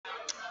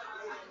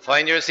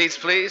Find your seats,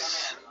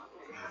 please.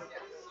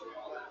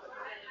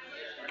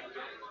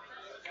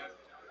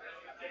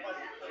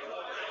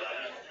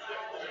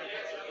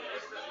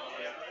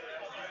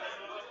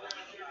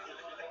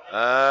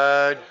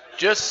 Uh,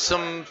 just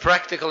some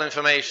practical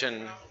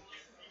information.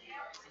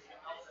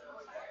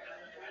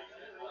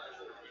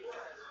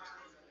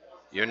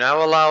 You're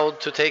now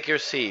allowed to take your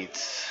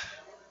seats.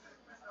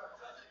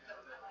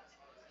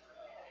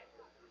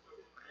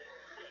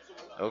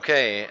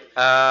 Okay.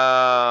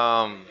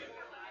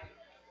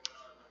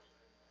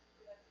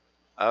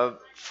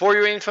 For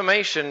your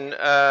information,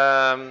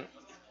 the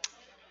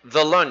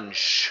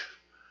lunch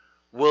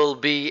will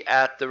be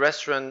at the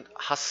restaurant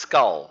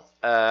Haskell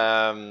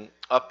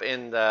up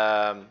in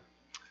the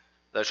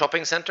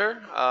shopping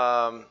center.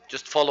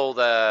 Just follow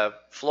the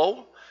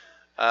flow.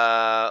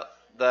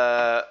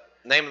 The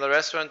name of the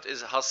restaurant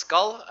is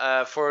Haskell.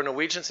 For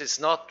Norwegians, it's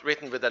not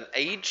written with an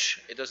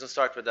H. It doesn't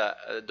start with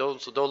a.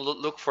 Don't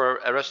look for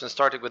a restaurant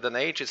starting with an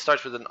H. It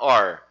starts with an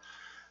R.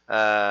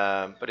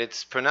 But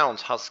it's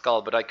pronounced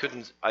Haskell. But I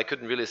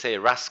couldn't really say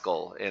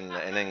rascal in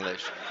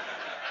English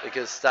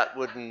because that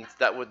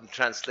wouldn't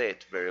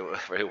translate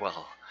very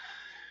well.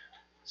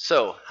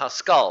 So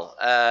Haskell,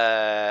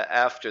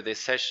 after this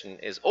session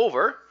is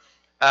over,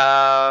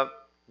 uh,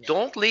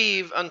 don't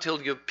leave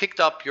until you've picked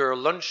up your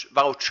lunch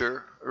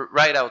voucher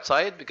right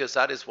outside, because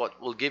that is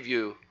what will give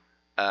you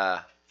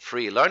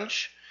free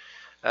lunch.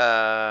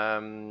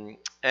 And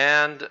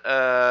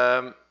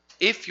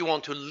if you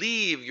want to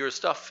leave your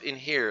stuff in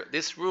here,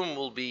 this room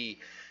will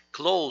be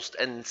closed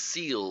and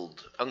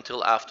sealed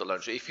until after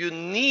lunch. If you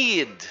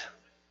need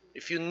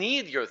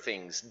your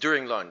things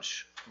during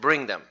lunch,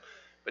 bring them.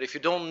 But if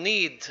you don't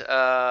need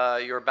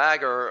your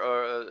bag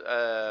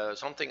or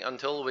something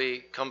until we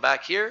come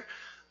back here,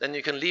 then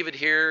you can leave it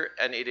here,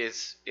 and it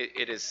is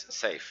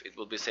safe. It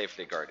will be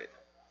safely guarded.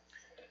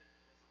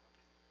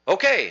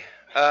 Okay,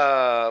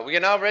 we are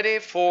now ready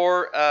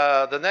for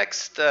the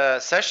next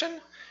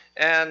session,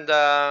 and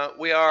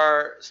we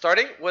are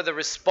starting with a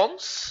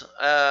response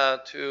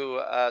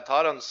to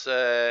Taran's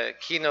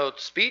keynote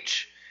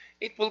speech.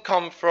 It will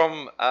come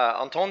from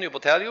Antonio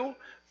Botelho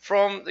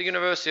from the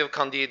University of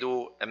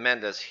Candido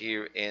Mendes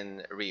here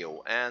in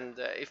Rio. And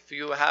if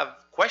you have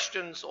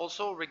questions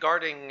also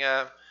regarding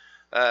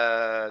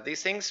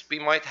these things, we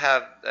might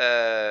have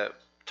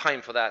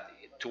time for that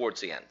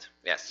towards the end.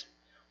 Yes.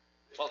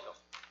 Welcome.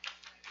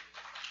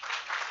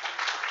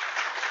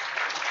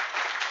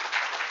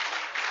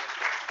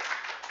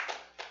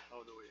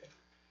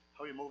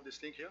 How you move this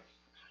thing here?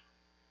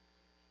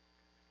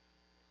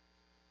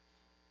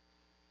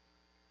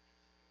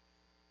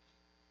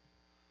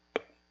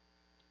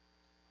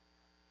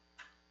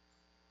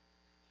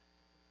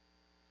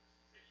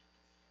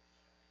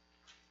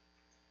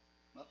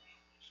 No,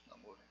 it's not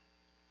moving.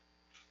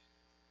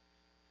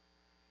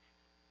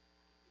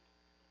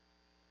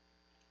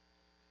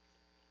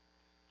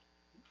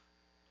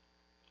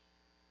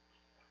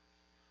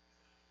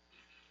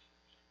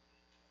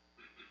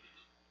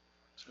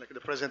 It's like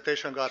the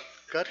presentation got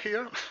cut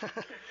here.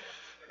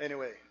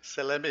 Anyway,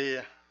 so let me.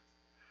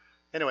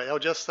 Anyway, I'll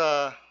just.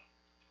 Like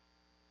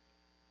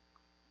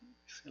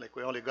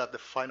we only got the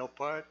final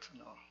part.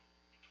 No.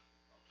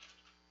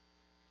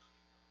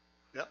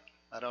 Yeah,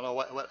 I don't know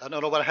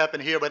what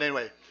happened here, but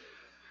anyway,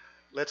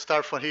 let's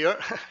start from here.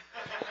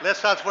 Let's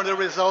start from the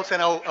results,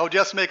 and I'll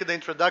just make the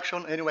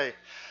introduction. Anyway,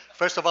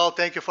 first of all,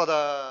 thank you for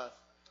the.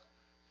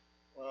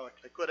 Well, I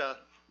could have,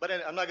 but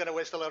I'm not going to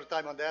waste a lot of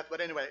time on that.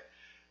 But anyway,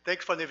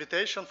 thanks for the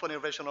invitation, for the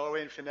Innovation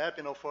Norway and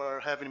FINEP, for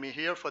having me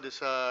here for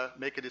this,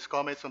 making these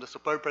comments on the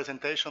superb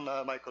presentation,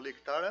 my colleague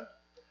Tara.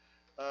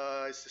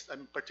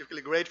 I'm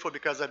particularly grateful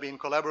because I've been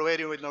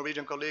collaborating with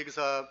Norwegian colleagues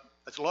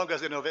as long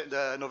as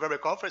the November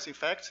conference, in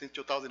fact, since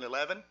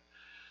 2011.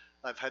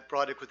 I've had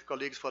projects with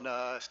colleagues from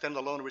the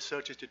Standalone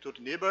Research Institute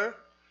in Iber,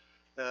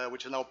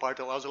 which is now part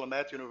of Oslo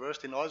Met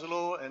University in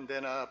Oslo, and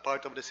then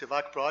part of the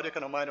CIVAC project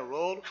on a minor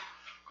role,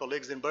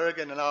 colleagues in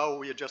Bergen, and now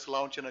we are just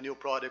launching a new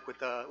project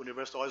with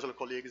University of Oslo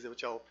colleagues,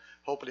 which I'll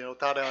hopefully,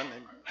 Taran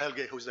and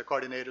Helge, who's the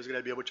coordinator, is going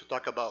to be able to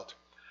talk about.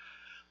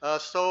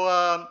 So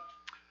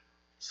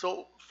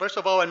first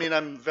of all, I mean,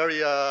 I'm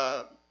very,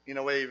 in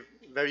a way,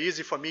 very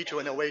easy for me to,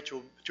 in a way,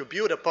 to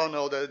build upon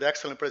all the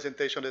excellent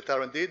presentation that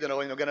Taran did. And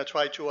I'm going to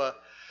try to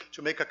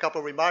make a couple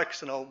of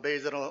remarks,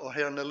 based on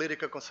her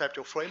analytical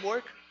conceptual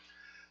framework.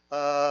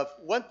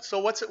 What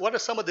are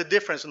some of the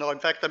differences? In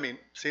fact, I mean,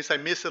 since I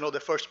missed the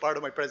first part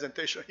of my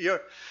presentation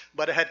here,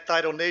 but I had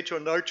titled Nature,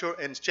 Nurture,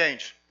 and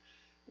Change,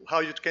 how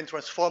you can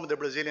transform the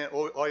Brazilian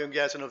oil and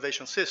gas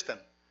innovation system.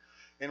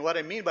 And what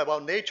I mean by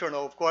about nature,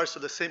 of course,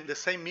 the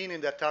same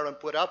meaning that Taran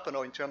put up,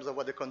 in terms of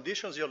what the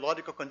conditions,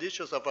 geological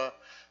conditions of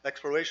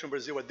exploration in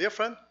Brazil are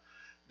different.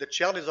 The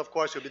challenge, of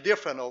course, will be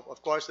different.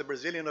 Of course, the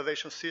Brazilian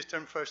innovation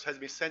system first has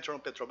been centered on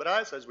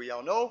Petrobras, as we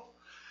all know,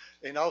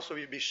 and also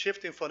we'll be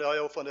shifting from the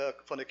oil from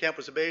the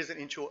Campos Basin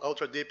into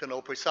ultra deep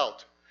and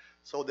pre-salt.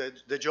 So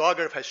the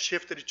geography has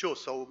shifted too.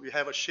 So we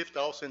have a shift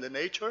also in the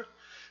nature,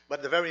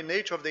 but the very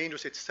nature of the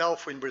industry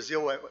itself in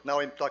Brazil, now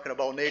I'm talking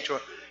about nature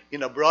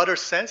in a broader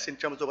sense in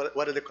terms of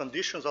what are the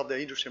conditions of the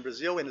industry in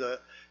Brazil in the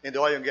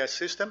oil and gas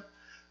system.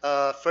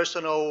 First,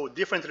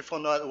 differently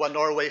from what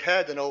Norway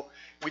had,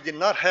 we did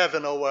not have,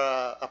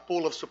 a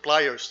pool of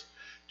suppliers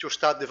to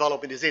start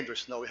developing this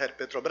industry. We had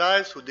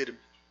Petrobras, who did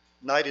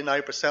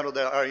 99% of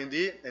the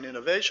R&D and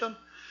innovation,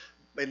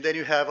 and then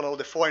you have,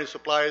 the foreign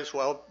suppliers who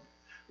are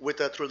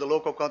through the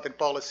local content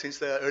policy since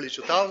the early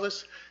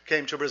 2000s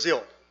came to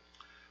Brazil.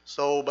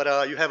 So,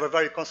 but you have a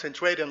very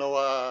concentrated,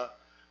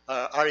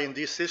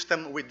 R&D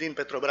system within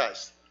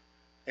Petrobras.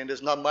 And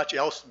there's not much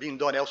else being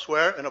done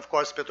elsewhere. And of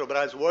course,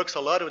 Petrobras works a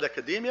lot with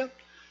academia,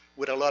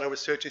 with a lot of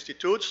research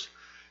institutes.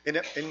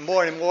 And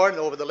more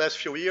over the last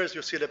few years,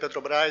 you see that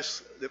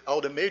Petrobras, all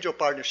the major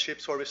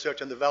partnerships for research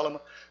and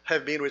development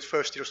have been with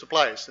first-tier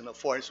suppliers,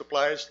 foreign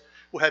suppliers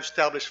who have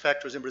established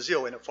factories in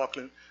Brazil and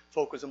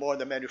focus more on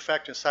the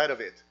manufacturing side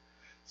of it.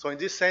 So in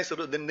this sense,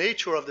 the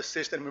nature of the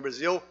system in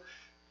Brazil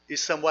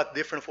is somewhat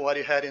different from what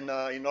you had in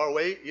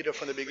Norway, either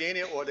from the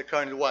beginning or the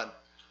current one.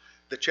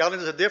 The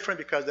challenges are different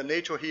because the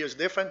nature here is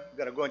different. We're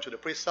going to go into the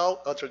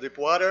pre-salt, ultra-deep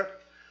water,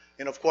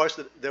 and of course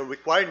the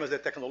requirements, the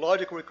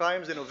technological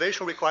requirements, the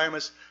innovation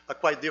requirements are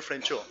quite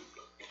different too.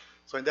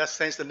 So in that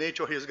sense, the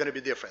nature here is going to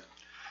be different.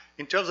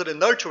 In terms of the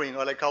nurturing,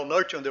 or like how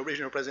nurturing the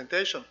original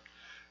presentation,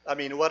 I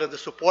mean, what are the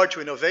support to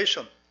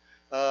innovation?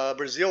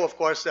 Brazil, of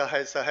course,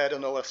 has had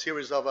a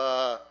series of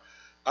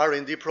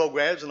R&D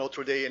programs,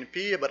 through the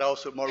ANP, but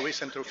also more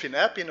recent through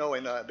FINEP,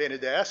 and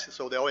BNDES.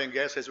 So the oil and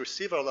gas has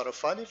received a lot of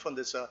funding from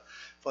these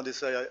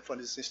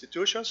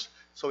institutions.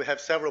 So we have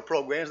several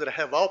programs that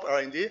have helped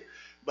R&D,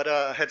 but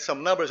I had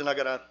some numbers, and I'm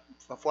gonna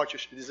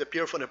unfortunately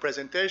disappear from the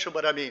presentation.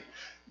 But I mean,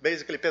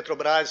 basically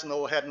Petrobras,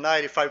 had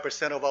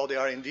 95% of all the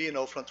R&D,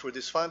 through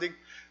this funding.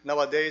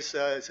 Nowadays,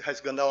 it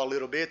has gone down a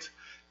little bit.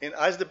 And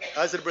as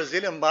the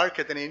Brazilian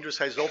market and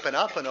industry has opened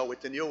up,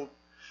 with the new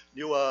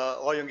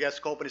oil and gas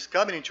companies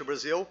coming into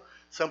Brazil,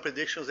 some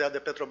predictions that the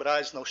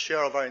Petrobras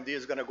share of R&D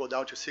is going to go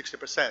down to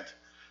 60%.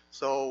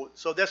 So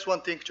that's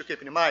one thing to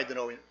keep in mind,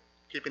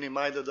 keeping in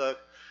mind that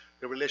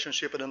the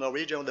relationship with the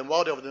Norwegian, the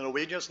model of the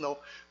Norwegians,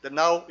 that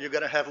now you're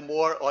going to have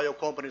more oil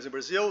companies in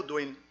Brazil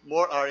doing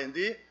more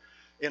R&D,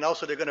 and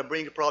also they're going to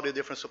bring probably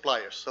different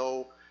suppliers.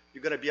 So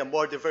you're going to be a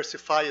more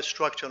diversified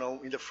structure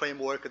in the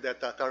framework that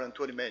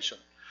Tarantoni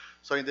mentioned.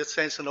 So in this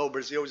sense,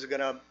 Brazil is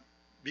going to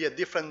be a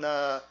different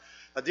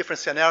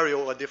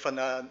scenario, a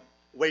different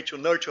way to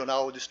nurture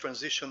now this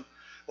transition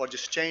or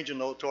this change,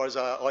 towards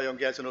oil and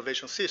gas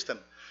innovation system.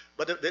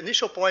 But the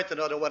initial point that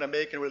I want to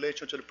make in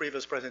relation to the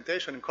previous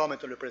presentation and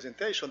comment on the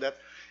presentation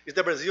is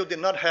that Brazil did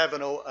not have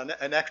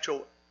an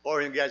actual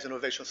oil and gas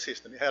innovation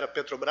system. It had a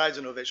Petrobras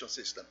innovation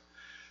system.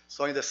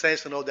 So in the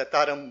sense, that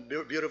Adam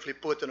beautifully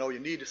put, you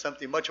need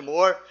something much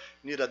more.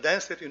 You need a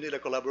density, you need a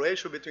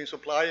collaboration between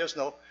suppliers.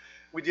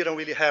 We didn't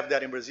really have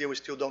that in Brazil. We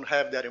still don't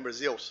have that in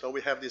Brazil. So we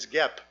have this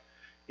gap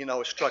in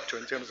our structure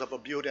in terms of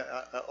building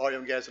an oil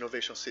and gas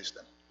innovation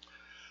system.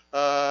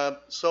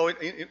 So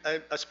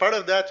as part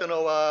of that,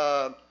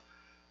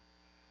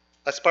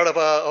 as part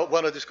of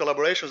one of these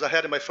collaborations, I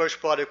had my first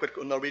project with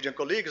Norwegian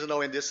colleagues,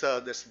 in this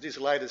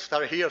slide that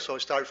started here, so I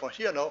started from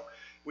here,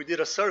 we did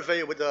a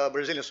survey with the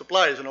Brazilian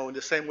suppliers, in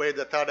the same way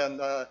that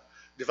Taran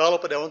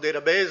developed their own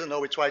database,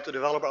 we tried to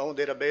develop our own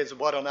database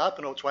bottom up,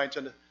 trying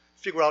to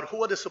figure out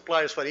who are the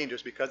suppliers for the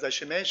industry, because as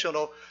she mentioned,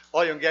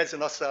 oil and gas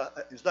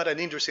is not an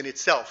industry in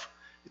itself.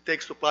 It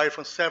takes suppliers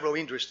from several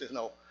industries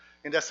now.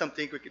 And that's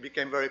something that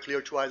became very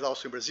clear to us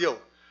also in Brazil.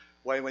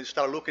 When you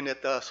start looking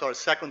at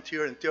second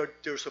tier and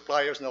third tier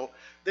suppliers,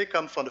 they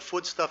come from the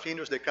foodstuff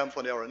industry, they come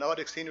from the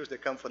aeronautics industry,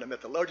 they come from the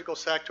metallurgical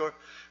sector.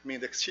 I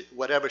mean,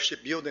 whatever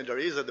shipbuilding there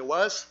is, there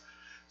was.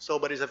 So,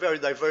 but it's a very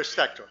diverse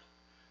sector.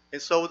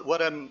 And so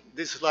what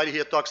this slide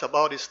here talks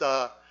about is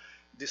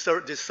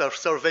this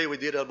survey we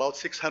did about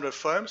 600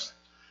 firms,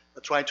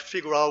 trying to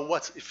figure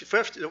out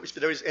if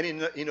there is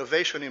any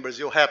innovation in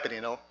Brazil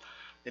happening,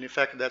 And in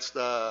fact, that's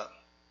the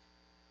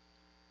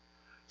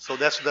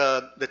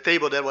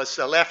table that was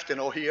left,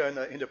 here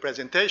in the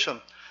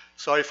presentation.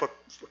 Sorry for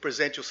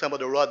presenting you some of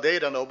the raw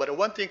data, but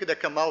one thing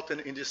that came out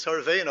in this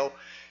survey,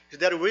 is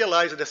that we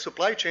realized that the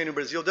supply chain in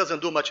Brazil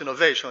doesn't do much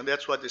innovation. And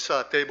that's what this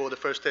the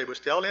first table is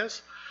telling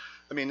us.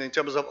 I mean, in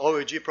terms of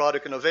OEG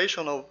product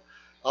innovation,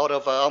 out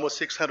of almost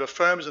 600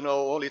 firms,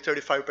 only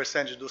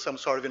 35% do some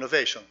sort of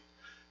innovation.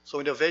 So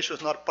innovation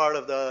is not part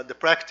of the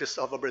practice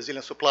of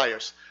Brazilian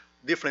suppliers,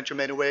 different in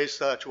many ways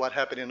to what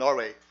happened in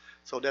Norway.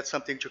 So that's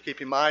something to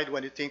keep in mind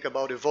when you think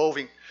about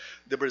evolving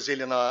the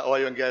Brazilian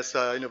oil and gas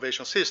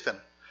innovation system.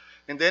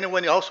 And then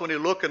when you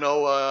look,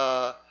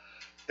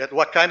 at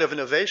what kind of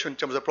innovation in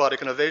terms of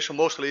product innovation,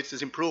 mostly it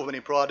is improvement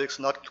in products,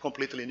 not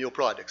completely new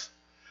products.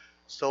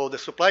 So the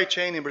supply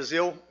chain in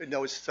Brazil,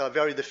 is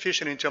very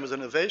deficient in terms of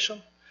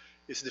innovation.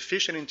 It's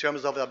deficient in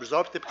terms of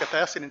absorptive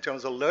capacity, in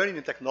terms of learning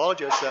and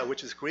technology,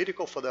 which is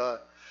critical for the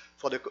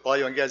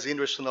oil and gas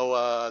industry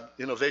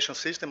innovation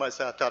system, as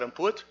Taran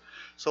put.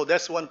 So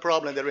that's one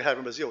problem that we have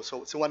in Brazil.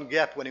 So it's one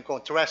gap when you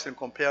contrast and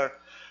compare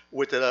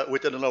with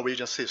the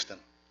Norwegian system.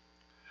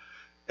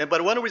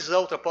 But one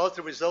result, a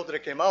positive result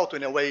that came out,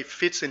 in a way,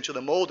 fits into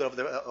the mold of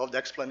the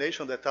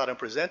explanation that Taran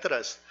presented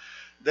us,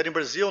 that in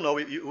Brazil, now,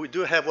 we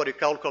do have what we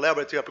call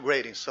collaborative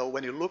upgrading. So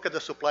when you look at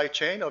the supply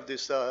chain of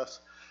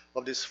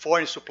these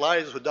foreign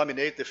suppliers who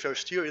dominate the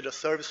first tier, either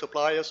service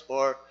suppliers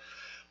or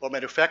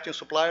manufacturing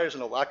suppliers,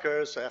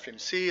 hackers,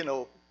 FMC,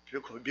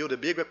 who build the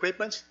big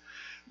equipments,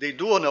 they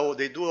do what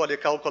they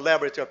call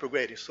collaborative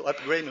upgrading. So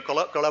upgrading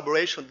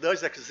collaboration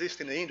does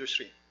exist in the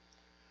industry,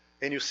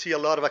 and you see a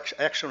lot of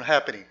action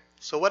happening.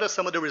 So what are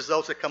some of the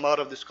results that come out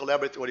of this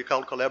what you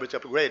call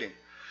collaborative upgrading?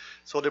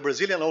 So the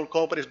Brazilian-owned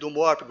companies do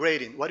more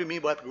upgrading. What do you mean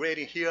by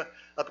upgrading here?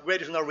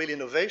 Upgrade is not really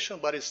innovation,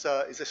 but it's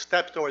a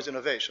step towards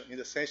innovation. In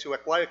the sense you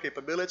acquire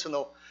capabilities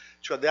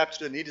to adapt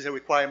to the needs and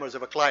requirements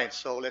of a client.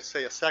 So let's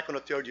say a second or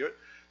third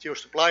tier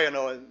supplier,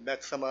 I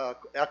met some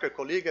Acker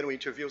colleague, and we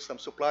interviewed some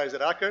suppliers at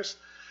Ackers.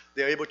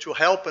 They're able to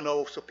help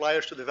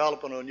suppliers to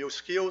develop new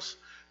skills,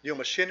 new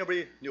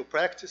machinery, new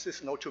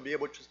practices, to be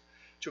able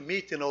to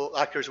meet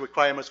Acker's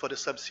requirements for the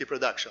subsea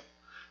production.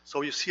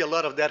 So you see a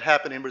lot of that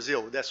happen in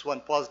Brazil. That's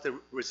one positive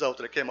result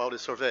that came out of the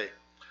survey.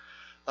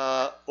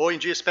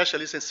 O&G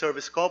specialists and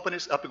service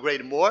companies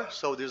upgrade more.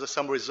 So these are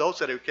some results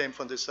that came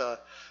from this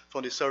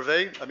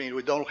survey. I mean,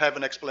 we don't have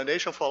an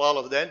explanation for all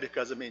of them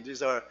because,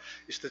 these are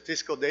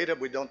statistical data.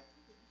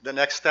 The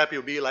next step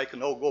will be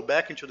go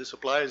back into the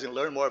suppliers and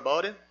learn more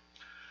about it.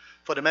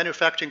 For the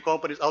manufacturing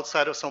companies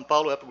outside of São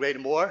Paulo, upgrade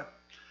more.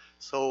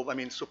 So,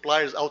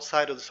 suppliers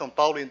outside of the São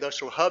Paulo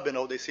industrial hub,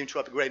 they seem to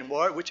upgrade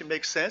more, which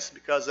makes sense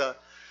because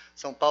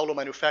São Paulo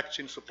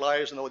manufacturing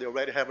suppliers, they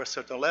already have a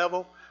certain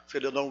level, so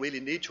they don't really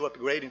need to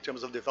upgrade in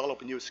terms of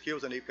developing new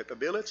skills and new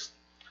capabilities.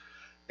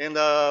 And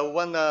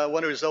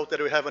one result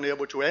that we haven't been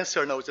able to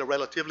answer now is the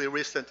relatively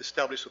recent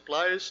established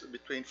suppliers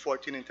between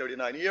 14 and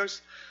 39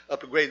 years,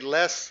 upgrade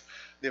less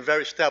than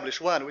very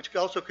established one, which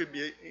also could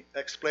be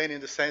explained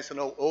in the sense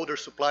older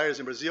suppliers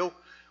in Brazil,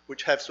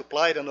 which have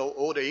supplied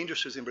older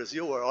industries in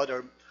Brazil or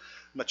other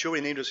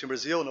maturing industries in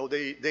Brazil,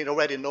 they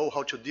already know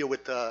how to deal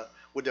with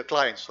their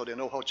clients, so they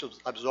know how to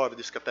absorb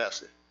this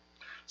capacity.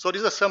 So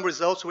these are some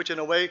results which in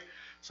a way,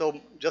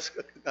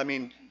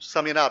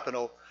 summing up,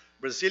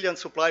 Brazilian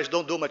suppliers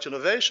don't do much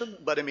innovation,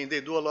 but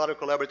they do a lot of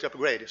collaborative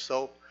upgrading.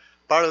 So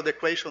part of the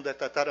equation that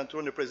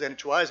Taran presented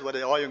to us, where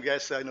the oil and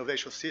gas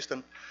innovation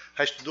system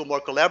has to do more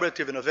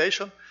collaborative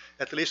innovation,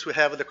 at least we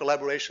have the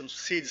collaboration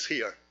seeds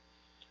here.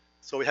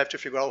 So we have to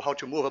figure out how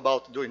to move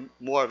about doing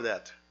more of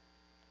that.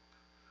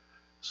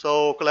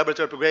 So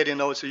collaborative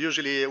upgrading, is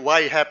usually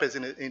why it happens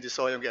in this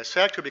oil and gas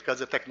sector, because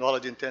the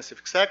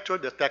technology-intensive sector,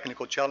 the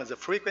technical challenges are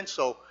frequent,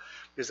 so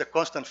there's a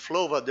constant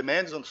flow of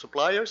demands on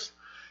suppliers.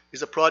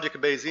 It's a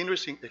project-based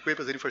industry,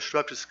 equipment and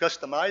infrastructure is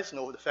customized.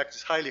 The fact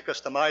it's highly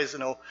customized,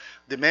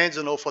 demands,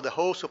 for the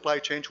whole supply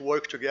chain to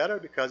work together,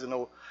 because,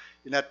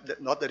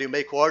 not that you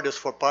make orders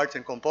for parts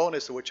and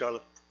components which are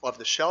off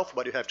the shelf,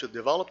 but you have to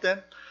develop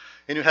them.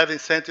 And you have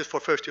incentives for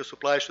first-tier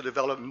suppliers to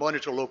develop and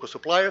monitor local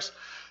suppliers,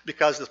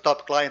 because the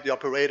top client, the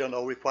operator,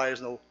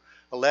 requires a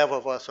level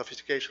of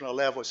sophistication, a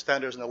level of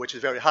standards, which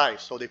is very high.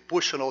 So they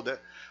push the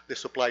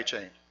supply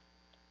chain.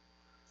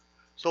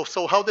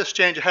 So how does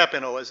change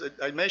happen? As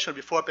I mentioned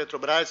before,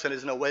 Petrobras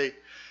is in a way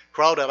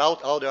crowded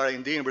out all the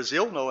R&D in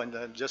Brazil.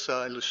 And just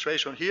an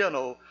illustration here.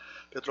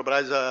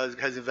 Petrobras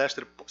has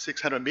invested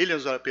 600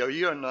 million per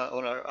year on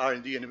our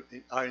R&D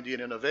and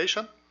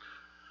innovation.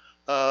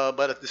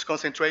 But this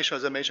concentration,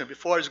 as I mentioned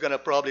before, is going to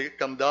probably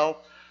come down,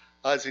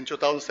 as in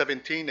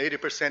 2017,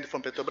 80%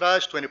 from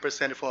Petrobras,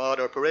 20% from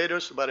other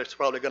operators, but it's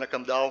probably going to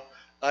come down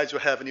as you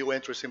have new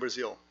entrants in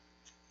Brazil.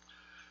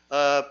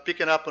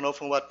 Picking up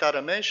from what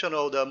Tara mentioned,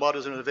 the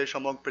models of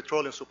innovation among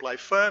petroleum supply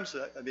firms,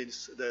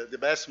 the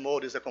best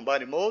mode is the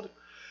combining mode,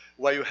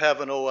 where you have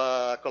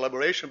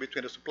collaboration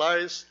between the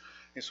suppliers,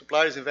 and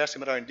suppliers'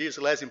 investment in R&D is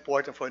less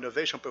important for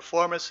innovation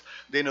performance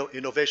than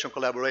innovation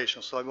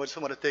collaboration. So I just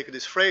want to take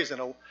this phrase, and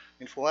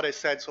from what I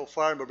said so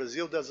far,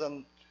 Brazil does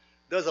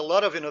a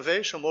lot of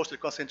innovation, mostly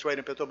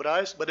concentrated in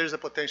Petrobras, but there's a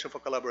potential for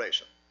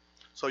collaboration.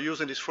 So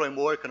using this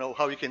framework,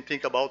 how you can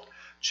think about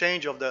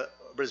change of the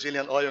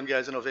Brazilian oil and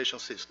gas innovation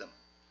system.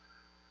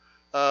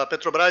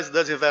 Petrobras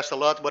does invest a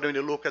lot, but when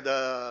you look at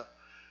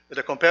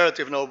the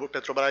comparative,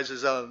 Petrobras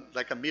is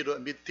like a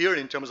mid-tier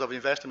in terms of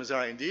investments in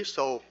R&D.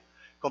 So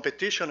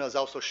competition is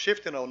also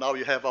shifting. Now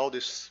you have all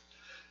these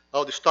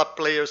top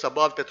players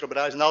above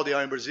Petrobras. Now they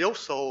are in Brazil.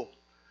 So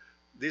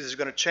this is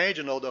going to change,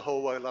 the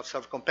whole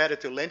sort of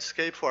competitive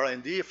landscape for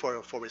R&D,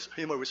 for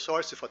human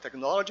resources, for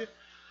technology.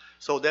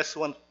 So that's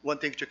one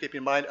thing to keep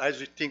in mind as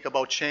we think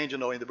about change,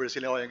 in the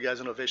Brazilian oil and gas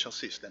innovation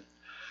system.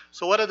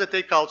 So what are the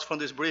takeouts from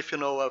this brief,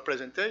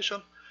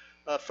 presentation?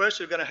 First,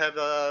 we're going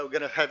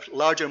to have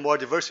larger, more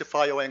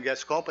diversified oil and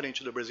gas company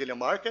into the Brazilian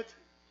market.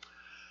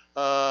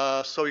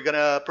 So we're going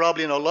to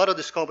probably, a lot of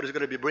these companies are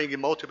going to be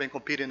bringing multiple and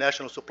competing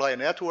national supplier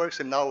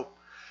networks, and now,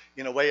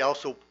 in a way,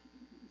 also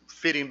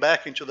fitting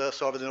back into the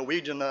sort of the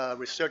Norwegian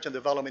research and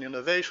development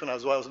innovation,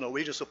 as well as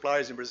Norwegian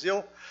suppliers in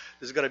Brazil.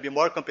 There's going to be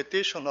more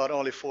competition, not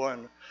only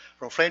from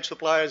French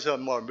suppliers,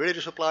 more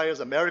British suppliers,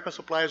 American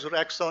suppliers with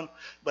Exxon,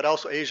 but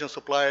also Asian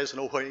suppliers,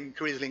 who are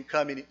increasingly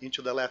coming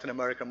into the Latin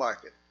American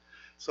market.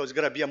 So it's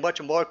going to be a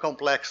much more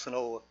complex,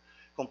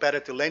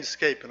 competitive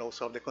landscape,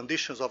 so the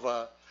conditions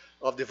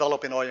of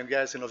developing oil and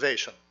gas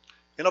innovation.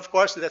 And of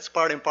course, that's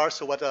part and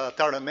parcel what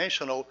Tara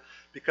mentioned,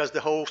 because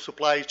the whole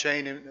supply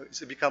chain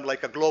has become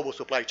like a global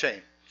supply chain.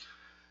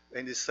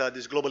 And this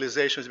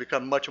globalization has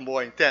become much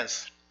more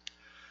intense.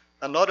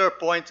 Another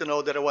point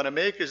that I want to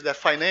make is that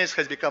finance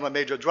has become a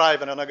major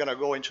drive, and I'm not going to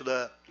go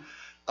into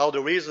all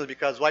the reasons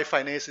because why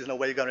finance is in a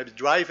way going to be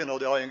driving the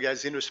oil and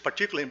gas industry,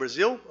 particularly in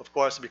Brazil, of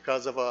course,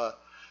 because of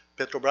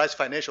Petrobras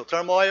financial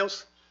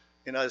turmoils.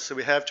 As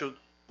we have to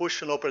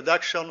push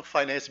production,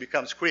 finance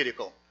becomes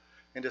critical.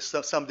 And there's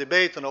some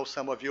debate,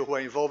 some of you who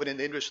are involved in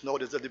the industry know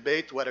there's a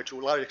debate whether to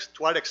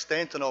what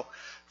extent,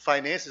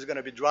 finance is going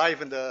to be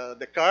driving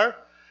the car,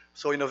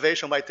 so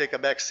innovation might take a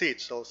back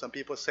seat. So some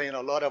people are saying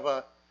a lot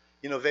of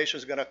innovation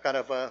is going to kind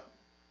of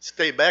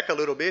stay back a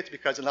little bit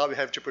because now we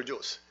have to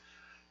produce.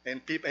 And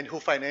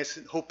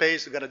who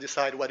pays is going to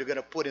decide what you're going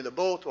to put in the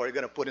boat or you're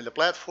going to put in the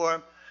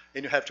platform,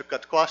 and you have to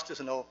cut costs,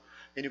 and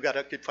you got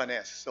to keep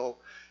finance. So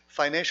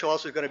financial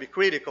also is going to be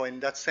critical in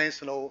that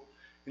sense,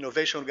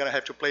 innovation is going to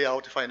have to play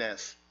out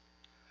finance.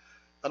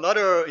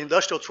 Another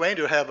industrial trend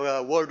you have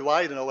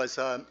worldwide, as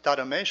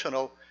Tara mentioned,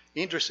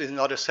 interest in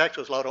other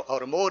sectors like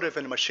automotive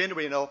and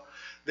machinery,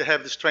 they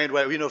have this trend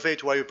where you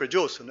innovate where you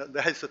produce. And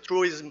that's a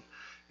truism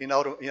in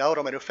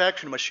auto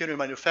manufacturing, machinery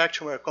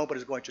manufacturing, where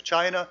companies going to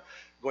China,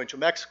 going to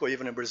Mexico,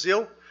 even in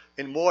Brazil,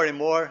 and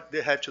more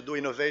they have to do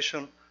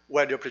innovation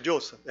where they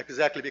produce.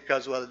 Exactly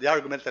because the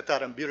argument that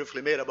Tara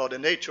beautifully made about the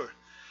nature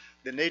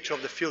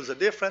of the fields are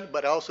different,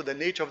 but also the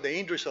nature of the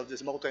industry of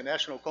these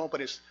multinational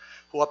companies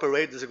who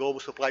operate this global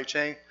supply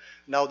chain.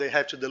 Now they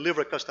have to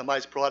deliver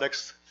customized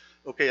products.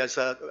 Okay, as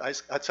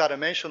Tara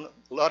mentioned,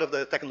 a lot of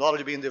the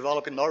technology being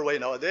developed in Norway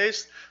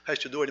nowadays has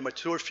to do with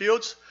mature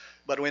fields,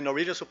 but when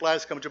Norwegian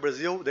suppliers come to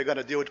Brazil, they're going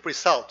to deal with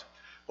pre-salt.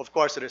 Of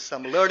course, there is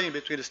some learning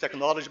between this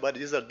technology, but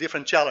these are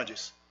different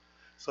challenges.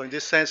 So in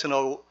this sense,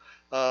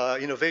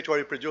 innovate where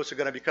you produce is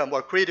going to become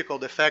more critical.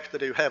 The fact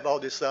that you have all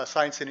these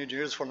science and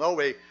engineers from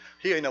Norway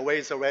here in a way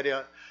is already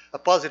a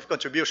positive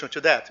contribution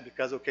to that,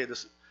 because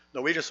the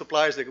Norwegian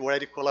suppliers, they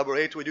already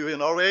collaborate with you in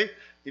Norway.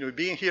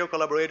 Being here,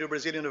 collaborating with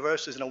Brazilian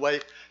universities, in a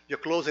way, you're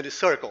closing the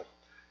circle.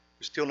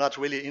 You're still not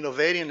really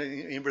innovating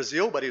in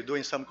Brazil, but you're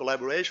doing some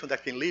collaboration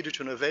that can lead you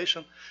to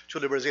innovation to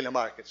the Brazilian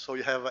market. So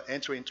you have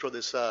entering through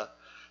this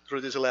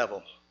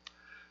level.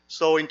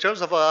 So in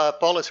terms of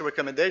policy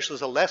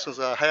recommendations and lessons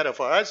ahead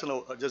of us,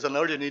 there's an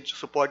urgent need to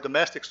support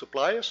domestic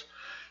suppliers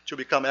to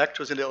become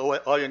actors in the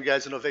oil and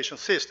gas innovation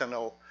system.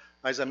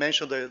 As I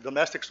mentioned, the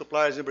domestic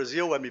suppliers in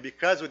Brazil,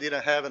 because we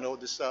didn't have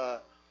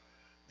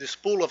this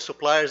pool of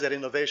suppliers that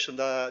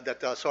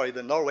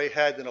that Norway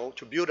had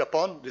to build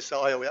upon this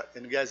oil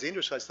and gas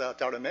industry, as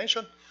Tara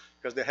mentioned,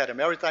 because they had a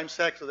maritime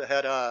sector, they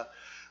had a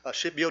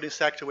shipbuilding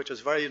sector which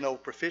was very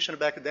proficient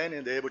back then,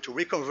 and they're able to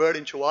reconvert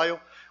into oil.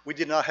 We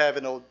did not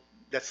have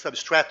that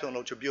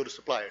substratum to build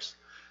suppliers.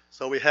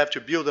 So we have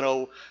to build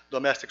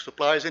domestic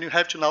suppliers, and you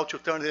have to now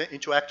turn them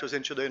into actors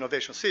into the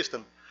innovation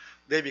system.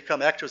 They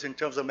become actors in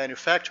terms of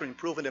manufacturing,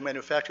 improving their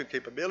manufacturing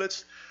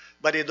capabilities,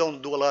 but they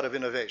don't do a lot of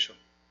innovation.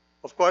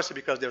 Of course,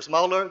 because they're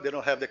smaller, they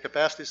don't have the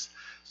capacities.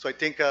 So I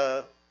think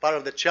part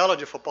of the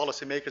challenge for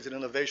policymakers in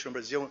innovation in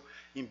Brazil,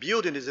 in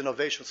building this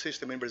innovation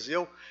system in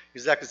Brazil,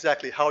 is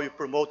exactly how you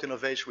promote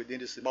innovation within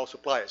these small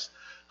suppliers,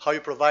 how you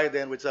provide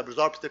them with the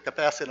absorptive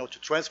capacity to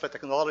transfer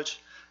technology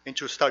and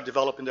to start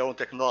developing their own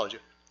technology.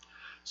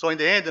 So in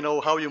the end,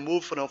 how you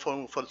move from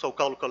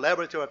so-called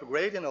collaborative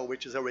upgrading,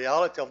 which is a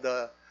reality of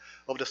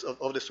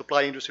the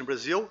supply industry in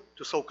Brazil,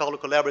 to so-called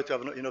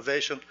collaborative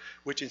innovation,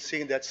 which is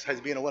seen that has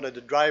been one of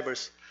the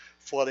drivers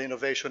for the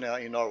innovation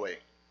in Norway.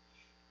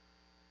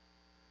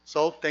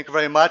 So thank you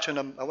very much, and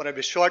I want to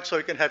be short so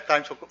we can have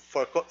time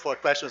for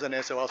questions and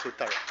answers also with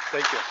Tara.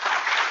 Thank you.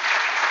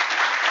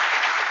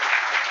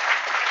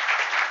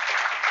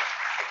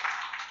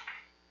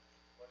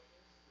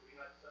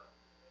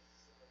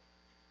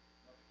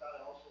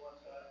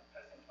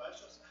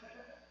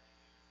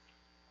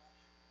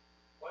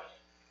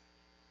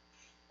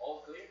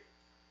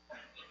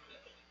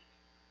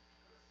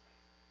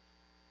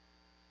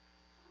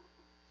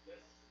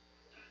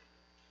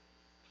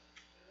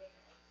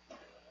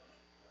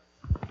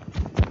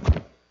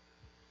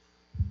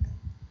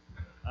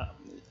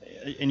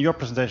 In your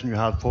presentation, you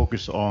had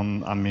focus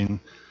on,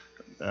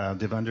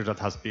 the vendor that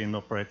has been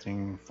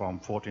operating from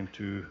 14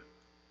 to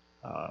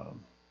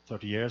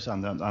 30 years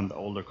and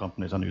older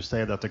companies, and you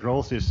say that the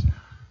growth is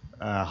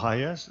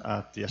highest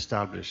at the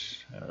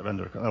established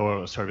vendor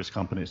or service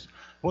companies.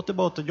 What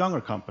about the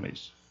younger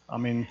companies?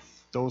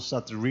 Those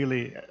that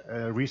really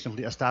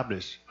recently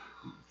established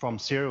from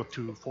 0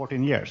 to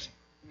 14 years.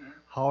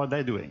 How are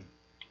they doing?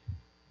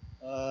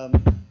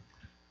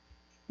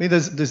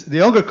 The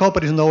younger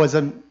companies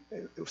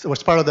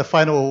was part of the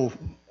final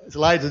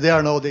slides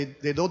there, no,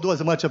 they don't do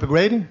as much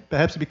upgrading,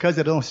 perhaps because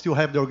they don't still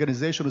have the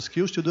organizational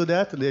skills to do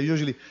that. They're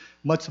usually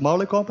much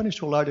smaller companies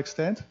to a large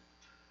extent.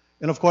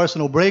 And of course,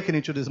 breaking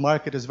into this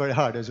market is very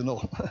hard, as you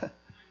know.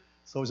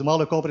 So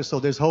smaller companies, so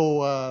this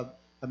whole,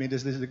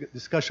 this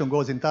discussion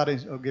goes in that,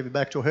 I'll give it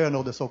back to her,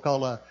 the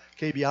so-called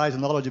KBIs,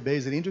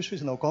 knowledge-based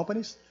industries,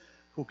 companies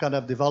who kind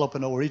of develop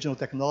original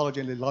technology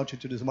and they launch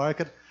into this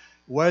market.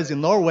 Whereas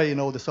in Norway,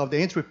 the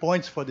entry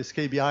points for these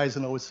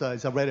KBIs,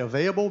 is already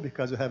available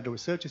because you have the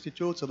research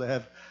institute, so they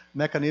have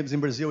mechanisms. In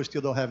Brazil, we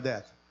still don't have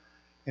that.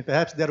 And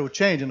perhaps that will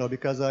change,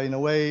 because in a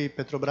way,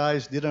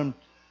 Petrobras didn't,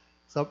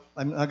 so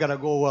I'm not going to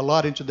go a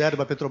lot into that,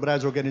 but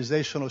Petrobras'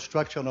 organizational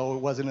structure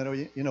was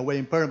in a way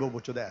impermeable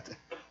to that.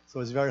 So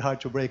it's very hard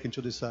to break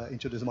into this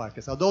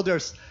market. Although there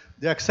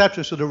are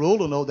exceptions to the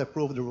rule, that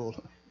prove the rule.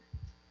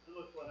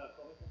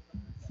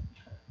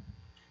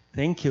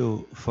 Thank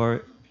you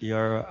for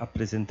your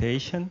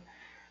presentation.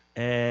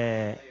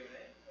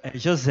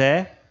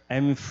 José,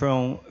 I'm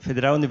from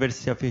Federal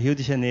University of Rio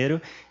de Janeiro,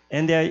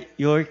 and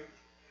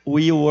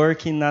we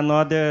work in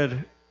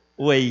another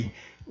way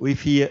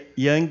with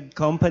young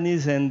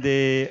companies and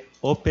the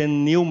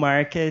open new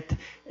market.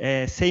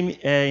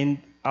 In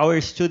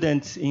our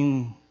students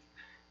in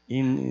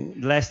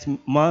last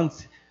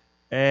month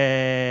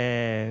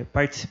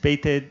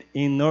participated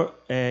in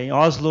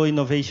Oslo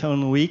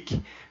Innovation Week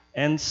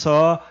and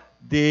saw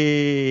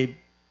the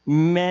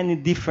many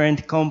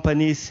different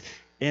companies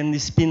and the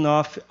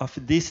spin-off of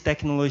this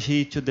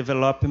technology to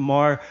develop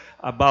more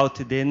about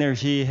the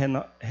energy,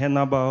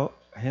 renewable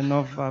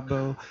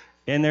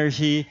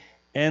energy.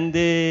 And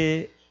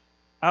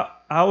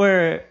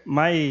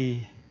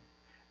my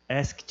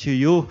ask to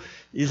you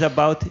is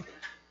about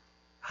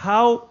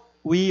how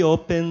we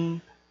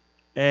open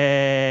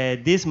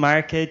this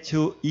market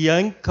to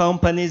young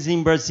companies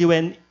in Brazil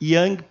and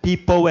young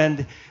people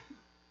and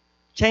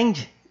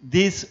change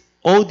this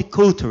old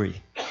culture.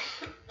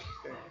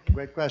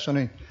 Great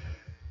question.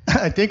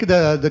 I think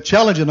the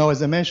challenge,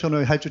 as I mentioned,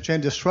 we have to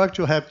change the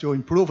structure, have to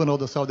improve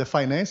the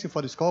financing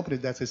for this company.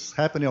 That is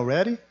happening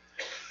already.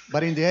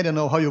 But in the end,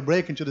 how you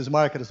break into this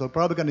market. So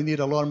probably going to need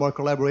a lot more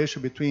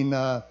collaboration between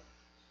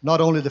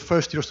not only the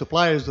first-tier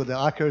suppliers,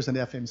 the Akers and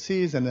the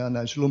FMCs and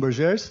the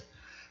Schlumbergers,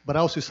 but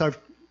also start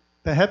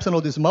perhaps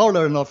the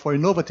smaller, for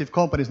innovative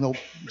companies,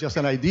 just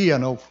an idea.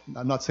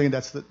 I'm not saying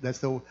that's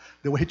the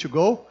way to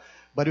go,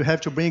 but you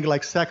have to bring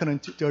like second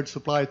and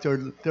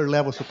third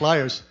level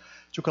suppliers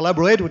to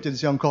collaborate with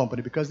this young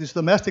company, because these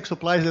domestic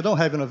suppliers, they don't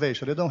have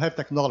innovation, they don't have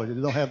technology,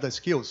 they don't have the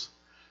skills.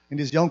 In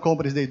these young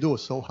companies, they do.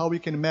 So how we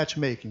can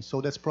matchmaking?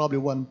 So that's probably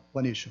one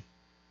issue.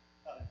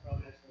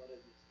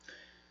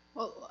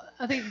 Well,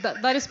 I think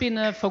that has been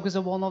a focus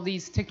of one of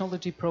these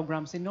technology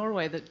programs in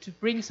Norway, that to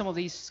bring some of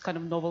these kind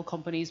of novel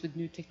companies with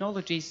new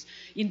technologies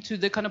into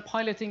the kind of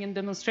piloting and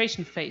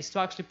demonstration phase to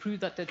actually prove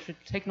that the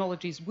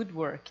technologies would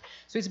work.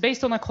 So it's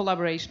based on a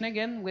collaboration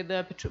again with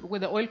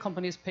the oil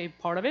companies pay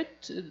part of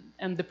it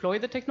and deploy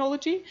the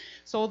technology.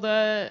 So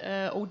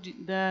there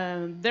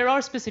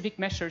are specific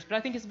measures, but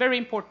I think it's very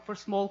important for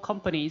small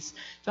companies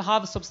to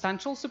have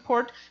substantial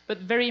support, but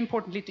very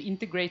importantly to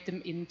integrate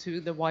them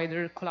into the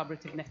wider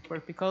collaborative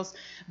network, because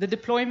the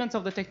deployment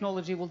of the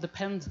technology will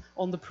depend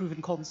on the proven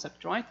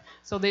concept, right?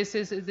 So this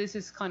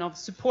is kind of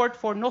support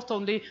for not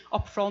only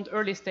upfront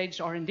early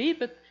stage R&D,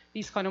 but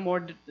these kind of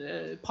more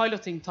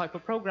piloting type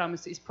of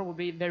programs is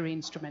probably very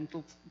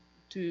instrumental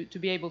to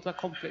be able to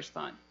accomplish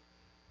that.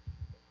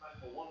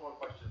 One more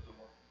question.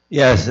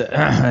 Yes,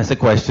 as a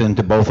question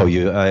to both of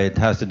you. It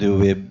has to do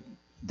with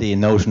the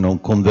notion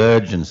of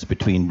convergence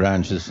between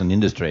branches and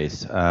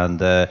industries.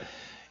 And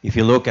if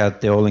you look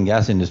at the oil and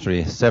gas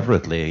industry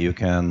separately, you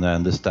can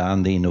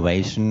understand the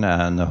innovation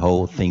and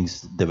how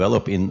things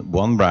develop in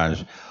one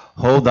branch.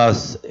 How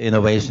does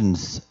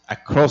innovations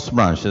across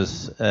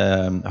branches,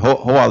 how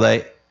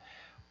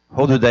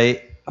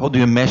do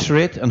you measure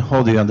it, and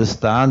how do you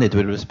understand it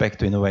with respect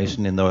to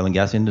innovation in the oil and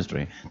gas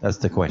industry? That's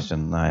the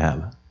question I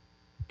have.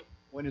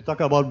 When you talk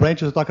about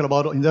branches, you're talking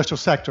about industrial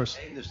sectors.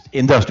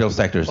 Industrial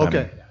sectors.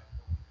 Okay.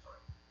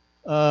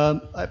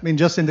 I mean,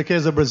 just in the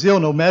case of Brazil,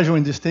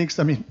 measuring these things,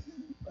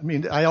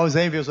 I always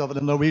envious of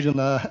the Norwegian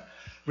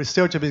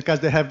researcher, because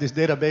they have these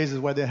databases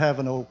where they have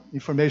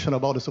information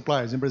about the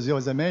suppliers. In Brazil,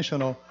 as I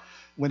mentioned,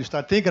 when you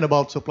start thinking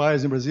about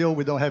suppliers in Brazil,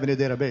 we don't have any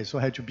database. So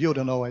I had to build,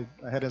 I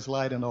had a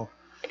slide,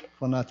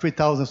 from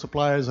 3,000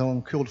 suppliers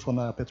killed from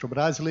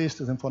Petrobras list,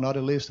 and from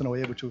another list, we were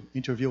able to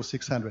interview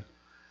 600.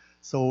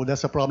 So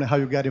that's a problem, how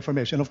you get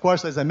information. And of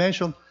course, as I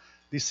mentioned,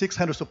 these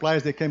 600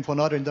 suppliers, they came from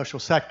other industrial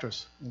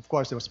sectors. And of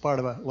course, there was part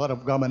of a lot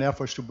of government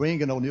efforts to bring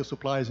new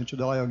suppliers into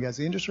the oil and gas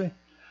industry.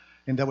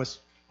 And that was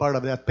part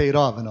of that paid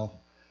off,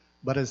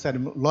 But as I said,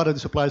 a lot of the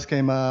suppliers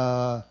came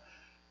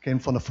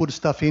from the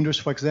foodstuff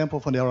industry, for example,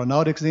 from the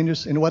aeronautics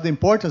industry. And what the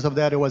importance of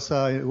that was,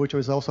 which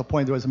was also a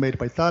point that was made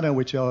by Tara,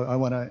 which I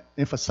want to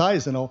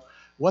emphasize,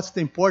 what's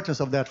the importance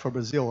of that for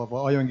Brazil, of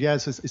oil and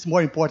gas? It's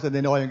more important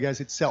than oil and gas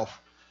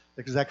itself,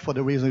 exactly for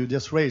the reason you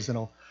just raised,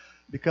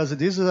 Because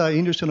this is an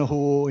industry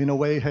who, in a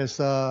way,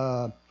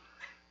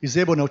 is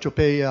able to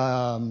pay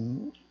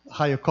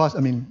higher cost. I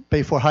mean,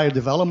 pay for higher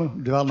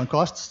development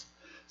costs.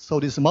 So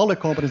the smaller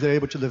companies are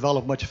able to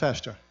develop much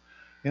faster.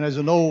 And as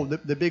you know,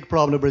 the big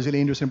problem of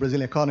Brazilian industry and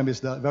Brazilian economy is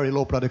the very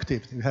low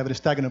productivity. We have a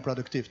stagnant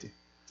productivity.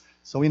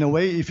 So in a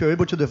way, if you're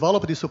able to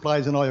develop these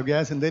supplies in oil and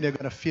gas, and then they're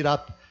going to feed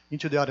up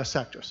into the other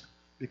sectors.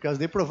 Because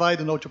they provide,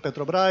 to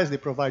Petrobras, they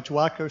provide to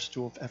Ackers,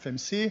 to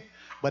FMC,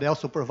 but they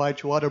also provide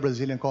to other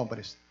Brazilian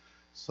companies.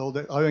 So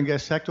the oil and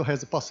gas sector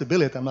has the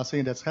possibility, I'm not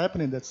saying that's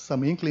happening, that's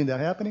some inkling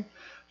that's happening,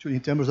 in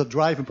terms of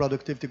driving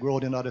productivity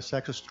growth in other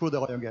sectors through the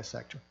oil and gas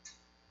sector.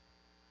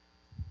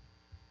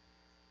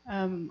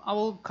 I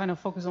will kind of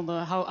focus on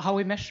how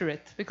we measure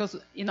it, because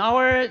in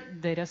our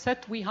data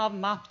set we have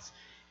mapped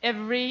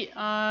every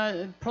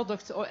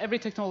product or every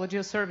technology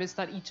or service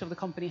that each of the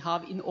company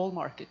have in all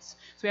markets.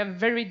 So we have a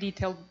very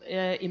detailed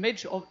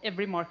image of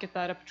every market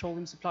that a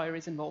petroleum supplier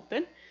is involved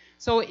in.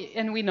 So,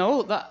 and we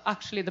know that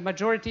actually the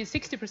majority,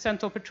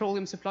 60% of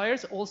petroleum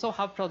suppliers also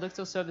have products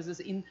or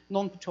services in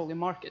non-petroleum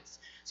markets.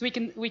 So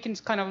we can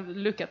kind of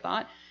look at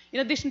that.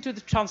 In addition to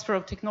the transfer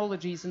of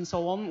technologies and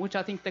so on, which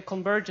I think the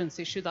convergence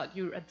issue that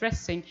you're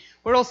addressing,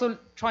 we're also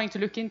trying to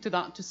look into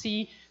that to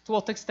see to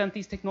what extent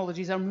these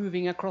technologies are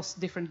moving across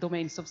different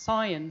domains of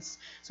science.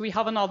 So we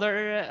have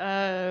another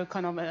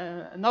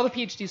another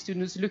PhD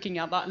student who's looking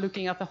at that,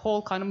 looking at the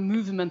whole kind of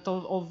movement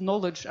of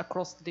knowledge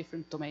across the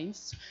different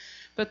domains.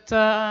 But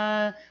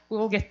we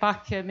will get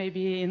back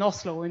maybe in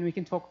Oslo and we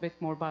can talk a bit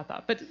more about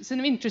that. But it's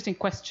an interesting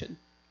question.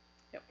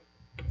 Yep.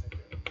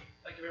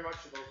 Thank you very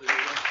much to both of you.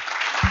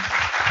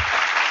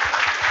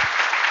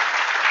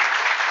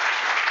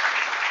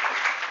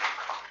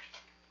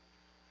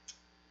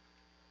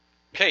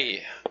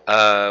 Okay,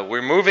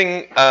 we're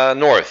moving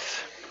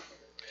north.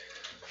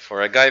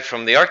 For a guy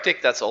from the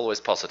Arctic, that's always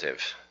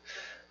positive.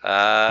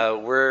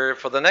 We're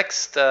for the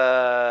next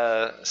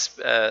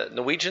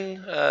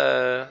Norwegian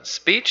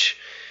speech.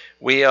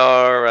 We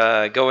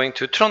are going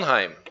to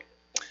Trondheim.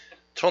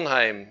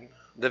 Trondheim,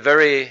 the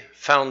very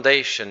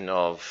foundation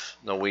of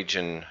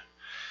Norwegian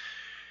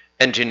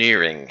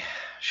engineering,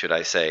 should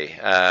I say?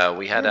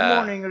 We had Good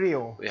morning,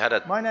 Rio. We had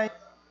a. My name.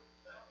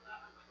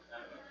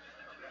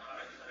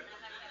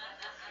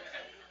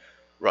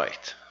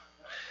 Right.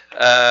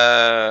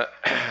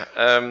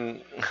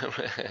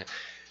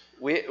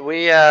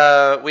 We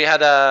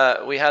had a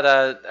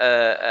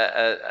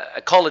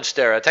college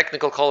there, a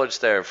technical college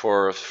there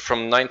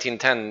from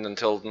 1910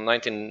 until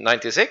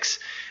 1996,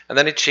 and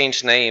then it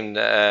changed name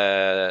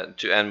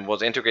and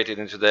was integrated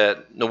into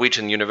the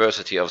Norwegian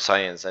University of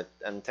Science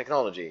and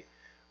Technology.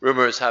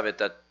 Rumors have it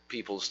that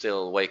people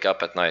still wake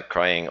up at night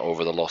crying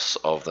over the loss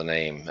of the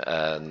name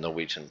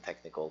Norwegian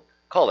Technical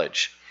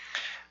College.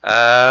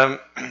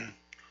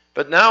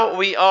 But now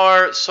we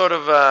are sort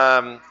of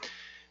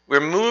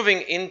we're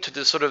moving into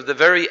the sort of the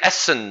very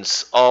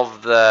essence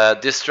of the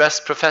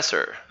distressed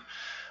professor,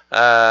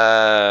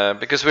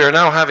 because we are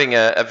now having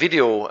a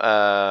video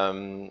a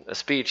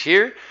speech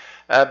here,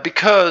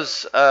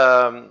 because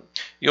Jon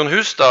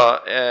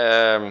Hustad,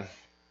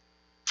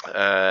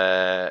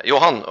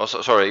 Johan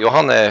Hustad,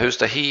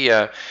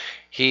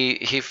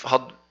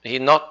 he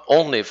not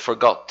only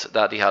forgot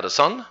that he had a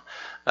son.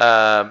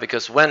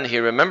 Because when he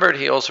remembered,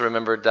 he also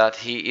remembered that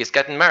he is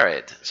getting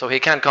married, so he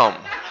can't come.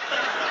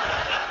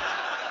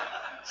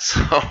 So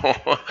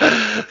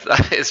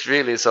that is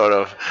really sort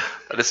of,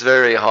 it's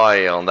very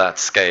high on that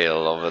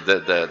scale of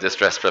the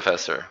distressed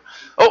professor.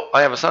 Oh,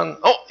 I have a son.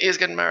 Oh, he's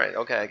getting married.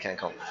 Okay, I can't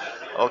come.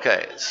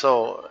 Okay,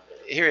 so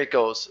here it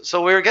goes.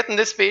 So we're getting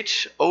this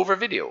speech over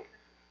video.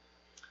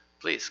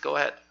 Please, go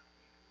ahead.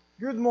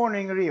 Good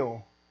morning,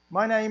 Rio.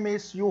 My name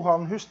is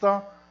Johan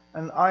Hustad,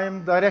 and I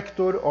am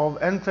Director of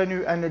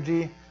NTNU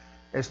Energy,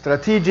 a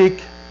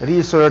strategic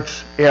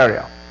research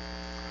area.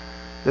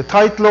 The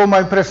title of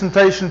my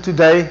presentation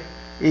today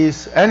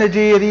is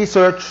Energy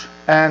Research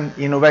and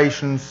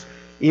Innovations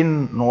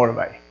in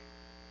Norway.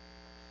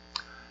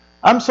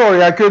 I'm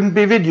sorry I couldn't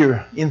be with you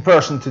in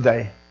person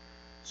today,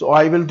 so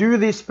I will do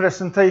this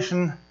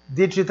presentation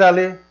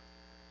digitally,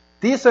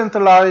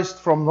 decentralized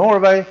from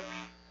Norway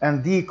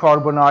and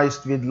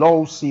decarbonized with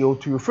low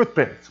CO2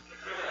 footprint.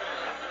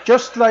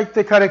 Just like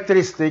the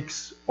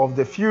characteristics of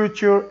the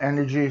future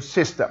energy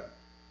system.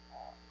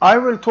 I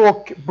will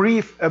talk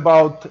brief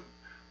about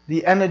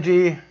the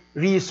energy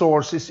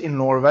resources in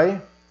Norway,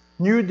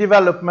 new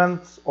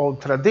developments of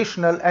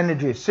traditional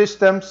energy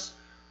systems,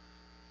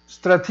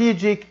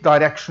 strategic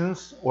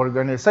directions,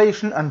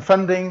 organization and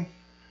funding,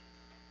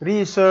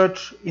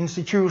 research,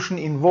 institution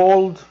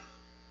involved,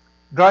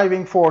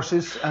 driving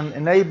forces and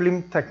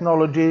enabling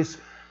technologies,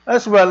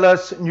 as well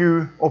as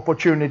new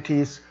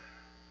opportunities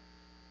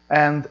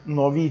and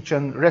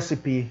Norwegian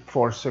recipe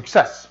for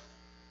success.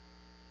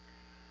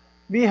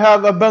 We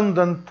have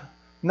abundant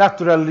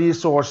natural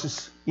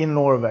resources in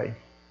Norway.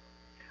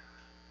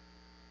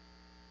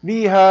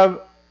 We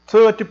have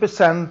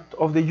 30%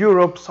 of the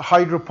Europe's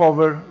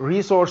hydropower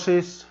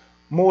resources,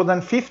 more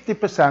than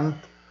 50%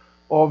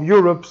 of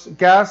Europe's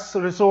gas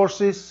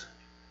resources,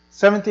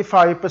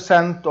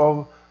 75%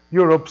 of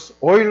Europe's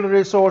oil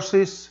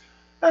resources,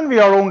 and we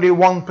are only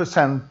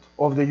 1%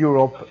 of the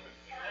Europe's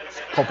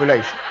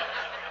population.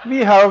 We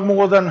have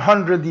more than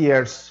 100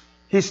 years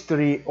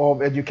history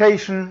of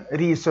education,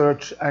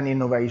 research and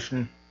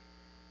innovation.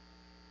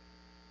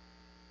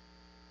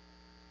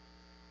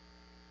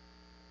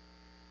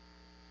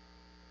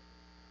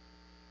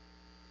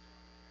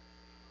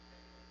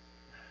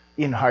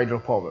 In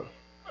hydropower.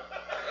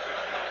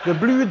 The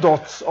blue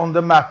dots on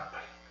the map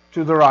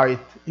to the right,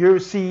 you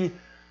see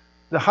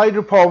the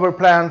hydropower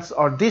plants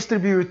are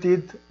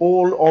distributed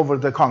all over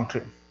the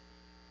country.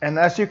 And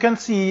as you can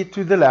see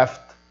to the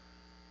left,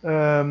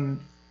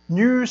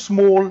 new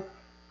small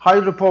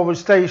hydropower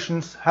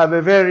stations have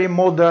a very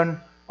modern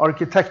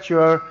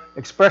architecture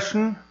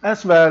expression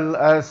as well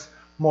as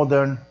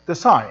modern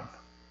design.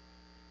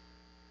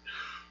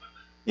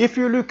 If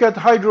you look at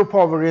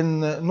hydropower in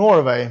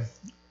Norway,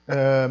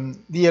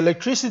 the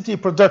electricity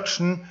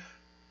production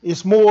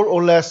is more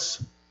or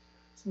less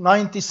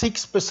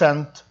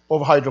 96%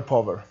 of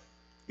hydropower.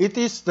 It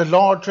is the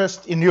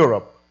largest in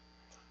Europe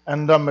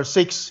and number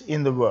 6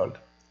 in the world.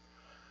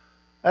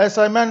 As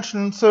I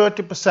mentioned,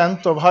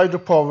 30% of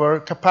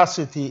hydropower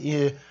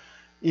capacity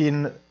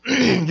in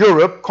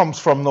Europe comes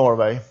from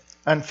Norway,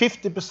 and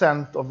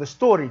 50% of the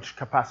storage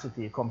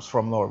capacity comes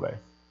from Norway.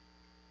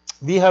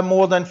 We have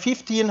more than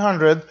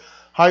 1,500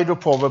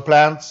 hydropower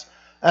plants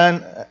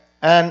and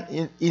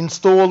an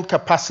installed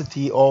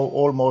capacity of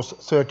almost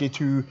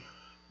 32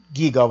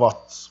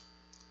 gigawatts.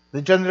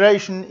 The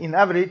generation in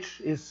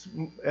average is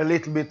a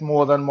little bit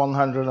more than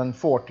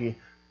 140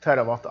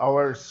 terawatt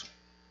hours.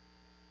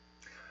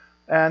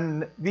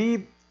 And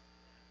we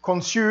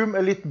consume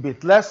a little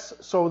bit less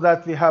so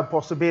that we have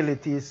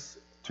possibilities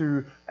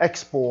to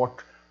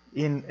export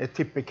in a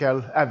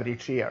typical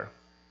average year.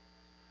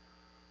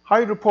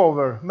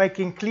 Hydropower,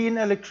 making clean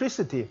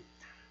electricity,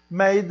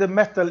 made the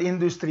metal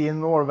industry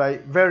in Norway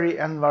very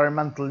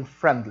environmentally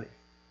friendly.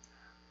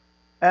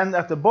 And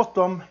at the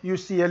bottom you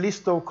see a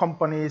list of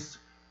companies,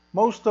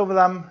 most of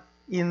them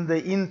in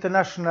the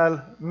international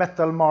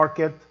metal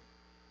market,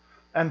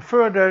 and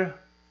further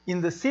in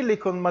the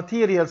silicon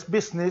materials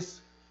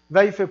business,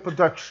 wafer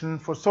production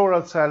for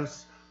solar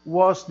cells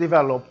was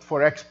developed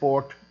for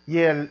export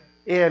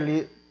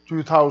early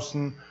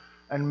 2000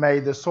 and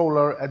made the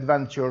solar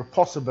adventure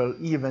possible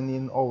even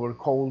in our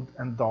cold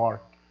and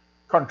dark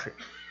country.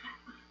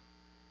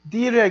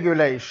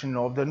 Deregulation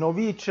of the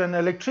Norwegian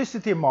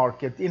electricity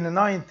market in the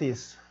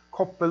 90s,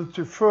 coupled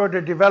to further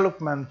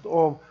development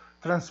of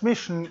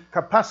transmission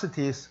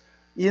capacities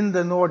in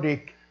the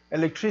Nordic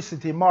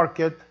electricity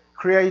market,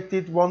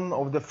 created one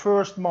of the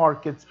first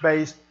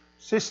markets-based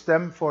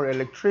systems for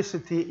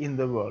electricity in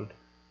the world,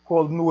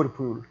 called Nord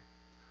Pool.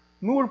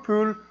 Nord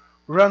Pool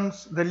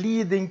runs the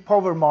leading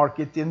power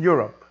market in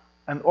Europe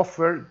and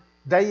offers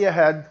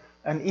day-ahead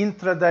and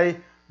intraday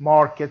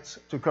markets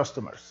to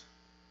customers.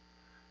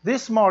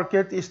 This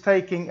market is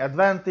taking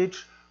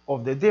advantage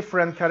of the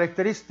different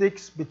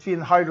characteristics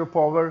between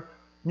hydropower,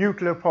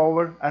 nuclear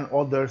power and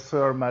other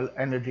thermal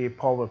energy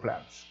power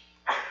plants.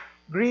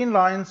 Green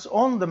lines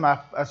on the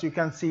map, as you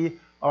can see,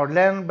 are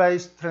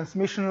land-based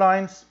transmission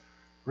lines.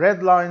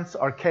 Red lines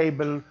are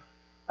cable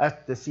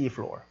at the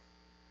seafloor.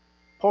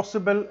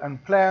 Possible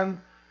and planned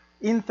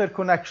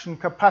interconnection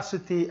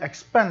capacity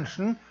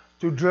expansion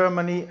to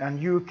Germany and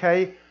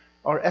UK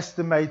are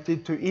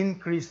estimated to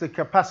increase the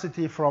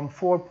capacity from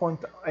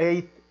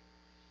 4.8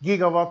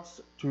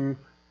 gigawatts to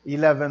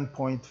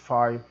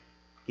 11.5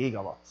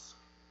 gigawatts.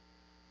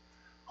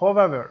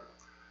 However,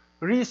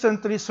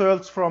 recent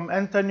results from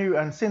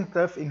NTNU and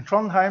SINTEF in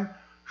Trondheim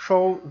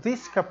show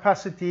this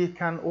capacity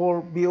can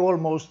be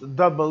almost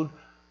doubled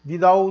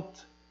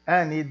without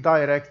any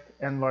direct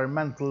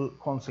environmental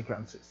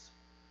consequences.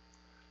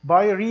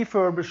 By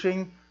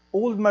refurbishing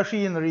old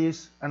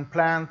machineries and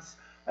plants,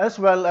 as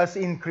well as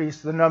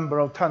increase the number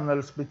of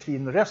tunnels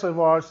between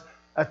reservoirs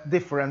at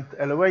different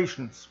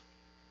elevations.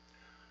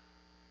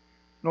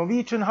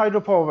 Norwegian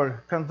hydropower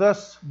can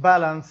thus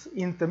balance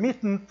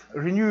intermittent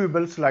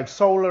renewables like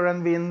solar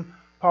and wind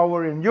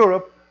power in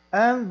Europe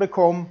and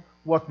become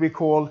what we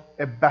call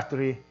a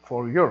battery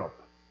for Europe.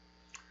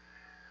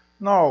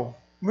 Now,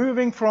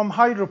 moving from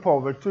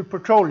hydropower to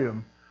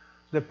petroleum.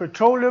 The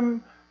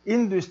petroleum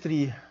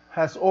industry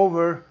has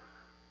over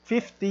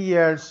 50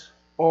 years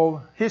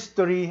of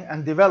history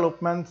and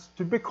development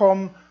to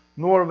become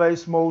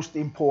Norway's most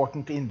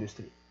important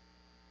industry.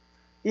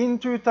 In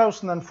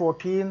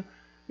 2014,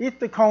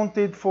 it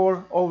accounted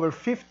for over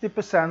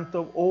 50%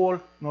 of all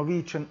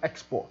Norwegian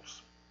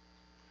exports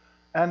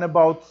and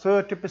about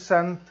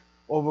 30%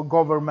 of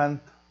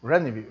government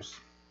revenues.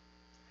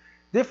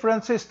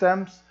 Different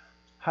systems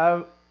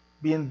have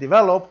been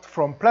developed,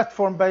 from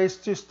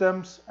platform-based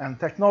systems and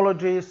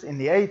technologies in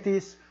the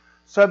 80s,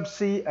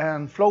 subsea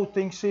and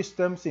floating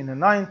systems in the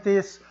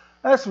 90s,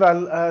 as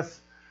well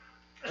as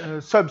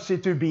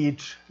subsea to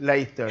beach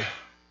later,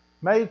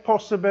 made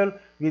possible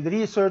with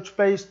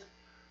research-based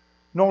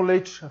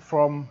knowledge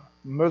from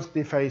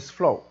multi-phase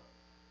flow.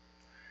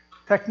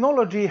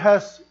 Technology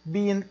has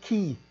been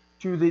key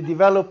to the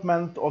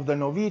development of the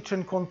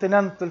Norwegian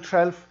continental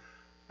shelf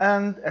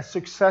and a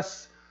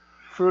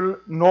successful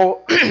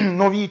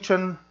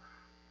Norwegian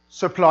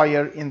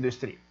supplier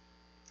industry.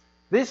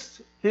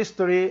 This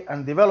history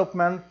and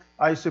development,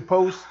 I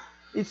suppose,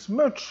 is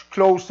much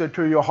closer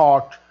to your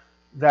heart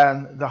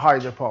than the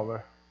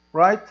hydropower,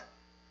 right?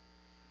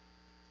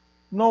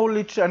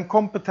 Knowledge and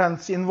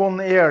competence in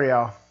one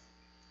area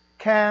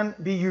can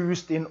be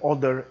used in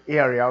other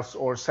areas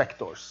or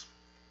sectors.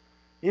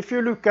 If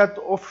you look at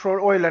offshore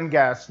oil and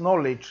gas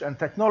knowledge and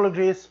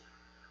technologies,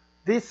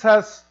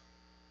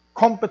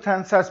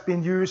 competence has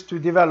been used to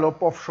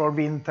develop offshore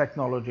wind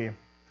technology,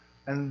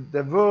 and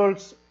the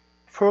world's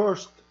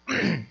first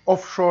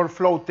offshore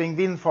floating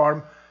wind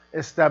farm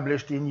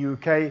established in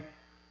UK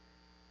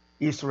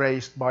is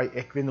raised by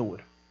Equinor.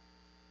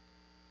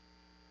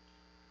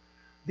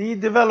 The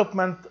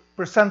development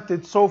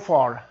presented so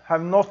far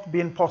have not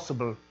been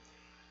possible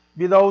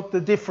without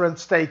the different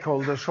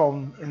stakeholders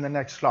shown in the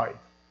next slide.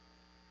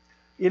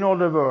 In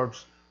other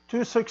words,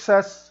 to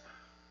success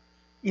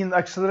in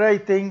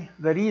accelerating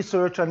the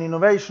research and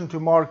innovation to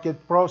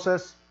market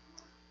process,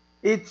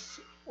 it's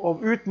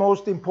of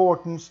utmost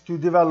importance to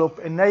develop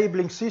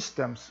enabling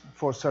systems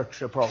for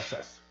such a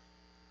process.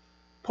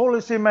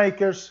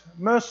 Policymakers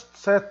must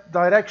set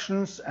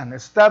directions and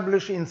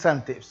establish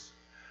incentives,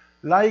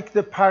 like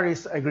the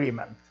Paris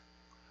Agreement.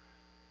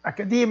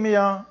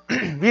 Academia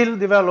will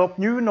develop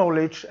new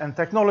knowledge and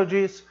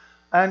technologies,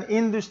 and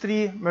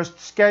industry must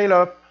scale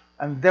up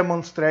and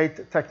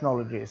demonstrate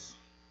technologies.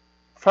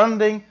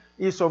 Funding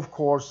is, of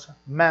course,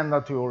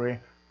 mandatory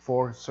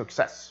for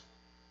success.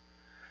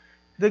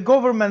 The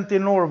government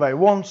in Norway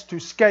wants to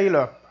scale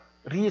up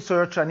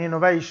research and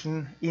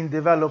innovation in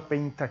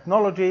developing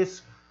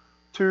technologies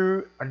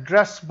to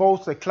address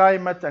both the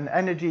climate and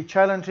energy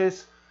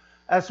challenges,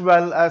 as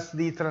well as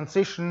the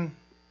transition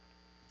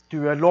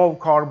to a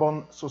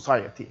low-carbon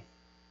society.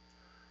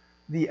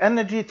 The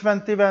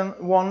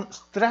BN21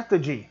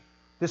 strategy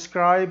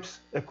describes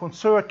a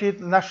concerted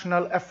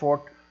national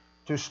effort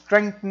to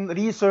strengthen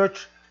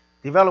research,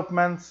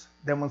 developments,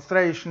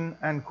 demonstration,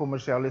 and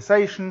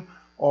commercialization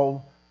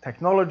of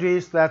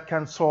technologies that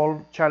can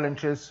solve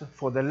challenges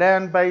for the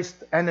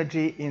land-based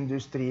energy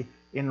industry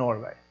in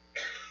Norway.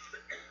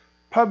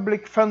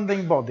 Public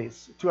funding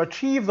bodies to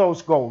achieve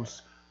those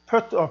goals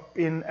put up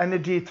in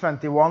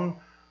BN21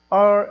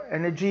 are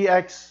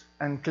EnergiX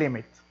and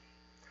Climate.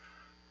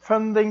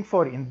 Funding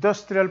for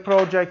industrial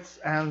projects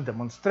and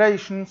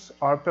demonstrations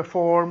are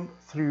performed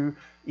through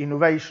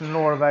Innovation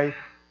Norway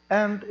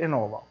and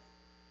Enova.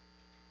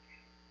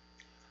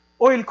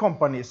 Oil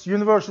companies,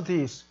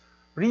 universities,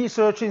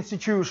 research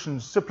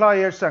institutions,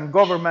 suppliers, and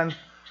government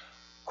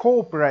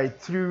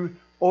cooperate through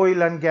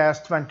Oil and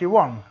Gas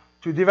 21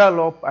 to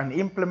develop and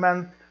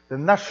implement the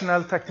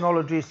National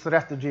Technology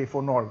Strategy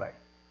for Norway.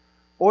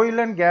 Oil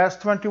and Gas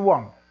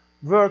 21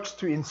 works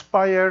to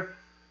inspire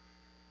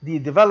the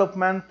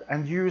development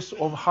and use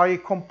of high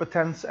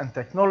competence and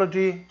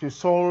technology to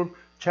solve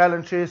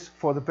challenges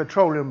for the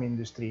petroleum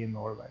industry in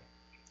Norway.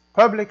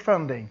 Public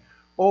funding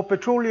of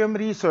petroleum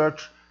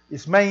research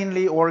is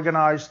mainly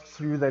organized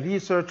through the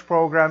research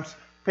programs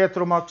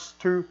Petromax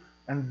 2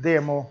 and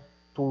Demo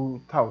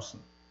 2000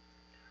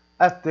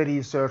 at the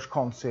Research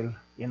Council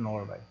in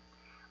Norway.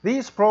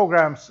 These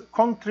programs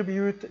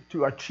contribute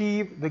to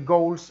achieve the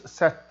goals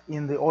set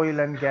in the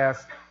Oil and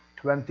Gas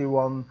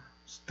 21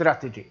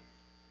 strategy.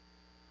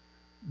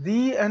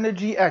 The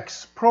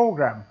EnergiX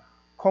program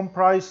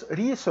comprises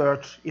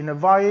research in a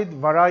wide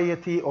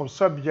variety of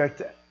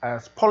subjects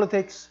as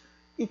politics,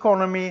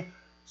 economy,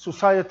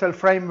 societal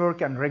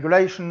framework and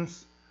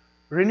regulations,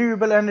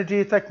 renewable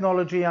energy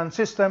technology and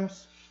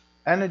systems,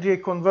 energy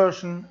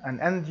conversion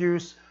and end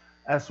use,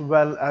 as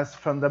well as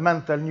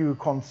fundamental new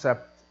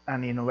concepts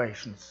and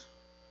innovations,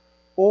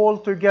 all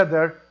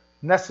together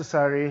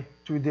necessary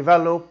to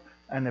develop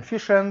an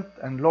efficient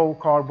and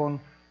low-carbon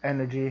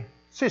energy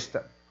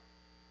system.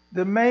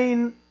 The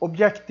main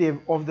objective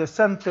of the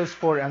Centers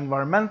for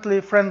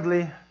Environmentally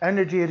Friendly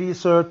Energy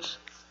Research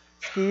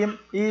scheme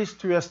is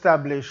to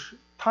establish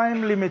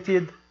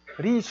time-limited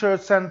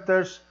research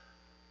centers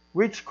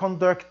which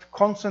conduct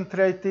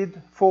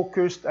concentrated,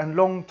 focused, and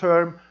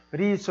long-term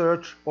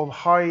research of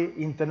high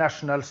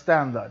international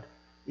standard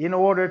in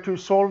order to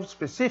solve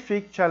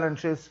specific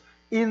challenges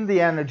in the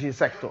energy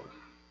sector.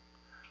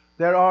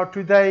 There are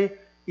today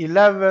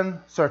 11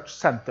 such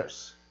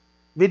centers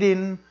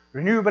within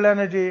renewable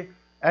energy,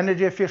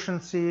 energy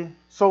efficiency,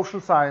 social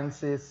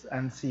sciences,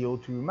 and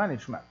CO2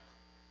 management.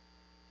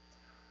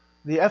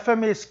 The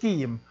FME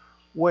scheme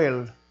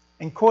will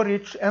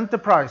encourage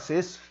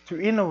enterprises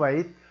to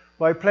innovate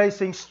by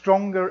placing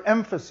stronger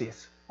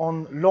emphasis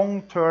on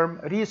long-term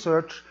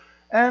research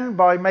and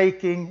by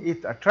making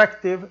it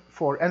attractive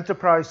for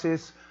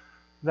enterprises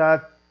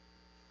that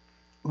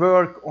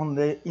work on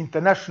the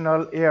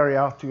international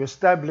area to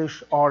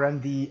establish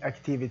R&D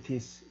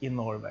activities in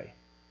Norway,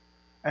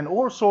 and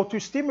also to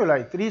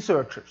stimulate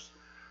researchers,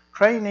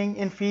 training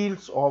in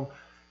fields of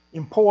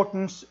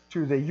importance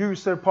to the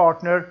user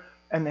partner,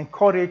 and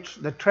encourage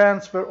the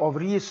transfer of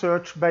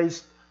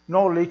research-based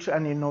knowledge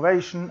and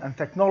innovation and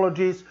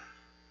technologies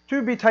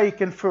to be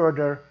taken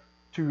further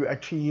to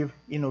achieve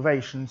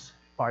innovations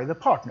by the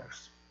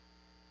partners.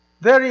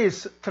 There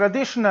is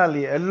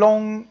traditionally a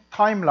long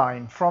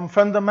timeline from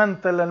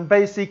fundamental and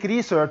basic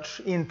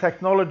research in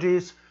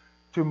technologies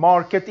to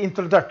market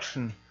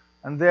introduction,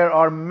 and there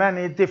are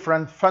many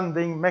different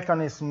funding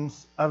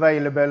mechanisms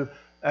available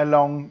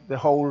along the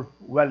whole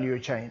value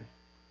chain.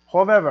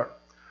 However,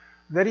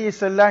 there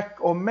is a lack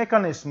of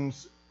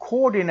mechanisms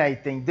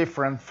coordinating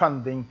different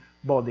funding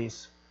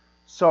bodies,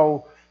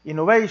 so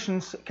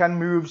innovations can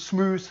move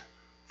smooth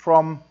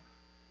from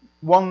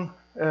one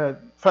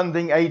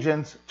funding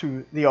agent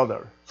to the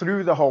other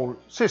through the whole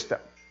system.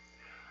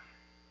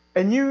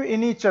 A new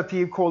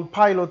initiative called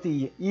Pilot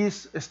E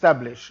is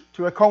established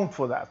to account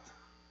for that.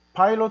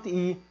 Pilot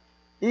E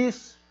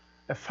is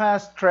a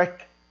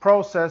fast-track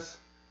process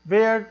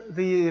where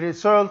the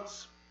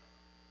results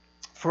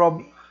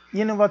from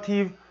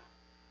innovative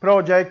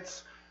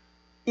projects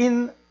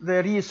in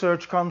the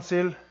Research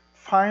Council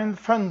find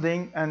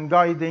funding and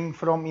guiding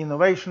from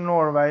Innovation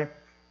Norway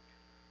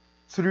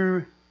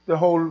through the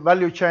whole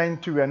value chain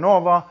to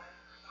Enova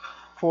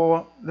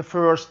for the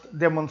first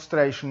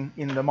demonstration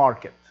in the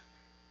market,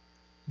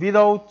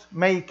 without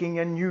making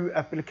a new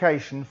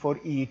application for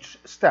each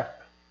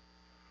step.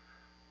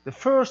 The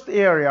first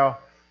area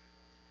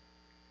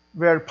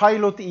where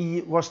Pilot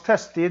E was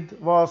tested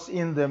was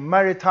in the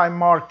maritime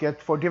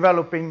market for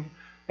developing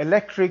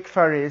electric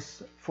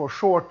ferries for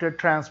shorter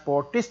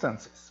transport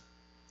distances.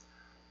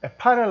 A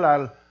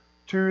parallel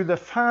to the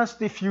fast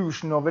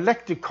diffusion of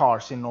electric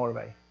cars in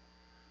Norway,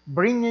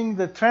 bringing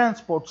the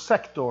transport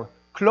sector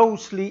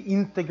closely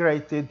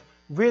integrated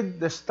with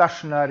the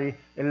stationary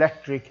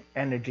electric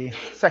energy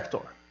sector.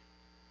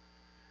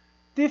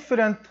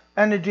 Different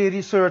energy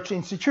research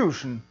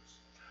institutions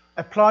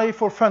apply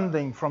for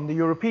funding from the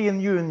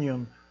European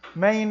Union,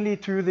 mainly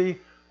to the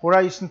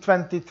Horizon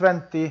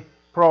 2020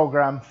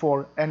 program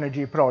for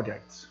energy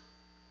projects,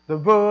 the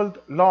world's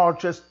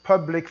largest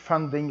public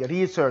funding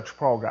research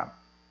program.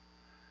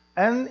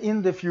 And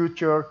in the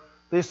future,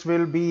 this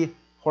will be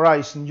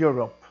Horizon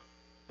Europe,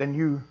 the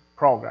new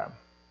program.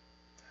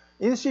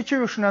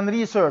 Institutions and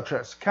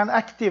researchers can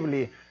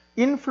actively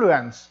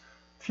influence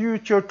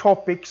future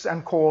topics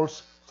and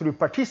calls through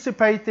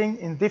participating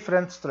in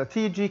different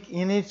strategic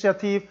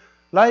initiatives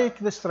like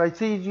the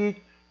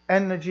Strategic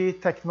Energy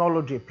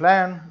Technology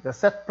Plan, the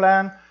SET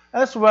plan,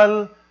 as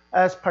well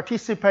as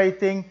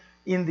participating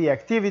in the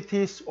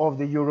activities of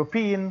the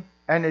European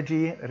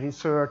Energy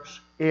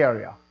Research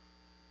Area,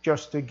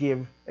 just to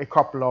give a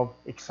couple of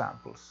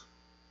examples.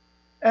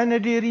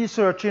 Energy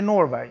research in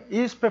Norway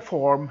is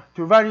performed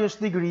to various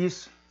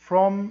degrees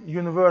from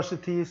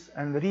universities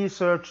and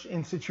research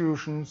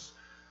institutions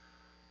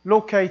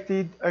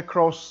located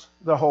across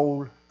the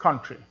whole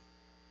country.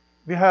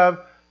 We have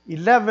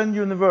 11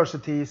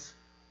 universities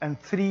and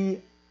 3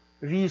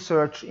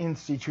 research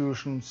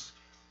institutions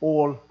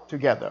all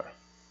together.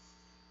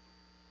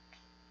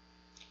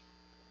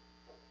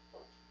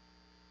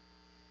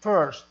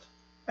 First,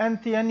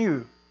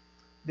 NTNU,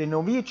 the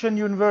Norwegian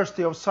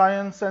University of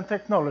Science and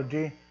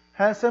Technology,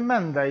 has a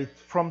mandate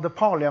from the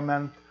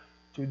Parliament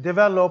to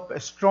develop a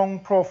strong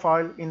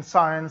profile in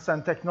science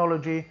and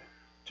technology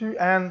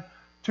and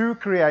to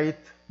create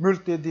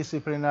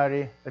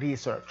multidisciplinary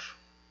research.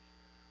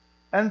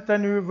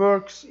 NTNU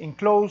works in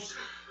close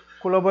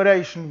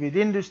collaboration with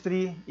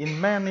industry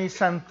in many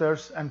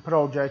centers and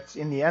projects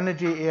in the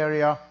energy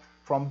area,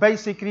 from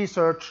basic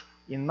research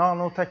in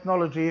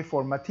nanotechnology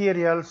for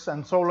materials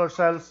and solar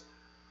cells,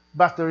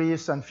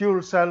 batteries and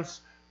fuel cells,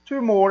 to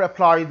more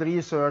applied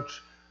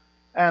research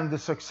and the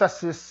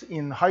successes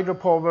in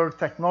hydropower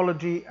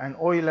technology and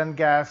oil and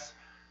gas,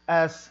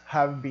 as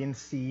have been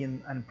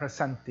seen and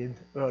presented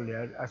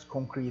earlier as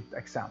concrete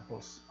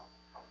examples.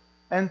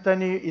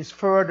 NTNU is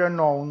further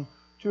known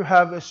to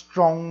have a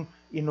strong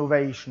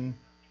innovation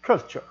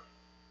culture.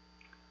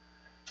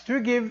 To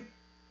give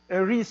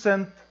a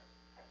recent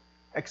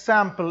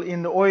example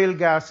in the oil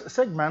gas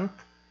segment,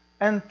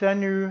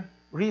 NTNU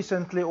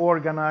recently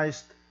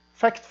organized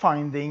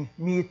fact-finding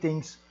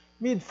meetings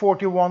with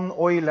 41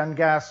 oil and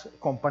gas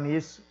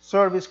companies,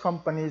 service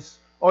companies,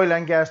 Oil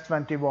and Gas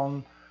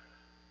 21,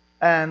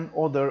 and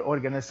other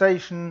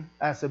organizations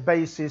as a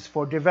basis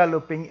for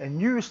developing a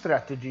new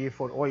strategy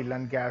for oil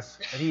and gas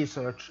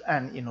research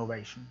and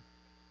innovation.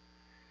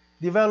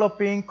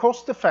 Developing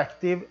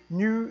cost-effective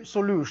new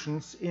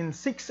solutions in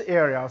 6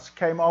 areas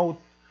came out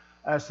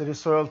as a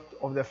result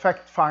of the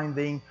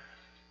fact-finding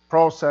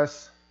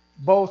process,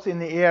 both in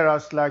the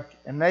areas like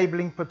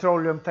enabling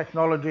petroleum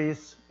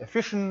technologies,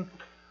 efficient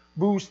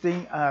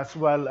boosting, as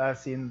well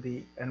as in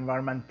the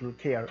environmental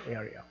care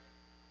area.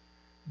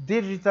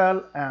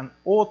 Digital and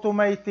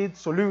automated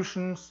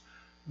solutions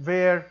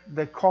were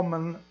the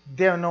common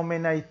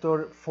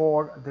denominator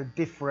for the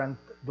different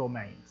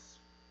domains.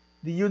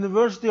 The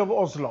University of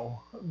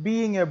Oslo,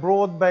 being a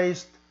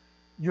broad-based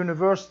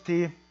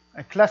university,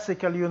 a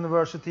classical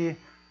university,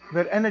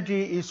 where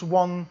energy is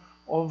one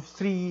of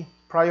 3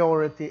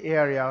 priority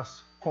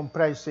areas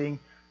comprising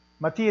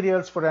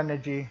materials for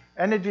energy,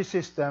 energy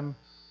system,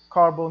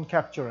 carbon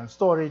capture and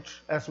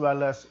storage, as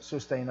well as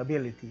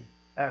sustainability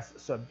as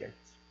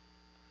subjects.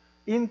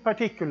 in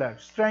particular,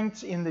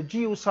 strengths in the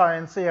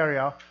geoscience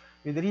area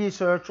with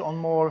research on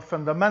more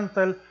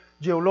fundamental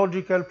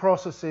geological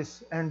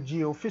processes and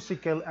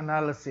geophysical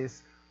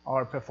analysis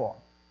are performed.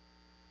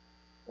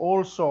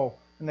 Also,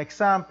 an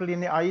example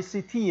in the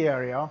ICT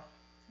area,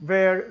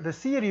 where the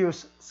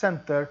Sirius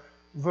Center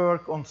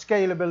work on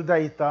scalable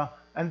data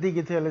and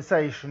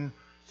digitalization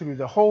through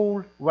the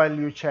whole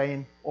value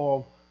chain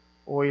of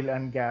oil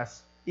and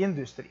gas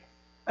industry.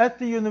 At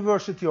the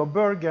University of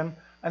Bergen,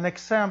 an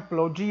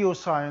example of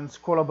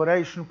geoscience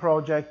collaboration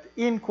project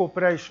in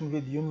cooperation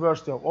with the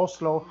University of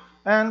Oslo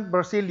and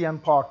Brazilian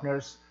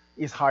partners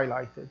is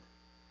highlighted.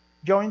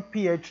 Joint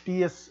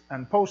PhDs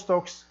and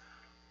postdocs,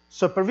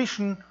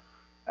 supervision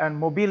and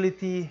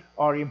mobility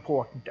are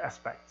important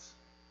aspects.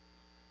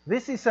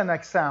 This is an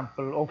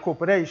example of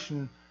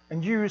cooperation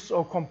and use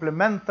of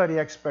complementary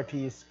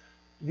expertise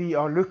we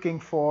are looking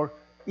for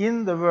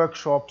in the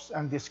workshops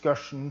and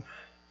discussion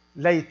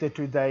later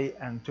today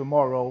and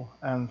tomorrow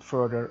and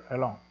further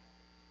along.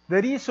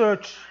 The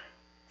research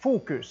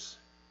focus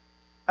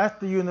at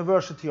the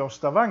University of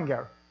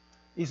Stavanger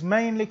is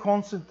mainly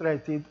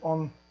concentrated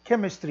on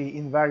chemistry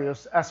in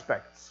various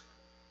aspects,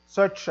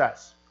 such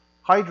as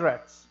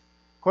hydrates,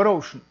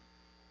 corrosion,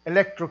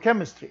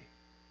 electrochemistry,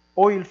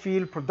 oil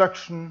field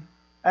production,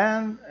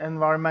 and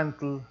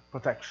environmental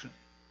protection.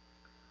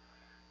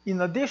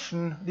 In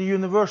addition, the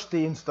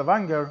university in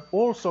Stavanger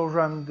also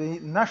runs the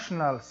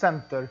National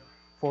Center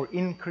for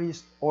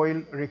Increased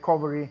Oil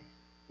Recovery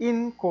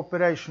in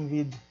cooperation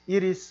with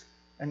IRIS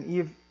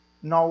and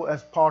now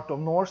as part of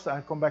NORS,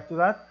 I'll come back to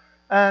that,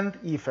 and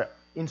IFE,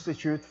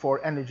 Institute for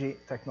Energy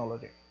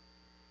Technology.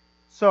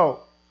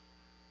 So,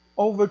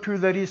 over to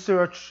the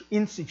research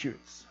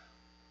institutes.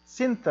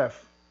 SINTEF,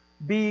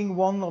 being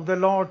one of the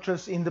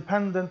largest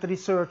independent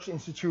research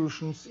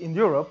institutions in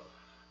Europe,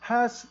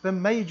 has the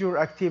major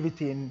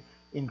activity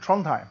in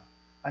Trondheim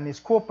and is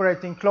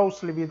cooperating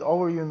closely with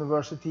our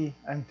university,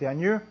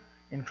 NTNU,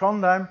 in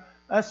Trondheim,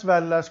 as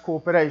well as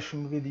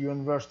cooperation with the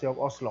University of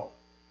Oslo.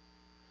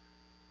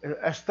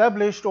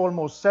 Established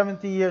almost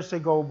 70 years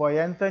ago by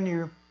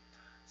NTNU,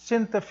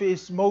 SINTEF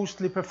is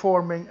mostly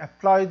performing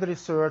applied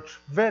research,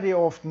 very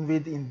often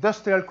with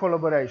industrial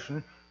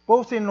collaboration,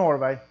 both in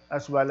Norway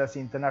as well as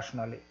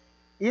internationally,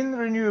 in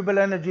renewable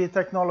energy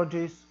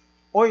technologies,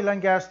 oil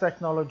and gas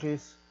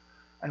technologies,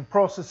 and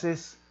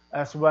processes,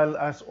 as well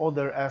as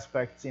other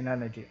aspects in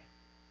energy.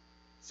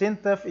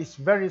 SINTEF is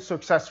very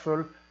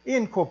successful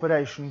in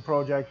cooperation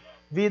project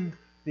with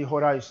the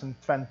Horizon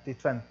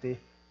 2020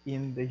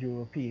 in the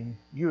European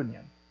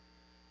Union.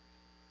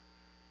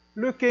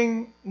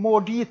 Looking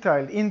more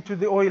detailed into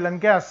the oil and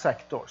gas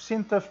sector,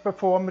 SINTEF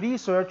perform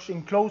research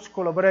in close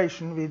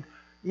collaboration with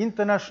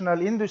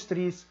international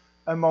industries,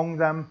 among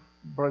them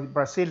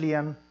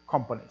Brazilian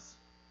companies.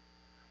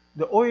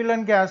 The oil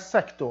and gas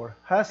sector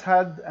has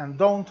had a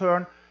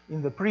downturn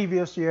in the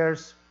previous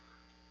years,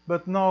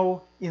 but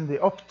now in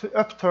the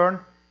upturn,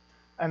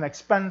 an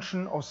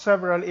expansion of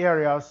several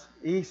areas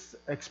is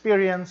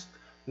experienced,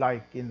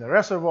 like in the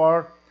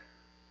reservoir,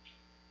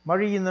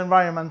 marine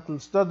environmental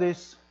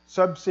studies,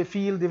 subsea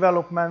field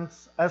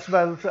developments, as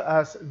well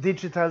as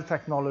digital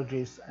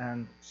technologies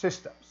and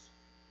systems.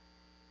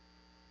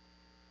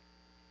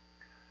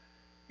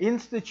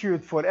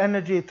 Institute for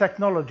Energy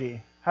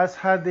Technology has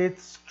had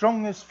its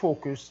strongest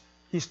focus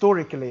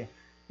historically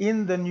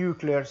in the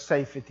nuclear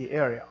safety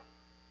area,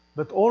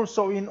 but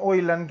also in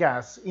oil and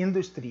gas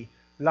industry,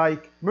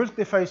 like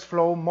multi-phase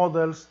flow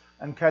models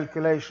and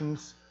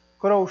calculations,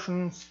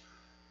 corrosions,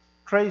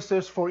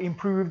 tracers for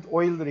improved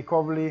oil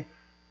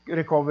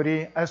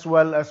recovery, as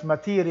well as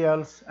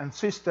materials and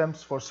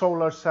systems for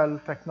solar cell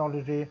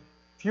technology,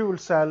 fuel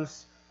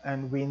cells,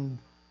 and wind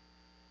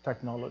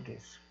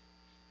technologies.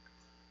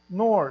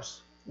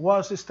 NORS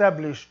was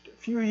established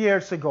a few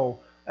years ago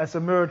as a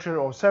merger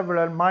of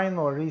several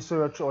minor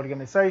research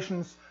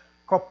organizations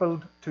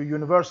coupled to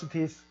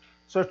universities,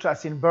 such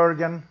as in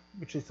Bergen,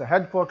 which is the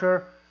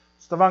headquarters,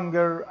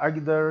 Stavanger,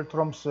 Agder,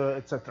 Tromsø,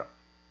 etc.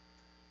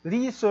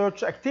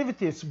 Research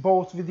activities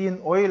both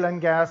within oil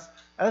and gas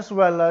as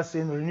well as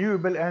in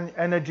renewable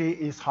energy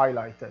is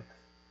highlighted.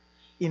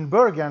 In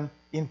Bergen,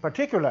 in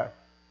particular,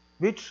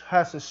 which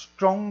has a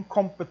strong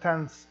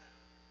competence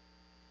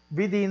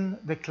within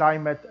the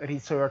climate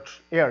research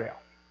area.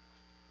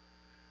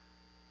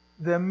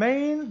 The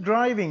main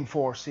driving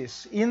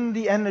forces in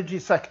the energy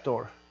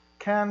sector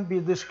can be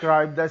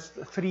described as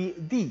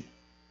 3D.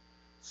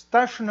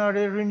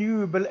 Stationary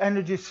renewable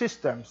energy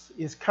systems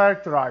is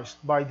characterized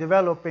by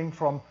developing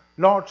from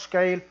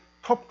large-scale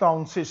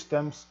top-down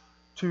systems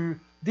to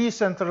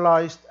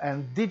decentralized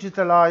and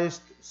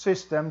digitalized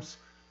systems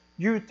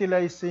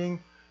utilizing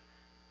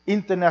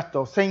Internet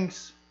of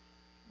Things,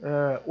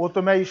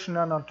 automation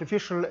and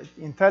artificial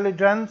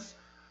intelligence,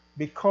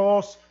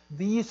 because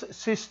these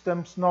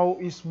systems now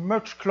is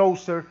much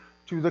closer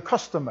to the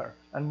customer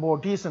and more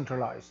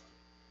decentralized.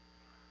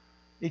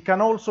 It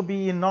can also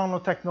be in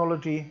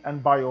nanotechnology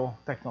and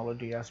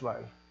biotechnology as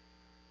well.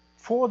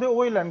 For the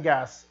oil and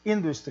gas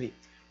industry,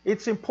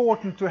 it's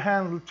important to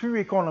handle two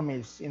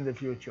economies in the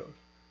future.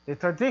 the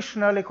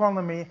traditional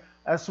economy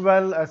as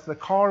well as the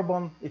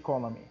carbon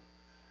economy.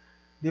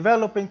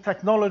 Developing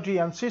technology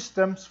and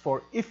systems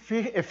for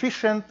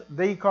efficient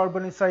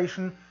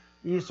decarbonization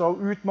is of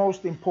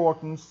utmost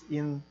importance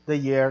in the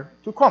year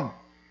to come.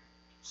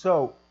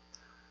 So,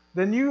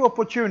 the new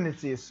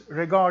opportunities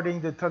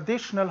regarding the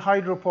traditional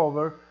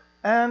hydropower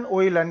and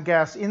oil and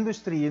gas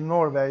industry in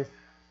Norway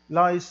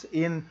lies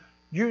in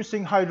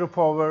using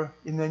hydropower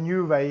in a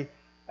new way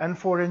and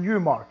for a new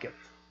market.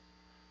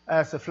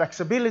 As a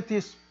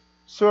flexibility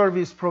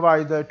service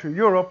provider to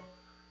Europe,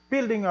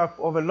 building up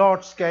of a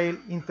large-scale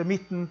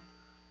intermittent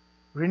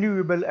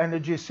renewable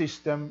energy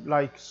system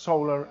like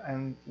solar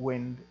and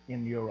wind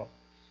in Europe.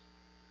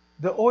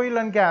 The oil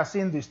and gas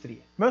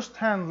industry must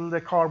handle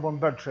the carbon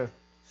budget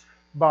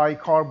by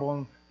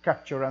carbon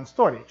capture and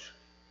storage,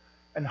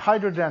 and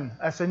hydrogen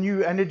as a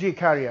new energy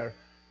carrier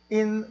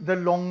in the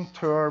long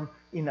term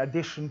in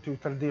addition to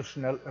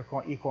traditional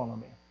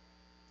economy.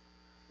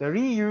 The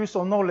reuse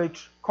of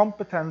knowledge,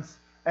 competence,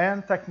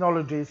 and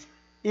technologies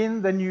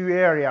in the new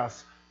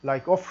areas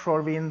like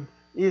offshore wind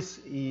is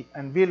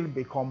and will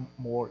become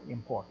more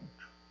important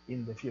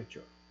in the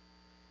future.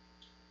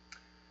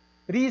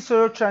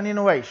 Research and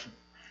innovation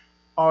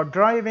are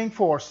driving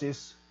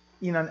forces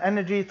in an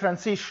energy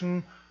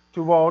transition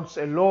towards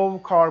a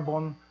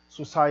low-carbon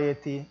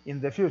society in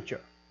the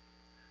future.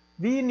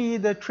 We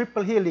need a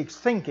triple helix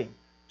thinking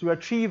to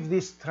achieve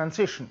this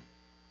transition.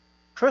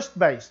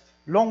 Trust-based,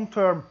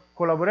 long-term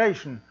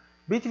collaboration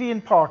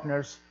between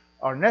partners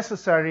are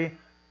necessary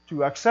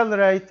to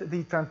accelerate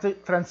the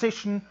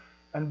transition,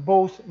 and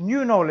both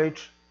new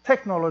knowledge,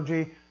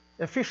 technology,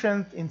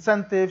 efficient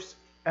incentives,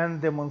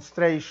 and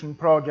demonstration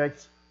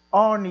projects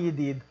are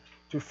needed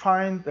to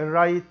find the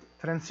right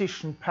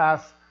transition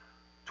path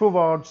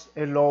towards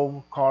a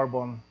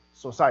low-carbon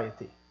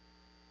society.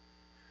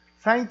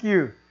 Thank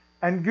you,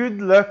 and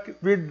good luck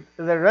with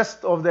the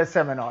rest of the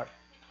seminar.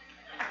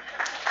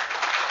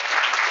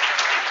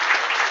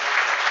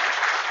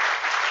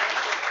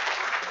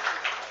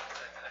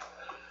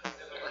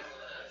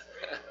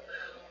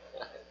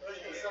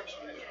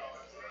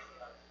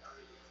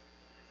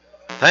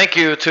 Thank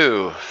you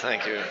too.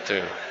 Thank you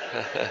too.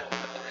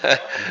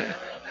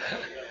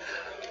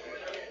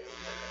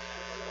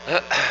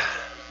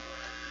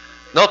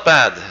 Not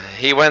bad.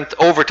 He went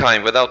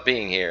overtime without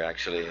being here,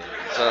 actually.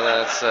 So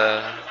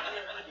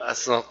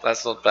that's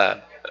not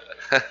bad.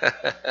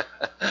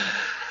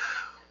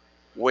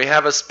 We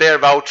have a spare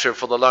voucher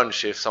for the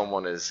lunch if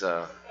someone is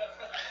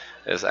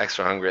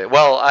extra hungry.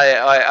 Well,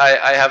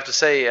 I have to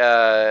say,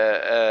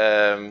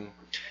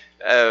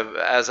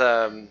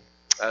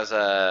 as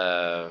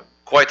a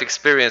quite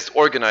experienced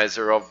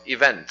organizer of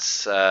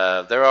events,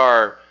 there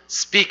are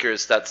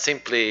speakers that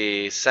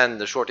simply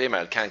send a short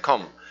email, can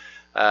come.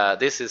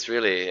 This is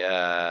really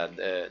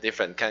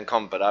different, can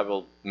come, but I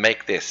will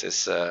make this.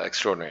 It's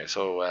extraordinary.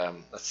 So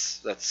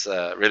that's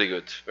really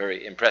good,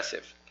 very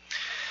impressive.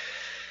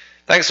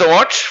 Thanks so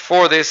much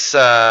for this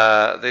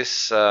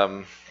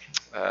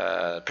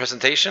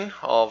presentation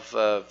of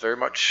very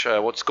much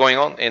what's going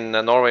on in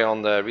Norway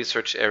on the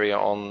research area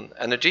on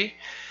energy.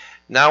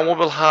 Now we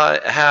will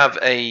have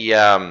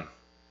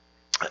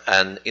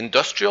an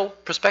industrial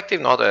perspective,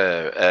 not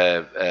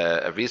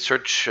a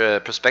research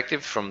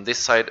perspective from this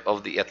side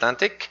of the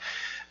Atlantic,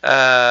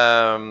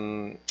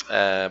 by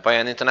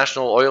an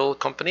international oil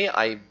company.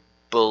 I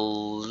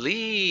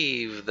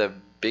believe the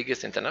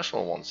biggest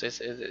international ones,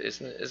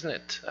 isn't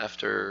it?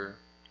 After,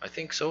 I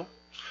think so.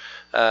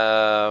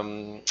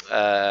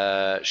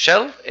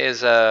 Shell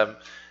is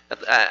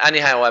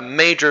anyhow a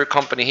major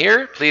company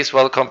here. Please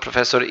welcome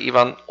Professor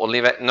Ivan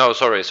Olive. No,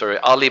 sorry,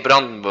 Ali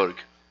Brandenburg.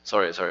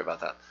 Sorry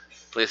about that.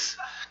 Please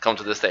come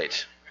to the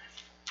stage.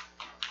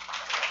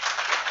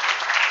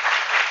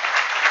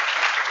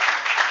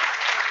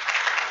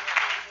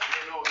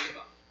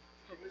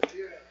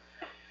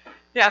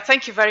 Yeah,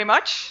 thank you very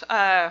much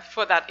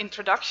for that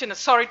introduction.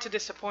 Sorry to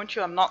disappoint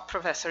you, I'm not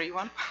Professor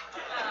Ivan.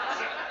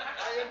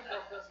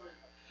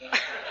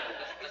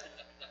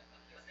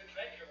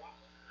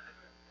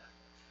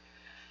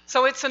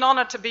 So it's an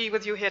honor to be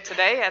with you here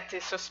today at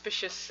this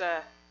auspicious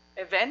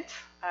event.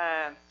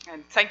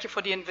 And thank you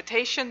for the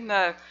invitation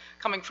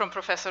coming from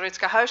Professor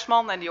Ritske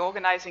Huisman and the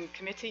organizing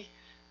committee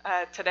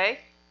today.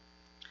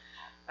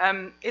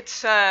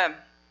 It's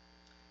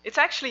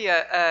actually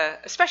a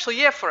special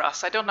year for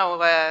us. I don't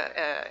know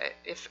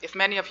if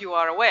many of you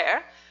are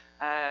aware.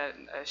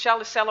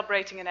 Shell is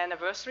celebrating an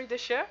anniversary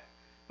this year.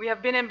 We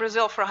have been in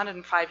Brazil for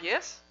 105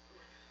 years.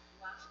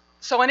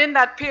 So, and in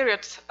that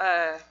period,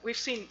 we've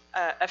seen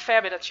a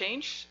fair bit of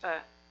change.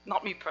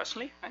 Not me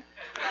personally, right?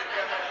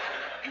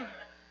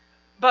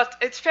 But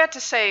it's fair to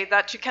say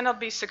that you cannot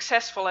be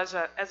successful as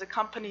a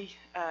company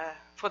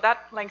for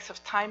that length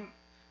of time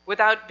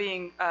without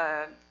being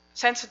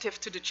sensitive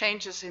to the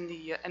changes in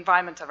the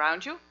environment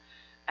around you,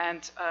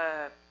 and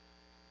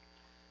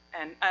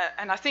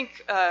I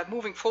think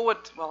moving forward,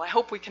 well, I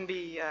hope we can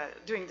be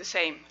doing the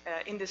same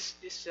in this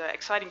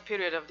exciting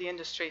period of the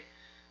industry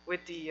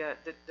with the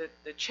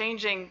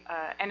changing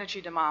energy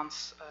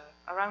demands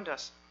around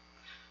us.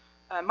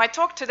 My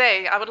talk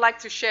today, I would like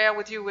to share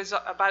with you is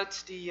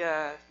about the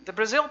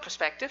Brazil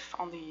perspective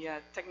on the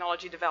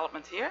technology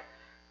development here.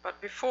 But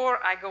before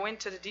I go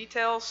into the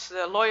details,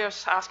 the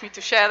lawyers asked me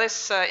to share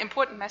this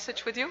important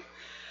message with you.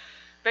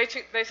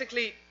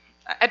 Basically,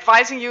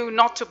 advising you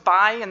not to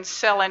buy and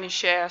sell any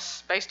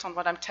shares based on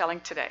what I'm telling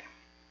today.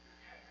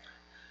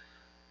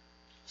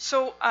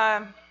 So,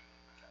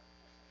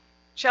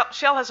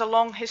 Shell has a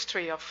long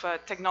history of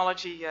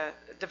technology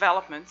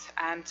development,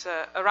 and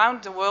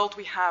around the world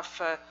we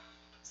have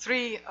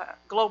 3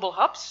 global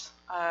hubs.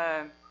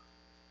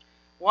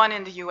 One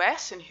in the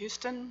US, in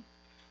Houston,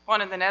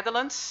 one in the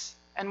Netherlands,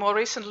 and more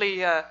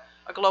recently a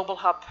global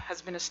hub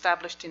has been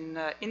established in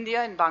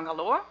India, in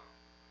Bangalore.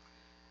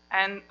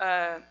 And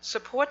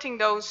supporting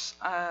those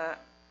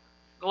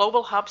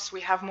global hubs,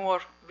 we have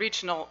more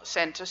regional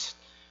centers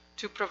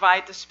to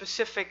provide the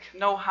specific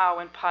know-how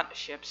and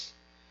partnerships.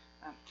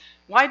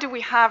 Why do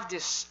we have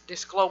this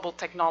global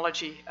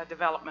technology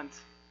development?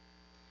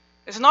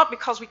 It's not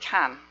because we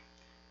can.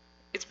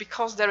 It's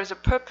because there is a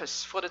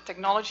purpose for the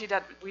technology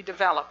that we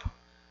develop.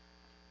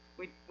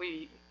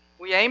 We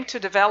aim to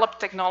develop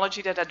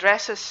technology that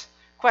addresses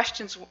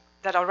questions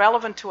that are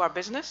relevant to our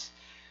business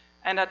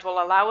and that will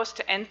allow us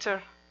to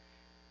enter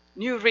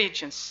new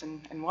regions.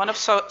 And one of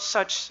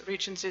such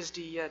regions is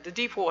the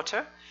deep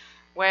water,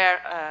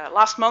 where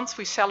last month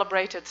we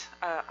celebrated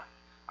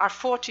our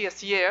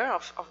 40th year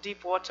of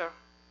deep water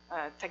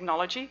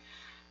technology.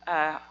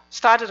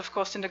 Started, of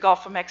course, in the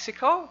Gulf of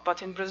Mexico,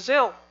 but in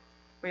Brazil,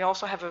 we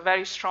also have a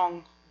very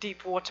strong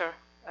deep water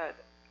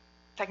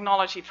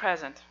technology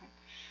present.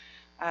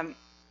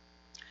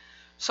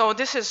 So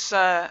this is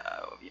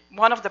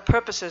one of the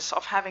purposes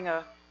of having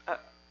a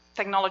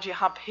technology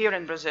hub here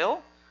in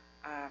Brazil.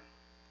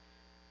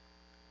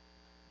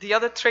 The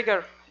other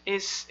trigger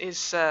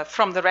is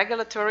from the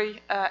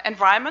regulatory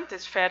environment.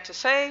 It's fair to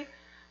say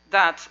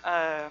that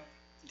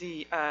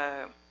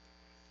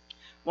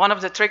one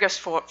of the triggers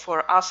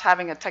for us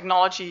having a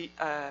technology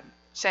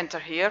center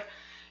here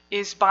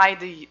is by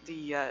the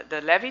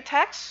levy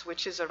tax,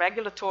 which is a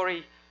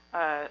regulatory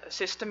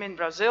system in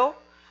Brazil,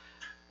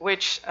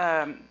 which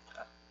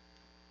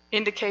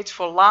indicates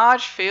for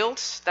large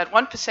fields that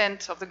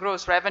 1% of the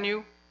gross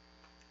revenue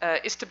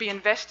is to be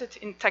invested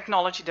in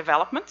technology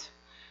development.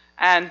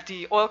 And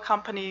the oil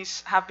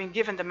companies have been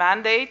given the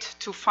mandate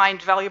to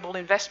find valuable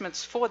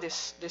investments for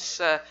this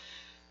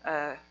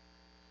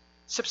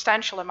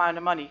substantial amount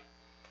of money.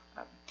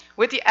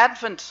 With the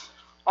advent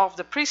of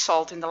the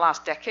pre-salt in the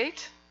last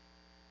decade,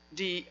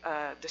 the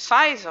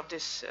size of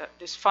this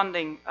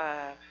funding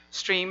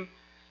stream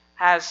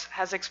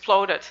has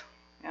exploded.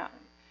 Yeah.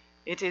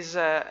 It is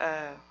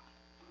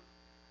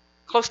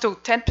close to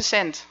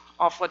 10%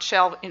 of what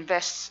Shell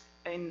invests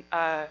in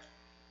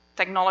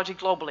technology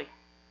globally.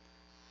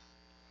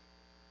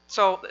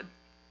 So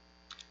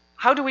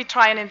how do we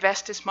try and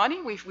invest this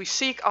money? We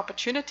seek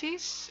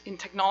opportunities in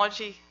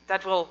technology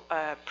that will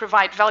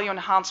provide value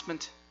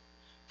enhancement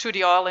to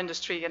the oil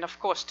industry and, of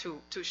course,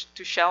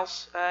 to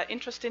Shell's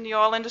interest in the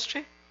oil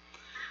industry.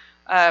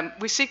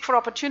 We seek for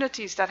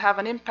opportunities that have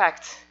an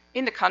impact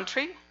in the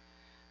country,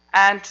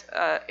 and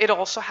it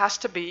also has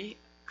to be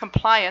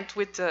compliant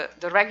with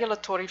the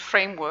regulatory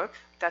framework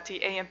that the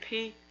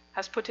ANP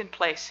has put in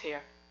place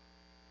here.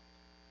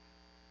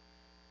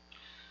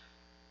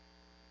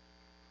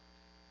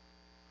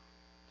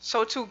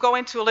 So to go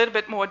into a little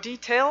bit more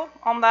detail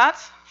on that,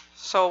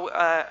 so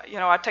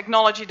our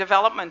technology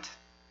development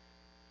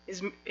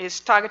is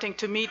targeting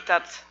to meet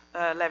that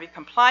levy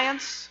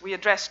compliance. We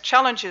address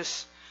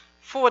challenges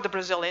for the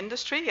Brazil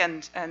industry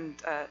and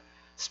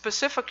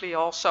specifically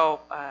also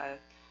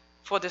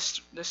for the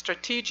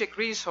strategic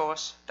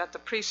resource that the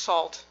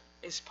pre-salt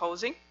is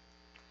posing.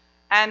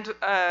 And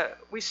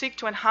we seek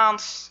to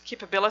enhance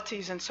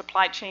capabilities and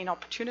supply chain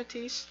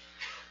opportunities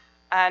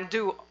and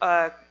do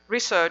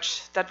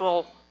research that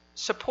will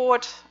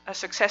support a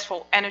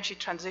successful energy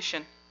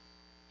transition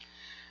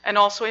and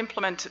also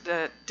implement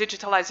the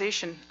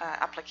digitalization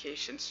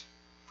applications.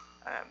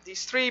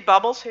 These 3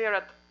 bubbles here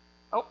at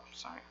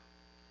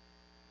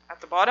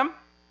the bottom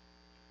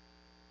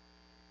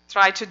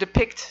try to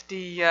depict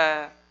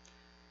the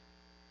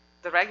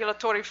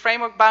regulatory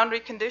framework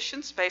boundary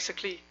conditions.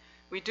 Basically,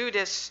 we do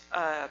this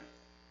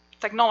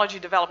technology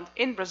development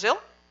in Brazil.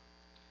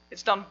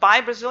 It's done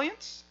by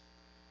Brazilians,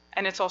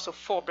 and it's also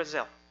for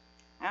Brazil.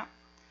 Yeah.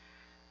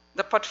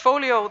 The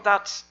portfolio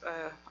that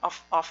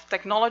of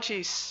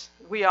technologies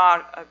we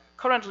are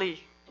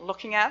currently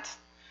looking at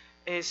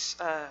is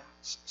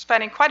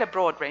spanning quite a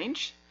broad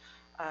range.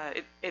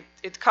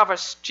 It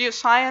covers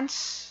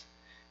geoscience,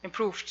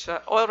 improved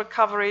oil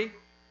recovery.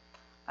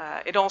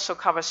 It also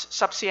covers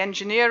subsea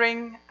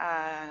engineering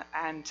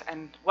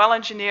and well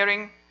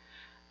engineering,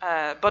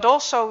 but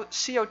also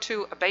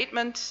CO2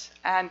 abatement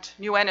and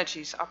new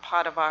energies are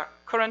part of our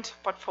current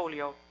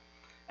portfolio.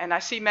 And I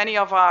see many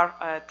of our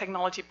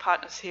technology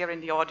partners here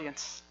in the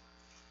audience.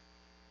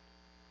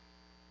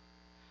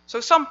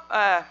 So some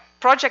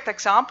project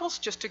examples,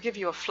 just to give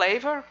you a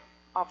flavor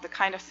of the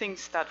kind of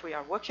things that we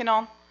are working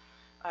on.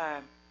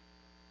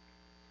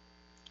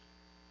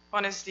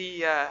 One is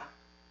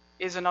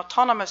an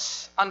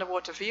autonomous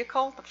underwater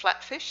vehicle, the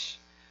Flatfish,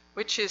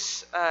 which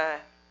is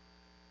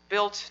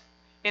built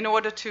in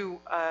order to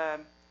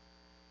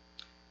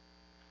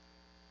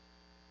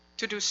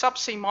do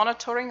subsea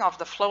monitoring of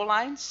the flow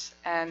lines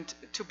and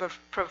to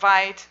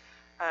provide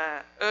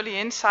early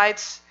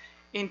insights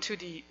into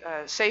the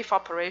safe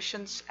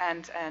operations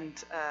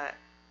and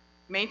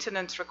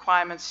maintenance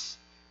requirements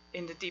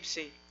in the deep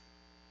sea.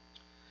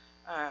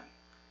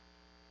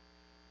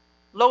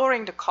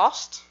 Lowering the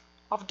cost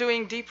of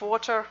doing deep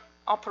water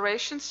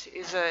operations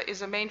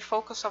is a main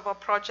focus of our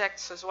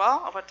projects as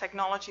well, of our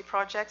technology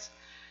projects.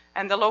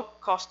 And the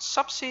low-cost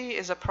subsea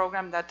is a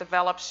program that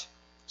develops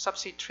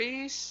subsea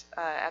trees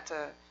at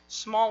a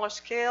smaller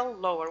scale,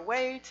 lower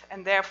weight,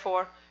 and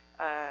therefore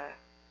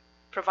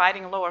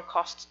providing lower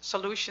cost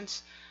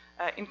solutions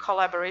in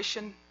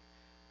collaboration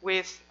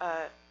with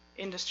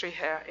industry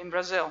here in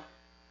Brazil.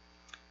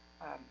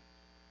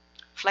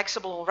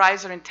 Flexible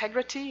riser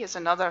integrity is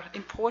another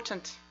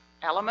important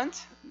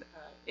element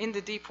in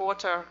the deep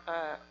water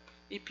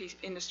EP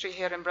industry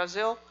here in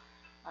Brazil.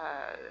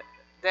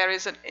 There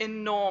is an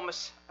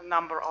enormous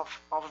number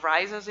of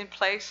risers in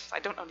place. I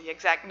don't know the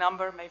exact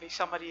number, maybe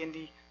somebody in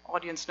the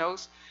audience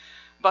knows.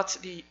 But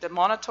the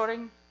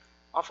monitoring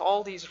of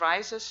all these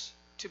risers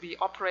to be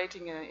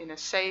operating in a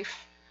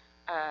safe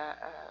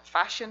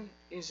fashion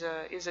is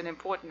an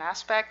important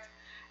aspect.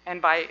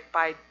 And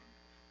by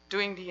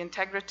doing the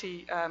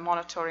integrity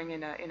monitoring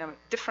in a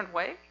different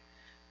way,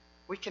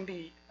 we can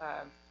be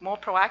more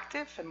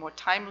proactive and more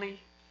timely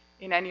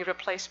in any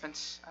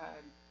replacements.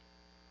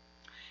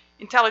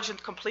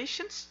 Intelligent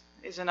completions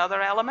is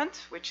another element,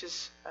 which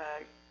is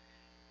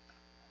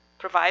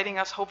providing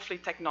us, hopefully,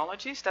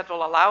 technologies that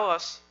will allow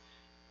us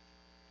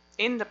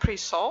in the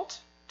pre-salt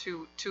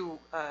to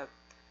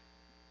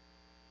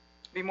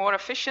be more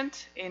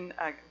efficient in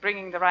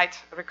bringing the right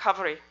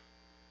recovery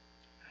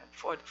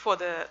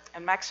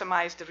and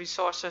maximize the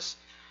resources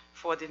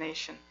for the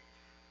nation.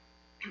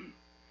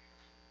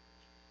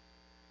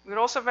 We're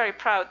also very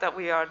proud that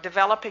we are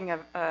developing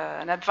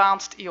an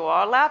advanced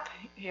EOR lab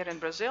here in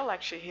Brazil,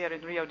 actually here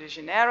in Rio de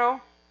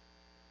Janeiro.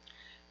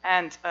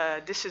 And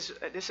this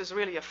is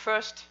really a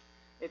first.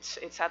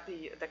 It's at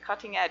the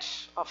cutting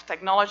edge of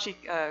technology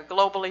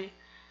globally.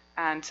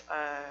 And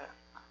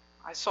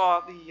I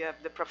saw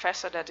the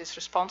professor that is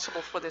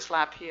responsible for this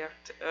lab here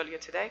earlier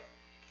today.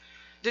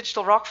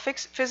 Digital rock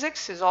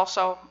physics is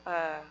also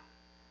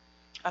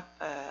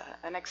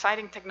an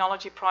exciting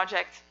technology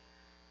project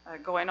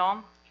going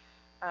on.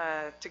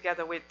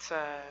 Together with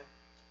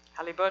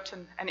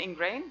Halliburton and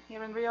Ingrain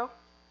here in Rio.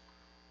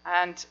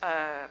 And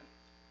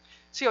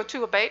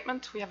CO2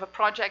 abatement, we have a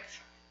project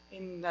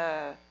in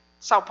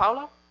Sao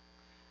Paulo,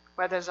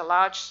 where there's a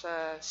large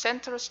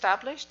center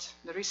established,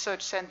 the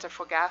Research Center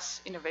for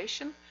Gas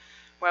Innovation,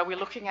 where we're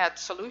looking at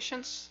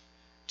solutions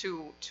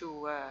to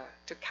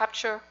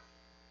capture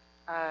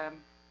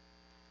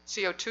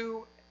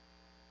CO2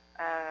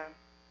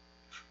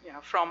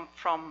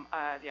 from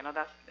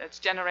that it's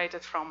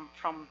generated from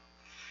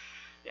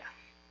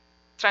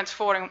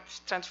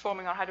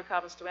transforming our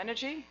hydrocarbons to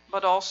energy,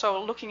 but also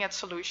looking at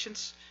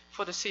solutions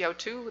for the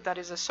CO2 that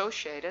is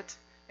associated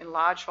in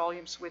large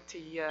volumes with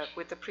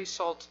the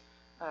pre-salt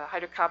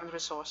hydrocarbon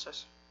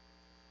resources.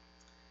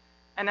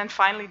 And then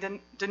finally,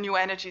 the new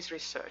energies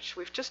research.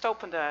 We've just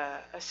opened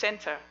a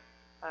center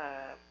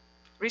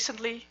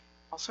recently,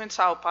 also in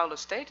Sao Paulo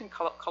State, in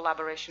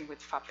collaboration with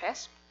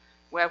FAPESP,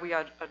 where we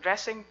are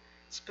addressing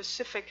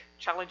specific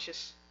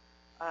challenges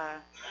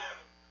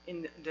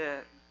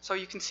so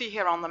you can see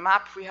here on the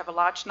map, we have a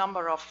large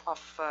number of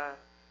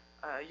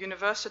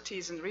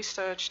universities and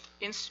research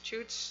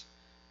institutes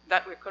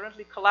that we're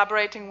currently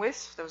collaborating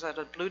with. Those are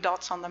the blue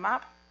dots on the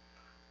map.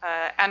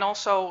 And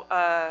also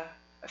a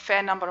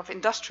fair number of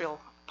industrial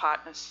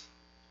partners.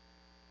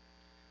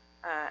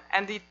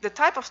 And the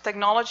type of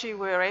technology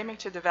we're aiming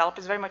to develop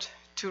is very much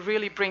to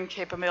really bring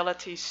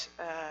capabilities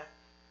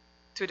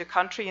to the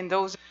country in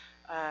those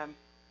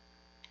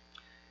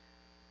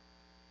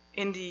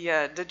in the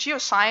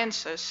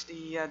geosciences,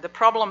 the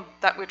problem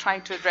that we're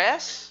trying to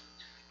address,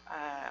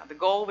 the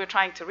goal we're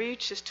trying to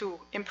reach is to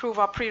improve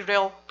our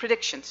pre-drill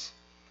predictions.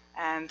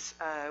 And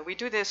we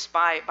do this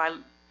by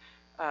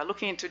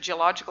looking into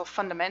geological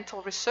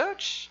fundamental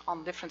research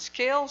on different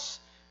scales,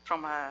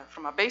 from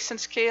a basin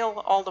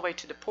scale all the way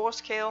to the pore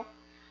scale,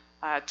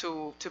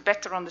 to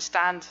better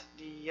understand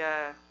the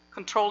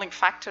controlling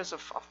factors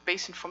of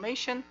basin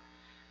formation,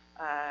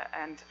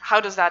 and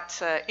how does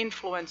that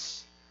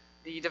influence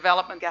the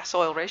development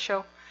gas-oil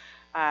ratio.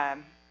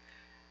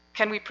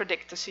 Can we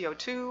predict the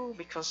CO2?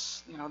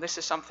 Because this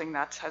is something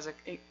that has an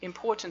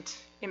important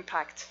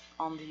impact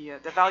on the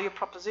value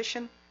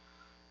proposition.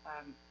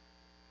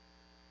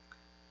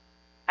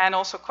 And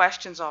also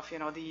questions of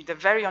the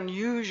very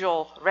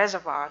unusual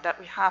reservoir that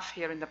we have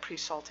here in the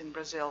pre-salt in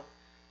Brazil.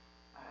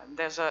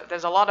 There's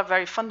a lot of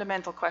very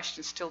fundamental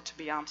questions still to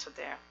be answered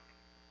there.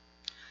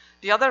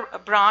 The other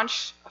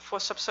branch for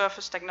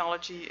subsurface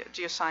technology,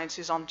 geoscience,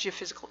 is on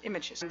geophysical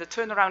images and the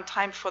turnaround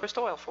time for first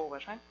oil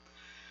forward.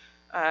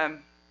 Right?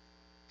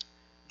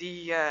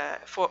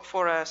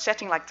 for a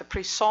setting like the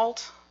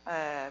pre-salt,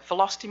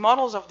 velocity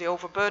models of the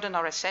overburden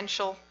are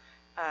essential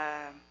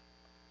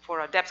for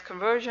a depth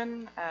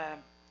conversion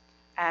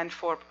and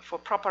for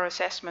proper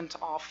assessment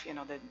of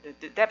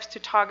the depth to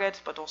target,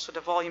 but also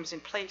the volumes in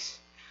place.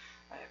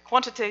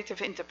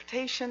 Quantitative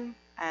interpretation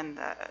and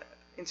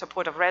in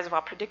support of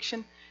reservoir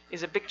prediction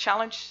is a big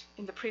challenge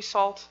in the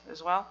pre-salt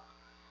as well.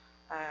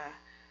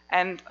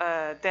 And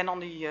then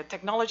on the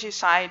technology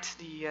side,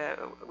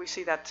 we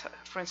see that,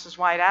 for instance,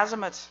 wide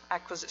azimuth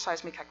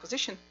seismic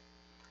acquisition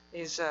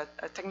is a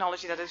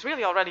technology that is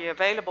really already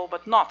available,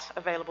 but not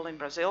available in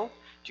Brazil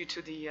due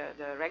to the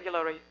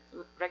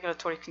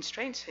regulatory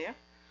constraints here.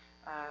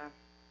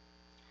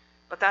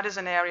 But that is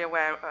an area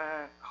where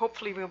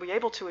hopefully we'll be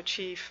able to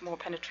achieve more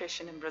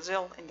penetration in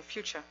Brazil in the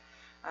future.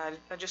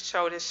 I just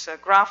show this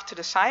graph to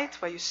the side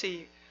where you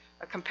see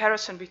a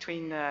comparison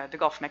between the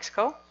Gulf of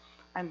Mexico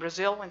and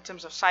Brazil in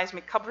terms of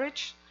seismic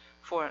coverage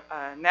for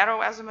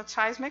narrow azimuth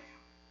seismic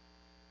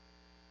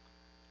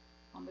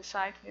on this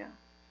side here.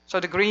 So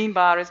the green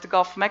bar is the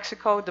Gulf of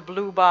Mexico, the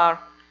blue bar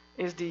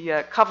is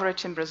the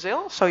coverage in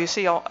Brazil. So you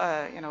see,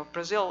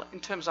 Brazil in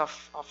terms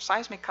of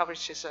seismic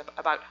coverage is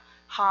about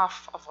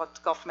half of what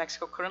the Gulf of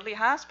Mexico currently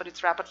has, but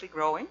it's rapidly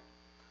growing.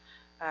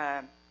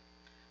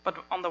 But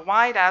on the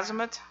wide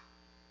azimuth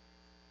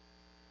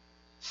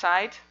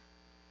side,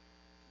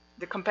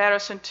 the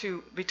comparison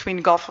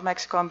between Gulf of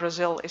Mexico and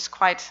Brazil is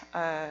quite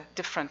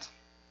different.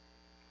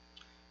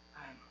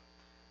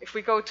 If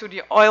we go to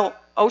the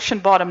ocean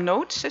bottom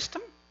node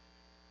system,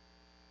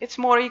 it's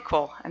more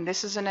equal, and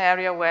this is an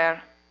area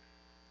where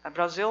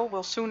Brazil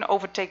will soon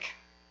overtake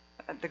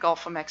the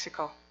Gulf of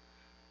Mexico.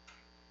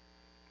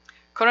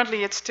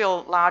 Currently, it's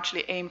still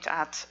largely aimed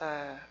at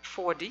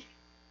 4D.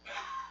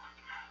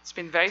 It's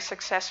been very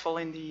successful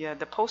in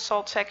the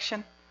post-salt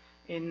section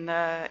in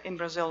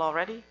Brazil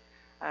already.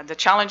 The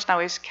challenge now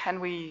is, can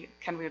we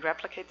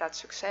replicate that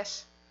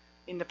success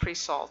in the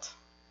pre-salt?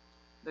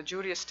 The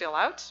jury is still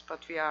out, but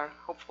we are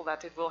hopeful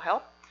that it will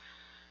help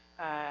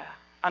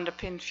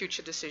underpin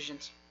future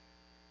decisions.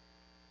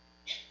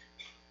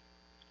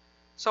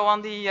 So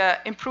on the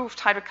improved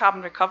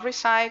hydrocarbon recovery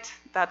side,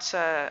 that's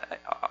a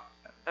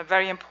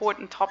very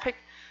important topic.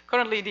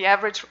 Currently, the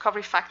average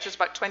recovery factor is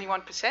about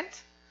 21%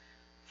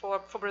 for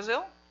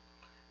Brazil.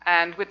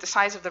 And with the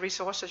size of the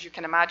resources, you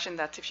can imagine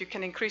that if you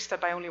can increase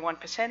that by only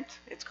 1%,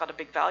 it's got a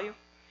big value.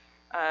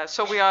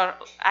 So we are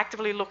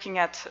actively looking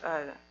at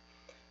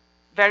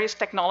various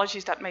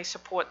technologies that may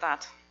support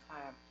that.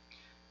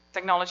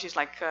 Technologies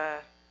like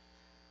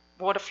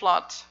water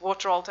flood,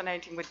 water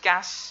alternating with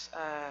gas,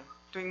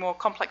 doing more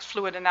complex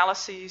fluid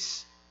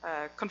analyses,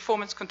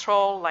 conformance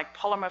control like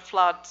polymer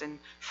flood and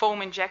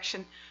foam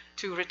injection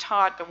to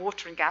retard the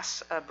water and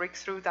gas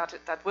breakthrough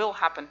that will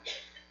happen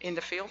in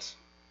the fields.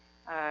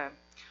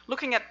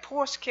 Looking at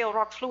pore scale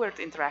rock fluid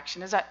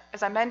interaction, as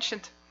I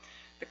mentioned,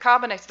 the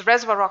carbonates, the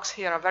reservoir rocks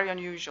here are very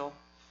unusual.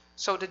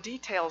 So the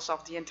details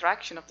of the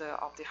interaction of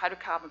the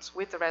hydrocarbons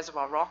with the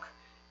reservoir rock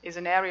is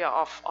an area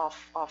of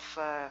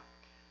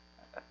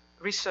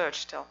research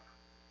still.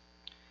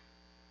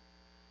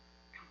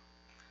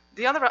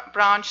 The other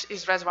branch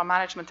is reservoir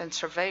management and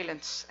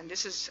surveillance, and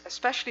this is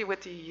especially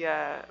with the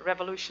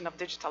revolution of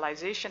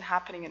digitalization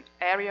happening in an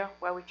area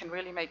where we can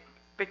really make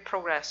big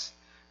progress.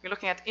 We're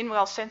looking at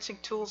in-well sensing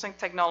tools and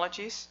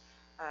technologies,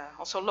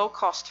 also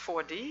low-cost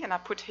 4D, and I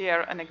put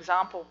here an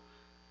example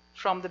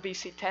from the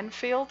BC10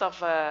 field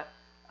of a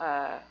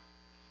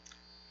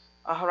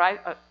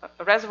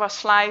reservoir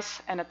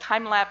slice and a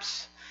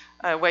time-lapse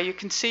where you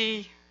can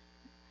see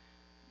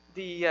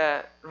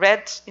the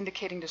red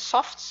indicating the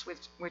softs,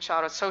 which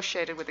are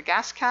associated with the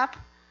gas cap,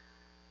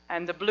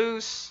 and the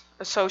blues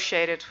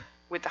associated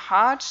with the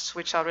hards,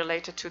 which are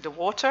related to the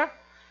water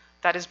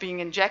that is being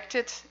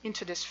injected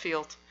into this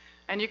field.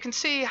 And you can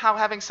see how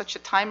having such a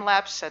time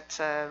lapse at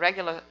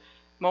regular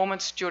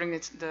moments during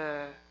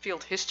the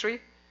field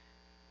history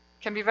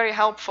can be very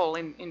helpful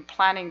in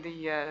planning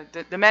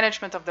the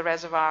management of the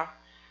reservoir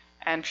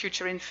and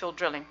future infill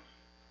drilling.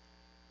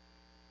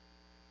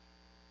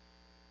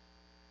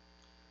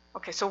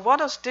 Okay, so what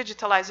does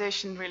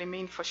digitalization really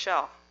mean for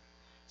Shell?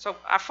 So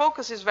our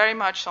focus is very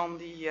much on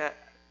the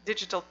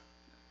digital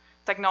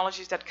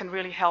technologies that can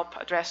really help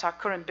address our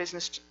current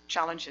business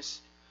challenges.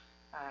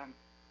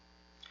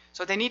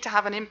 So they need to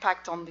have an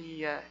impact on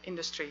the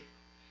industry.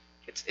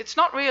 It's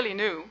not really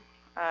new.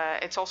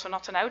 It's also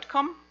not an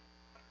outcome.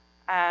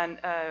 And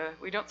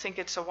we don't think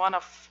it's a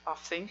one-off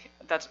thing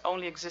that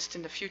only exists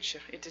in the future.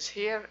 It is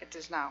here, it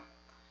is now.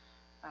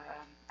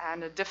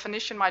 And the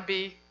definition might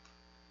be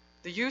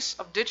the use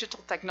of digital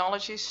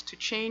technologies to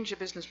change a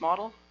business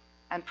model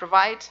and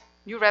provide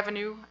new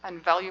revenue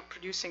and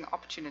value-producing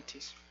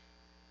opportunities.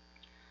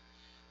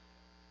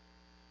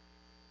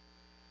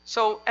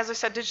 So, as I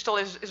said, digital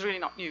is really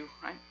not new,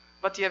 right?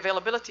 But the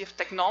availability of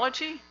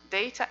technology,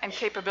 data, and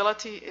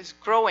capability is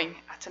growing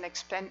at an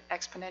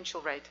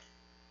exponential rate.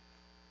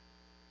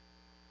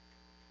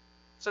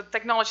 So the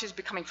technology is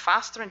becoming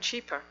faster and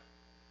cheaper.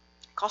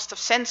 Cost of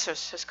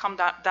sensors has come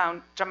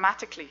down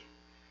dramatically.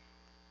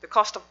 The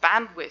cost of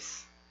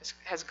bandwidth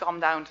has gone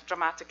down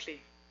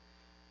dramatically.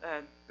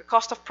 The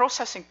cost of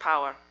processing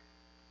power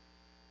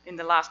in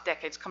the last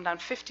decades come down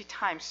 50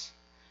 times.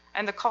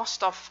 And the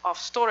cost of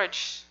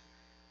storage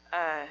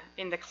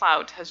in the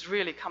cloud has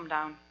really come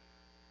down.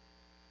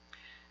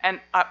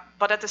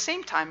 But at the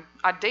same time,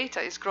 our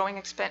data is growing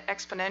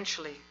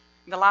exponentially.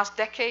 In the last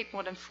decade,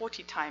 more than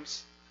 40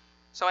 times.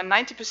 So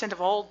 90%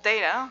 of all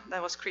data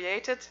that was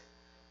created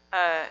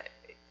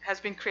has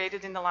been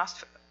created in the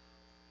last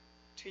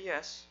 2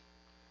 years.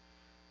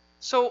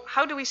 So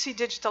how do we see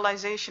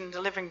digitalization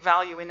delivering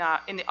value in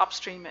the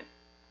upstream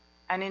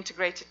and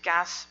integrated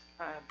gas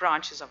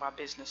branches of our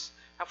business?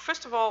 Now,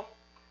 first of all,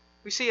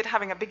 we see it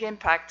having a big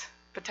impact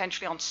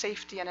potentially on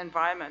safety and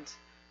environment.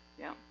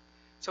 Yeah.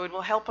 So it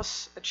will help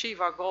us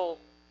achieve our goal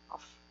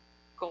of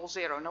goal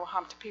 0, no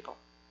harm to people.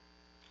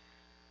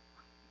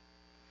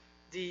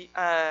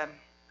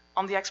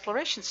 On the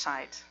exploration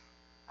side,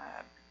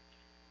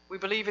 we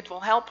believe it will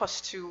help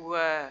us to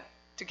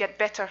get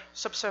better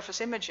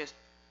subsurface images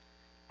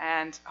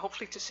and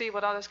hopefully to see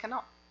what others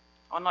cannot,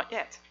 or not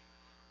yet.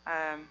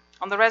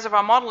 On the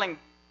reservoir modeling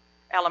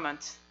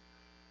element,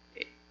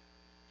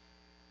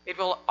 it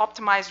will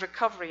optimize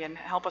recovery and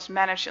help us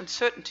manage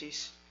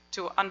uncertainties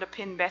to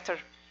underpin better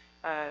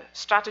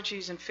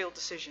strategies and field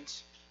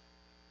decisions.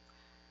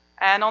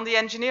 And on the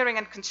engineering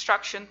and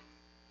construction,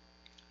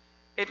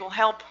 it will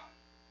help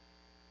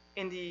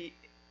in the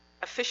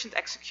efficient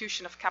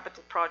execution of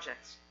capital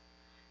projects.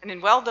 And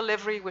in well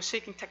delivery, we're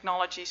seeking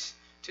technologies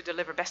to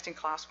deliver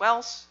best-in-class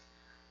wells,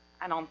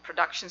 and on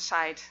production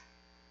side,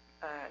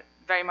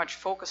 very much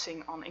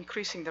focusing on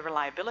increasing the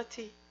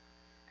reliability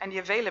and the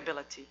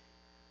availability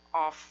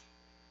of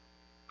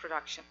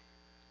production.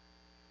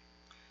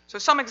 So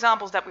some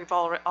examples that we've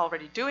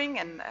already doing,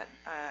 and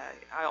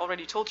I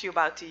already told you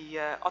about the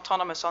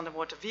autonomous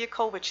underwater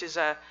vehicle, which is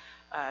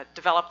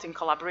developed in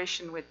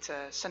collaboration with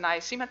Senai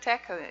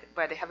Cimatec,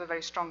 where they have a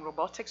very strong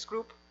robotics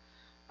group.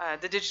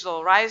 The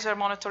digital riser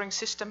monitoring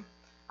system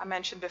I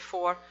mentioned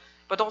before,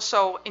 but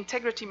also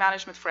integrity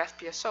management for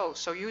FPSO,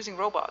 so using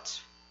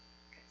robots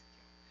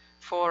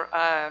for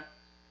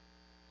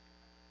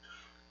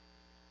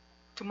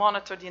to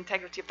monitor the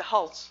integrity of the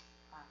hulls.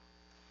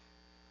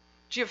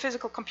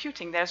 Geophysical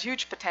computing, there's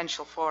huge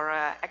potential for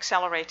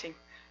accelerating.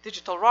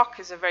 Digital rock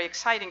is a very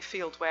exciting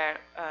field where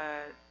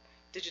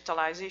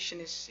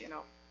digitalization is,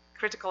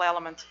 critical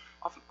element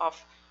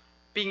of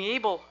being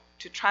able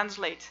to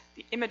translate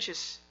the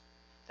images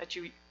that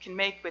you can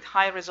make with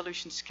high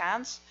resolution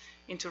scans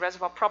into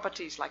reservoir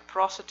properties like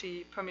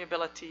porosity,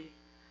 permeability,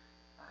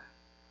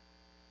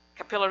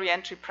 capillary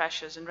entry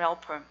pressures, and rel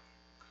perm.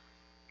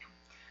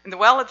 And the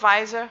Well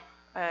Advisor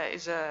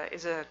is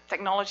a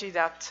technology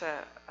that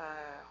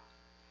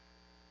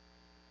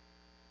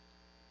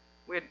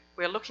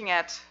we're looking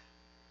at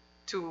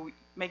to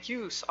make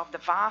use of the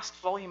vast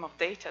volume of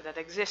data that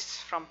exists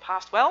from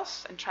past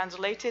wells and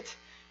translate it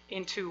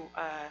into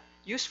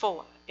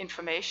useful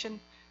information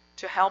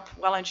to help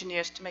well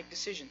engineers to make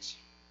decisions.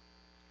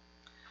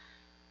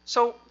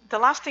 So the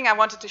last thing I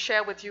wanted to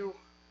share with you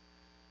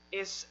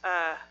is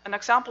an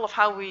example of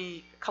how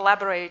we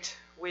collaborate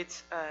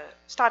with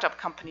startup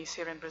companies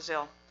here in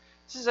Brazil.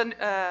 This is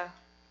a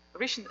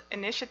recent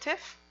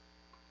initiative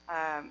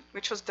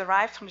which was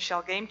derived from the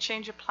Shell Game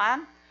Changer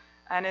plan,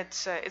 and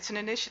it's an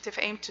initiative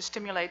aimed to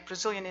stimulate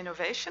Brazilian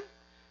innovation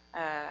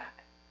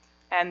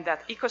and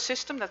that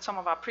ecosystem that some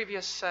of our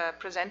previous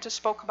presenters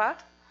spoke about.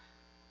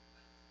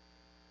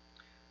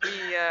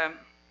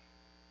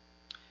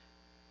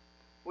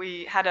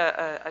 We had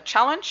a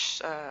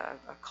challenge, a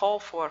call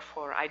for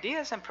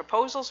ideas and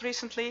proposals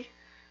recently,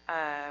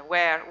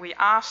 where we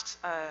asked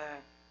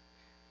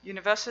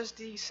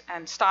universities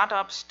and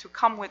startups to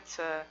come with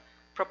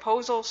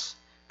proposals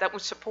that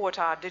would support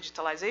our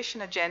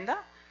digitalization agenda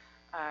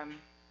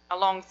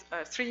along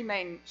 3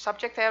 main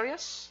subject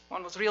areas.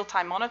 One was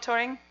real-time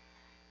monitoring,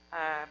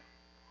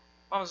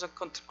 one was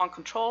on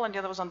control, and the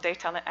other was on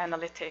data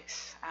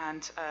analytics.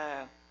 And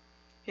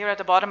here at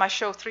the bottom, I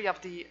show 3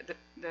 of the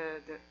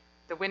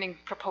winning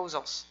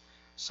proposals.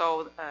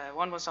 So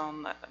one was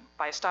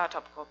by a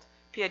startup called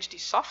PhD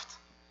Soft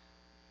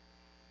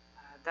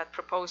that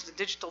proposed the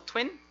digital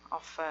twin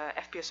of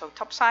FPSO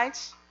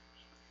topsides.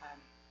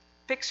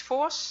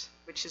 PixForce,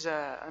 which is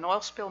an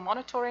oil spill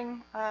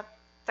monitoring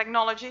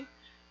technology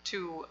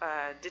to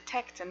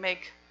detect and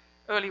make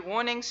early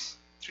warnings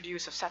through the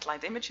use of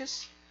satellite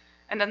images.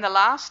 And then the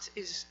last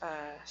is a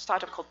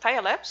startup called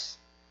Taya Labs,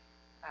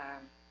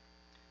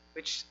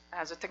 which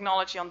has a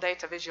technology on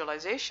data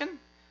visualization,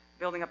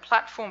 building a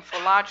platform for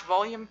large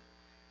volume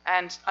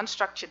and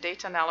unstructured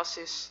data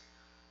analysis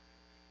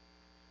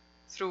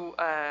through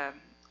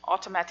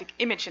automatic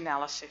image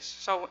analysis.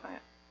 So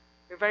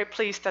we're very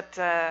pleased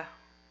that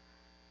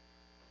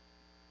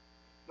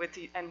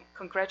and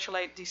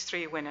congratulate these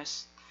 3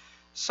 winners.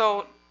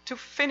 So to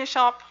finish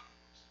up,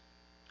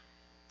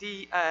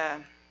 the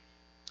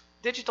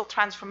digital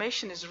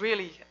transformation is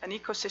really an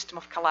ecosystem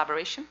of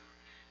collaboration,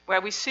 where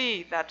we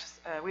see that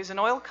we as an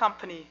oil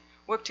company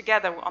work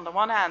together on the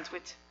one hand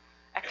with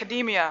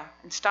academia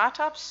and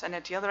startups, and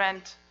at the other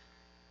end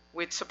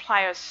with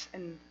suppliers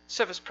and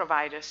service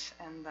providers.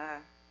 And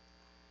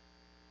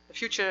the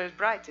future is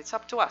bright. It's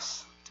up to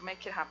us to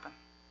make it happen.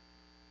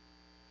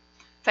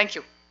 Thank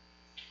you.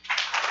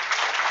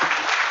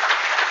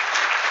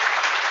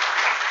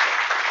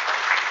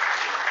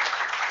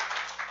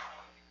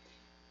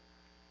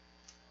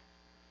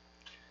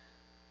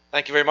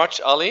 Thank you very much,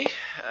 Ali.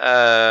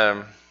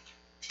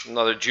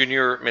 Another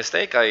junior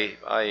mistake.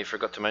 I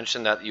forgot to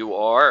mention that you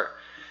are,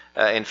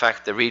 in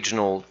fact, the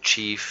regional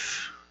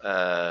chief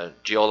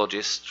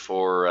geologist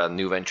for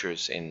new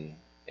ventures in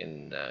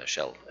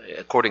Shell.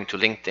 According to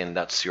LinkedIn,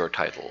 that's your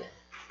title,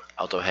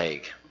 out of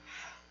Hague.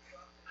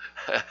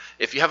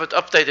 If you haven't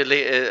updated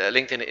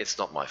LinkedIn, it's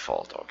not my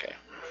fault. Okay.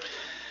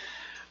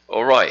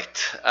 All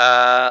right.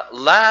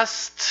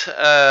 Last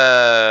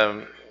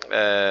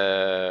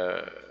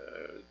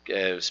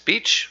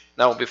speech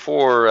now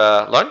before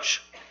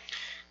lunch.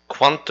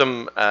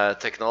 Quantum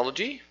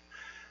technology.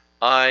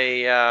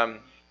 I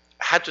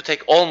had to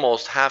take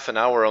almost half an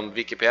hour on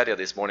Wikipedia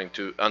this morning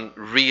to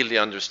really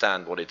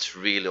understand what it's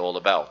really all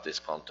about, this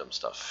quantum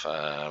stuff.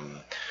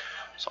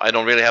 So I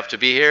don't really have to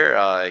be here.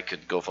 I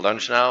could go for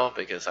lunch now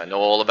because I know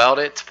all about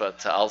it,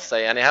 but I'll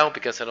stay anyhow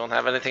because I don't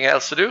have anything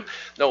else to do.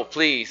 No,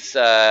 please,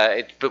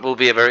 it will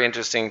be very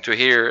interesting to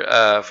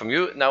hear from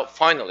you. Now,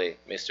 finally,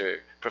 Mr.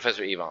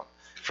 Professor Ivan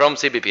from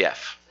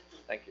CBPF.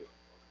 Thank you.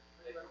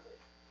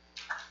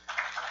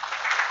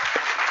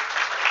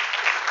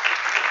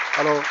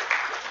 Hello.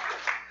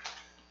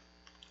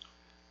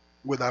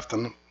 Good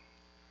afternoon,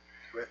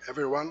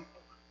 everyone.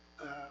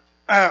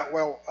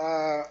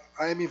 I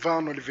am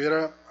Ivan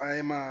Oliveira.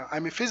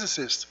 I'm a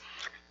physicist,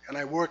 and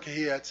I work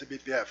here at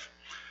CBPF.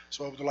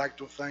 So I would like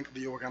to thank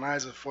the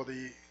organizer for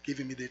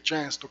giving me the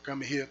chance to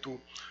come here to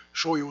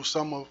show you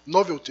some of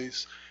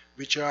novelties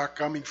which are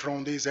coming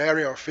from this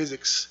area of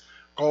physics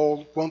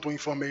called quantum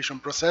information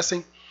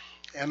processing,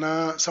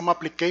 and some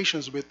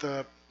applications which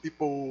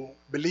people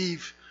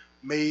believe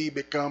may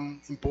become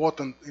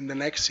important in the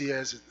next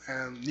years,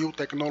 and new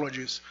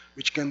technologies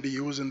which can be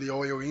used in the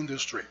oil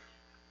industry.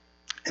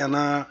 And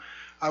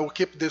I will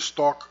keep this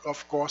talk,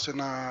 of course, in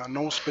a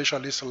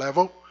non-specialist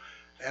level.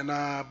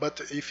 But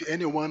if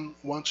anyone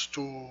wants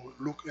to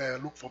look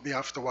for me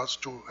afterwards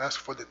to ask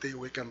for detail,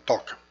 we can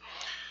talk.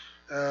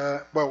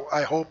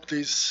 I hope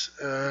this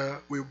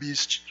will be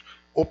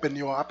open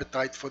your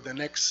appetite for the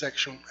next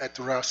section at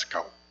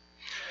Rascal.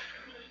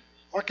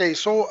 Okay,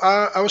 so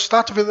I will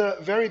start with a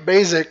very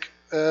basic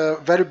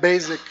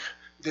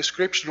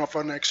description of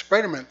an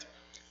experiment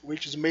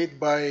which is made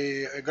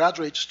by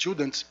graduate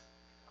students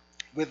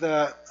with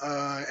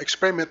an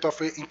experiment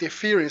of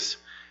interference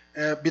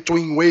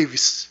between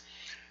waves.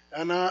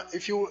 And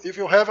if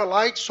you have a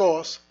light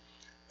source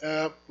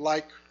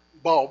like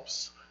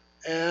bulbs,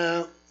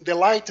 and the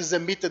light is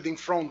emitted in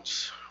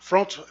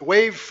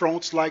wave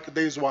fronts like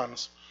these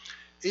ones.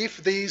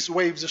 If these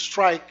waves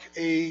strike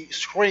a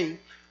screen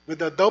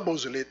with a double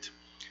slit,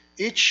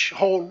 each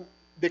hole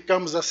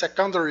becomes a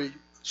secondary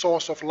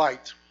source of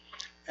light.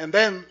 And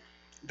then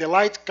the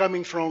light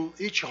coming from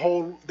each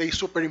hole, they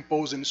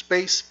superimpose in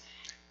space.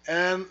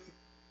 And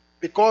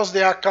because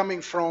they are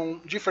coming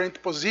from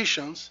different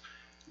positions,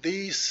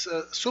 these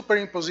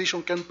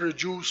superimposition can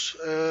produce,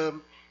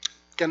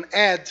 can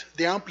add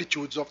the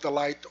amplitudes of the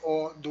light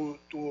or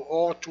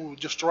to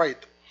destroy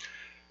it.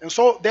 And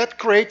so that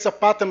creates a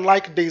pattern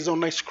like this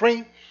on a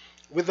screen,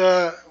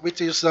 which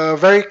is a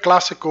very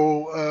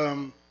classical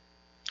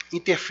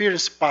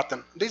interference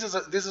pattern. This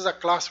is a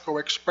classical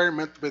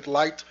experiment with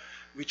light,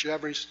 which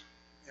every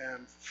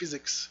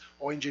physics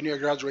or engineer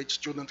graduate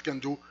student can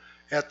do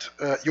at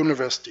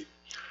university.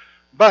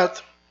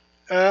 But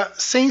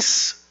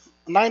since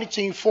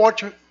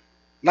 1924,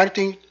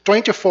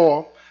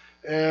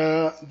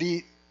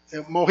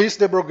 Maurice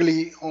de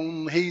Broglie,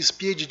 on his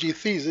PhD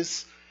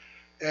thesis,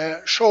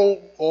 showed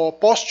or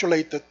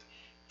postulated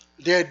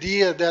the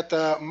idea that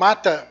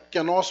matter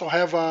can also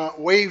have a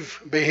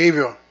wave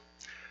behavior.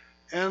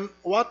 And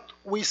what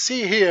we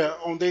see here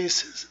on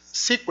this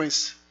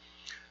sequence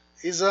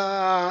is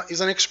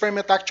an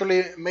experiment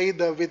actually made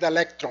with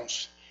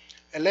electrons.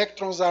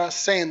 Electrons are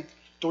sent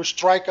to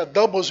strike a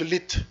double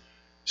slit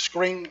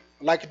screen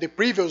like the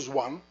previous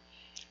one,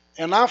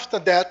 and after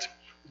that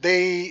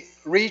they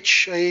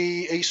reach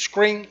a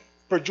screen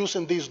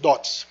producing these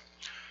dots.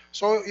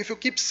 So if you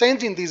keep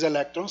sending these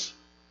electrons,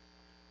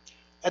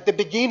 at the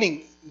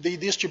beginning the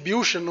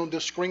distribution on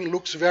the screen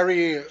looks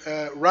very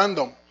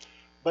random,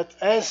 but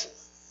as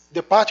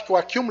the particle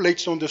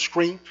accumulates on the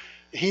screen,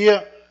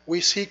 here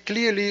we see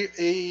clearly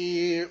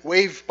a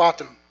wave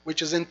pattern,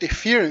 which is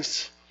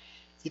interference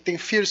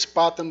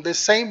pattern, the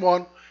same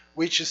one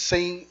which is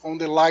seen on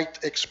the light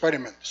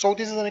experiment. So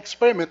this is an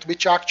experiment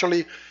which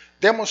actually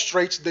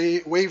demonstrates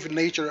the wave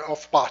nature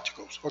of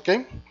particles,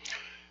 okay?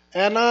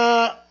 And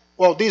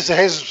well, this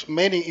has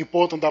many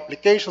important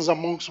applications,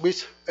 amongst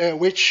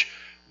which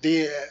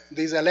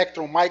these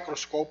electron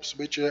microscopes,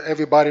 which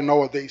everybody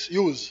nowadays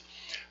use.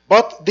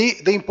 But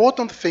the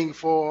important thing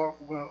for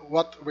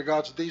what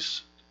regards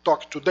this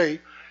talk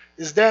today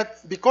is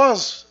that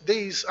because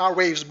these are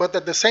waves, but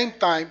at the same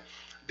time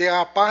there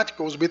are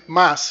particles with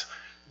mass,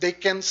 they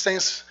can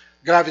sense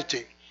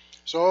gravity.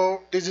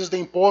 So this is the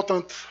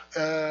important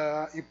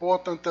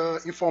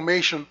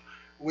information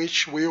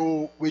which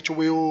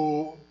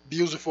will be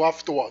useful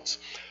afterwards.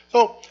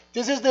 So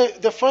this is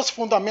the first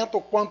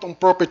fundamental quantum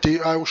property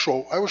I will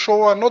show. I will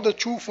show another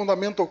two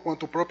fundamental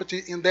quantum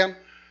property, and then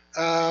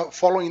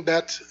following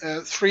that,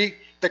 three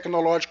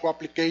technological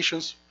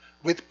applications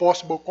with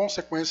possible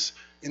consequence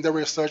in the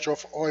research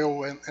of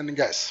oil and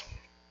gas.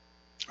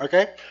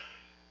 Okay?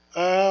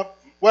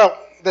 Well,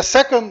 the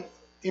second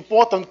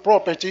important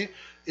property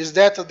is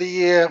that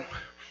the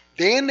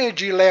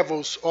energy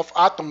levels of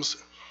atoms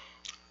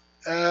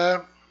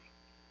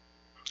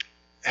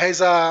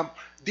has a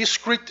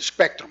discrete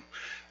spectrum.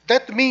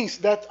 That means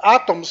that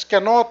atoms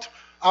cannot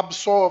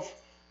absorb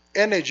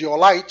energy or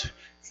light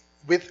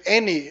with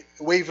any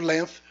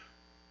wavelength,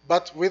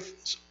 but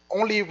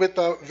only with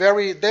a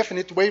very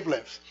definite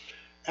wavelength.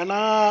 And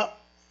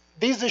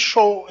this is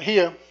shown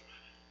here.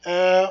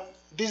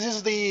 This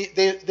is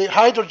the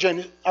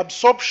hydrogen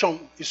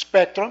absorption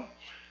spectrum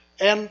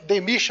and the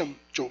emission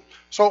too.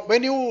 So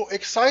when you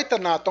excite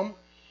an atom,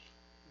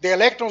 the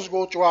electrons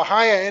go to a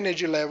higher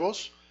energy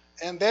levels,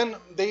 and then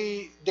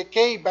they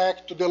decay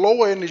back to the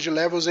lower energy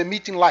levels,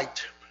 emitting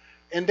light.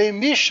 And the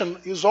emission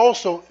is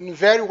also in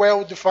very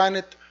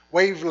well-defined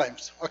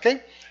wavelengths.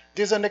 Okay,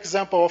 this is an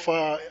example of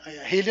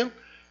helium,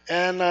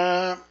 and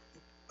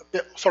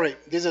sorry,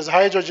 this is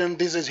hydrogen,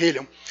 this is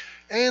helium,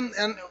 and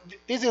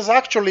this is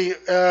actually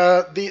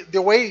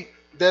the way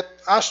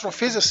that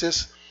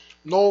astrophysicists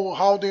know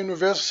how the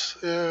universe,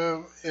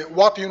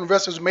 what the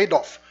universe is made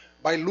of,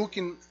 by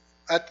looking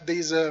at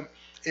this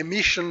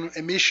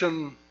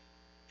emission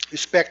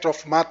spectra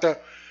of matter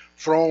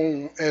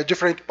from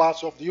different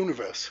parts of the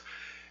universe.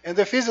 And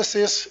the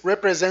physicists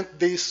represent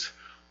this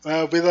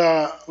with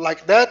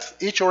like that.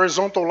 Each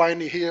horizontal line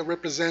here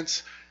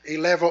represents a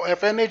level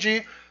of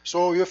energy.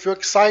 So if you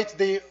excite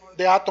the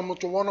atom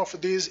to one of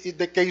these, it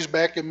decays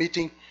back,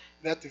 emitting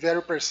that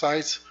very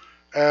precise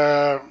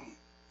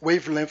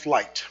wavelength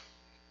light.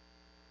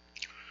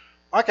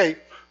 Okay,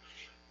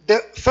 the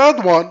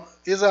third one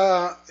is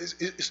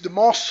the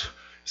most,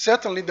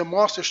 certainly the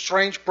most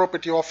strange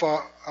property of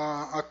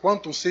a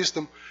quantum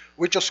system,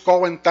 which is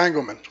called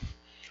entanglement.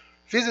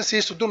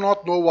 Physicists do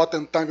not know what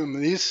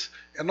entanglement is,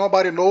 and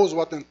nobody knows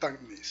what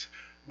entanglement is.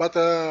 But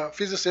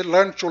physicists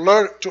learn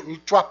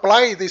to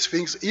apply these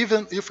things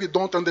even if we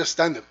don't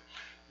understand them.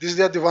 This is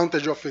the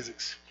advantage of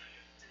physics.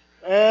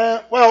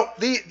 Well,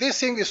 this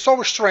thing is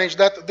so strange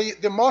that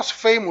the most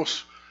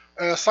famous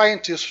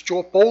scientist to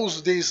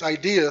oppose these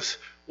ideas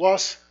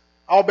was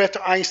Albert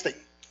Einstein,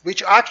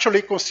 which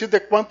actually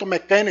considered quantum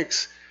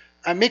mechanics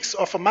a mix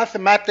of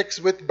mathematics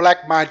with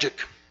black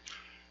magic.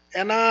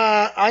 And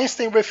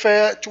Einstein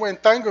referred to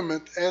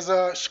entanglement as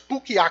a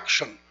spooky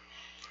action.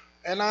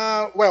 And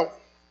well,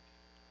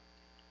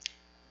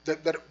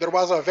 there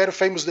was a very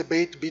famous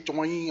debate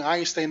between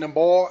Einstein and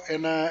Bohr,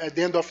 and at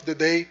the end of the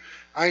day,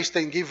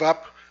 Einstein gave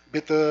up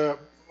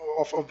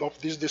of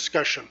this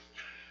discussion.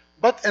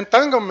 But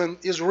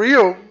entanglement is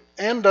real,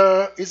 and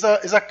is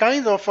a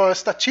kind of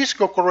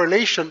statistical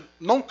correlation,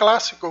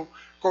 non-classical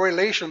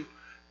correlation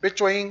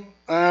between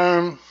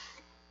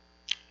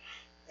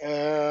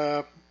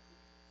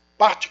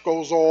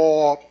particles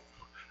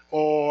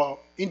or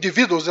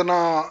individuals in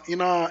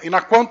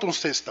a quantum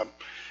system.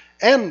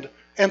 And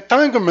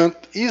entanglement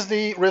is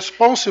the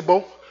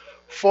responsible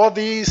for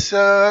this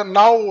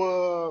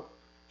now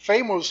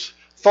famous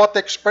thought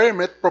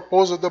experiment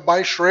proposed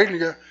by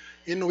Schrödinger,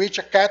 in which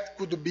a cat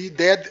could be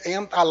dead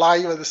and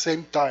alive at the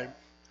same time.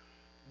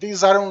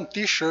 These are on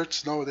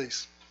t-shirts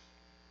nowadays.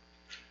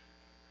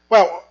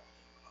 Well,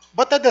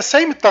 but at the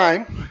same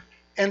time,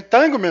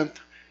 entanglement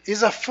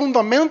is a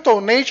fundamental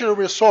natural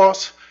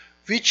resource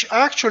which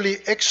actually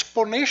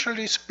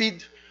exponentially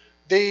speed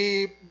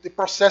the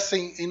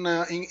processing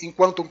in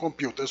quantum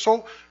computers.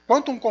 So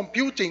quantum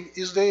computing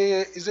is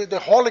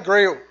the holy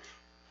grail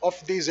of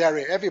this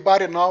area.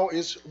 Everybody now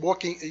is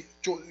working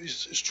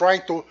is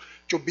trying to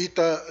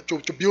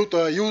build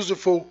a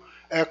useful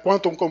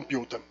quantum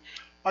computer.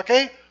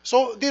 Okay,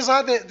 so these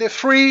are the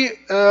three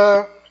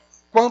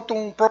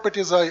quantum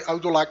properties I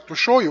would like to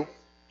show you.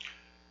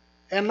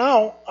 And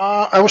now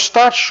I will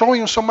start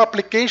showing you some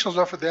applications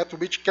of that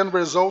which can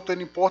result in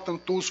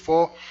important tools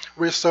for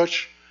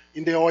research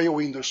in the oil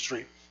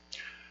industry.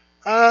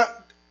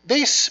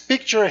 This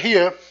picture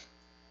here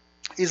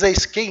is a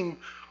scheme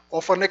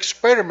of an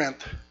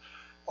experiment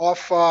of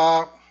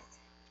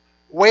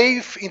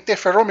wave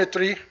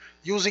interferometry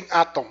using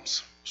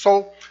atoms.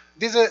 So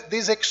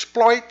this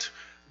exploit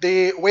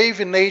the wave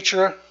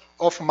nature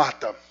of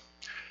matter.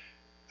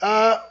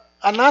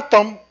 An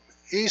atom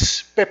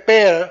is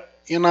prepared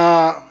in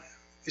a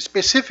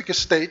specific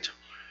state,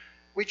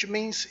 which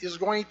means it's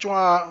going to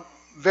a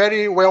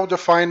very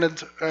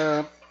well-defined,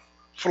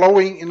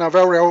 flowing in a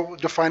very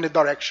well-defined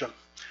direction.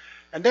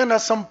 And then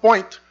at some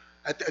point,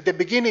 at the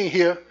beginning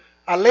here,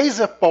 a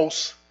laser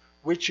pulse,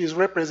 which is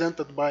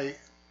represented by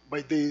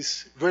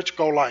this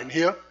vertical line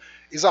here,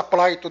 is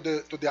applied to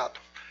the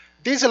atom.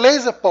 This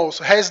laser pulse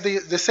has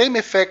the same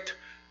effect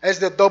as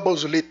the double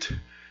slit.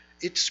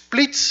 It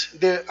splits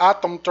the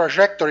atom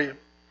trajectory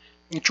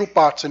in two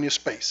parts in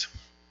space.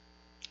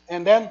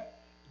 And then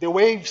the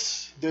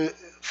waves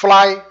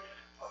fly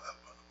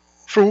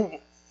through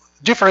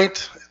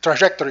different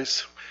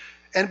trajectories.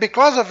 And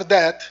because of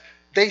that,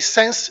 they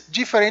sense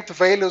different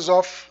values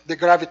of the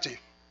gravity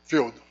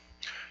field.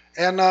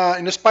 And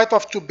in spite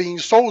of being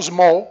so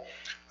small,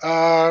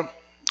 the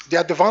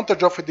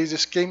advantage of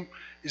this scheme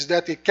is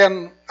that it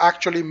can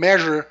actually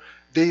measure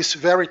this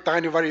very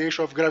tiny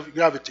variation of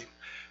gravity.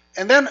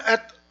 And then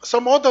at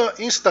some other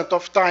instant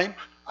of time,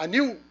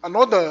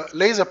 another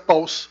laser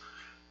pulse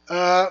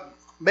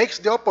makes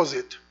the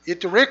opposite.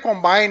 It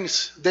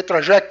recombines the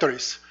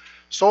trajectories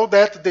so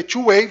that the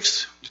two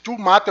waves, the two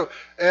matter,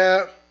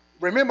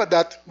 remember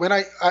that when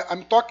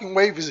I'm talking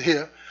waves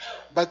here,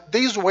 but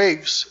these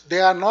waves, they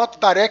are not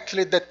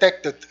directly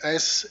detected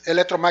as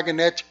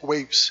electromagnetic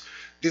waves.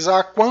 These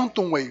are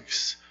quantum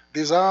waves.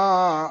 These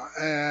are,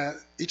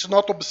 it's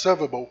not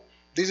observable.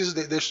 This is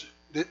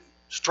the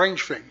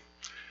strange thing.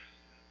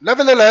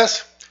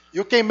 Nevertheless,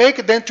 you can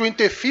make them to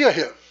interfere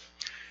here.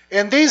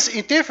 And this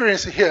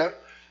interference here,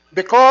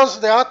 because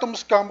the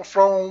atoms come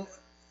from,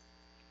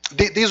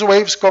 these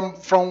waves come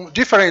from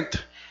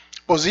different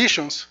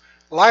positions,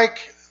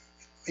 like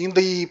in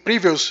the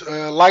previous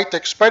light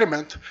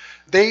experiment,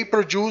 they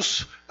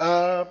produce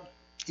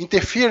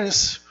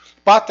interference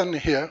pattern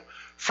here,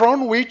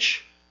 from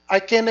which I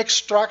can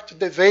extract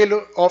the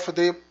value of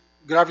the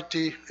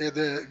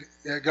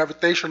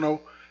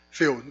gravitational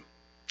field.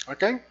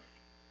 Okay?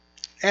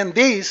 And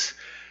this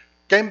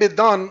can be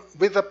done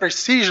with a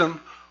precision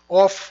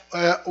of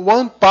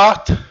 1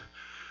 part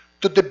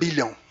to the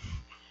billion.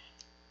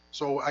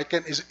 So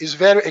it's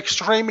very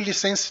extremely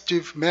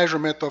sensitive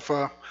measurement of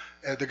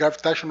the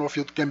gravitational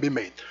field can be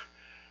made.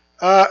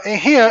 And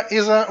here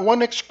is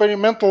one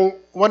experimental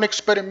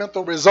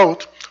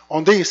result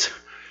on this.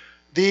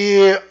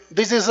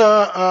 This is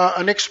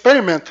an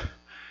experiment.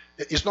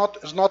 It's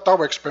not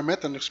our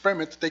experiment, an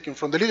experiment taken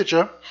from the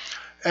literature,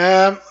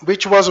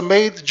 which was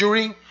made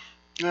during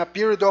a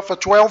period of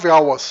 12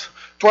 hours.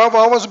 12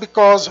 hours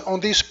because on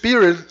this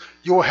period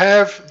you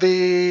have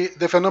the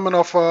phenomenon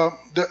of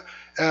the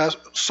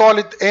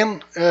solid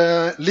and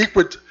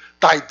liquid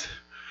tide.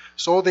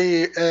 So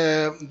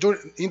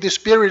in this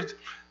period,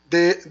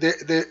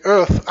 the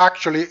Earth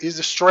actually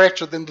is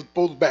stretched and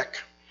pulled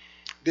back.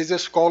 This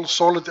is called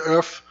solid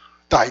Earth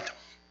tide.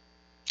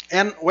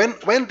 And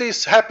when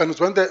this happens,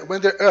 when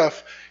the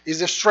Earth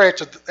is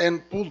stretched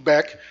and pulled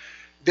back,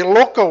 the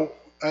local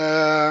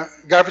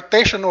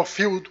gravitational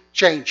field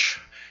change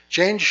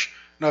in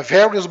a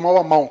very small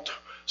amount.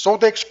 So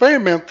the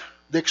experiment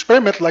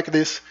like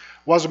this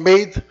was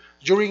made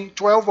during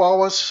 12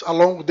 hours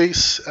along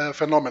this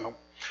phenomenon.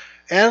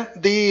 And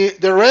the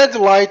red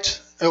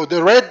light,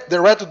 the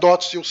red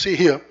dots you see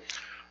here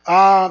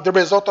are the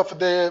result of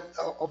the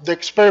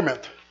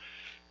experiment.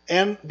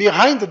 And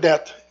behind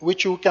that,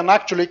 which you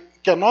cannot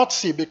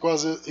see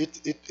because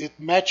it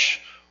matches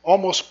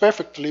almost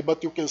perfectly,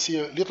 but you can see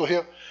a little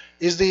here,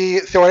 is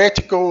the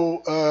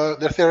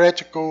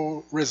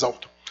theoretical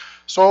result.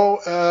 So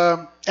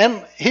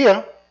and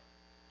here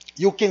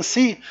you can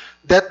see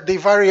that the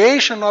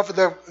variation of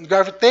the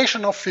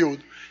gravitational field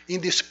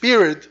in this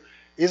period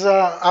is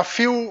a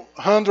few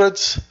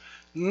hundreds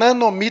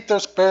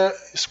nanometers per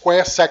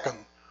square second.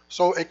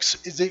 So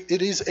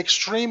it is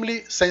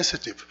extremely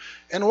sensitive.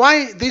 And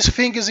why this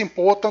thing is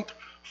important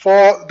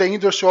for the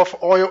industry of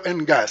oil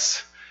and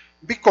gas?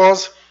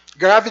 Because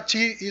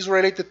gravity is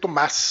related to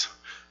mass.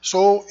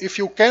 So if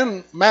you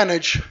can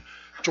manage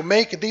to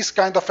make this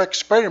kind of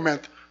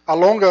experiment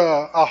along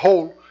a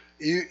hole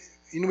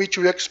in which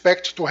you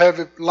expect to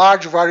have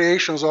large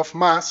variations of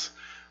mass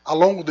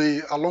along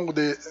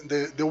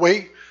the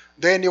way,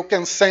 then you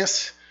can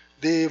sense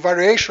the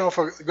variation of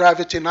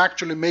gravity and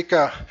actually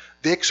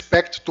they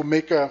expect to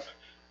make a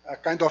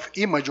kind of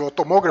image or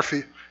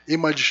tomography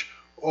image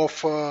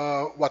of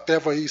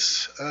whatever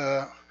is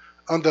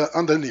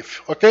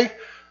underneath. Okay,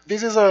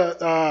 this is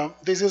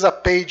a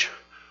page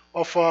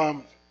of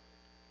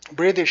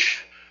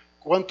British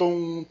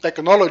quantum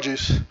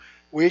technologies,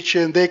 which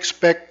they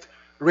expect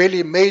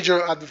really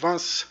major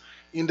advance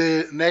in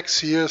the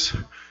next years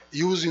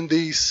using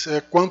these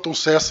quantum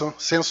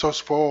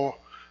sensors for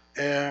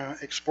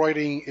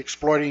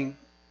exploring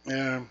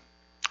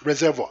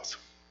reservoirs.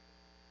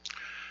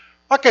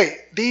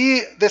 Okay,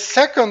 the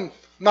second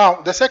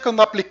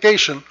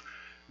application,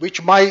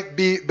 which might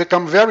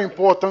become very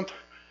important,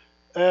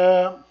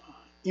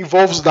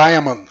 involves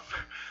diamond,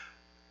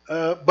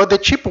 but the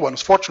cheap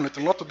ones,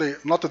 fortunately, not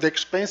the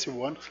expensive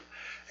ones.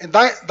 And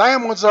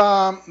diamonds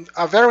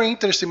are very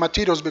interesting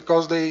materials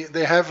because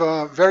they have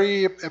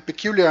very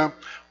peculiar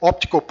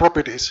optical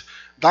properties.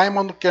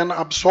 Diamond can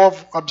absorb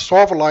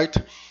light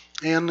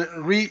and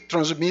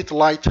retransmit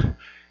light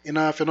in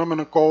a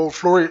phenomenon called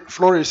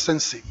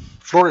fluorescence.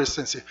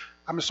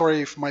 I'm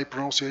sorry if my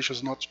pronunciation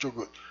is not too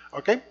good.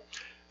 Okay,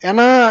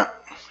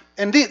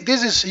 and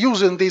this is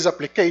used in this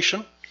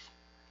application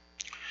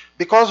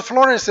because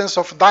fluorescence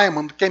of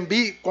diamond can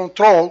be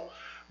controlled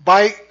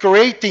by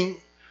creating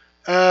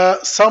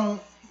some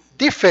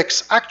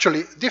defects,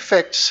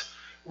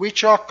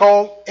 which are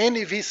called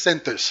NEV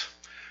centers.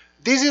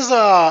 This is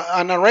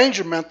an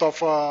arrangement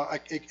of a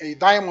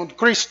diamond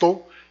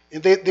crystal,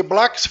 and the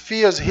black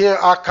spheres here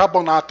are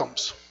carbon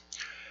atoms.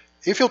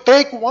 If you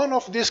take one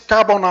of these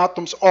carbon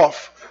atoms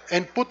off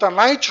and put a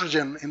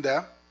nitrogen in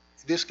there,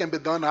 this can be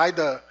done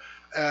either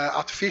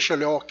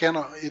artificially or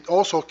it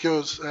also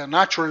occurs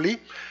naturally.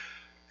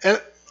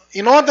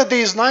 In order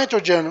this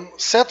nitrogen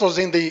settles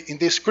in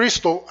this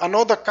crystal,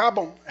 another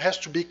carbon has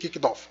to be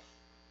kicked off.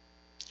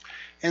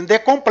 And the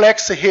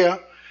complex here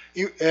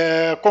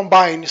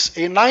combines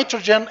a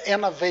nitrogen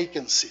and a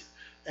vacancy,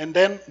 and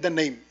then the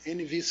name,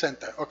 NEV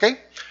center, okay?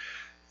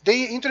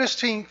 The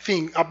interesting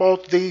thing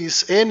about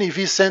this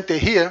NEV center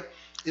here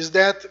is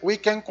that we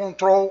can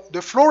control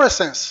the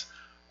fluorescence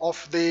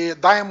of the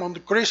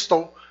diamond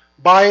crystal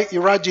by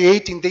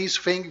irradiating this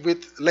thing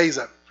with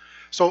laser.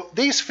 So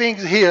this thing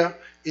here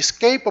is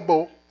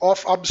capable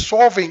of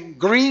absorbing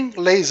green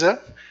laser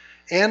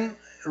and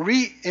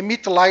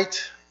re-emit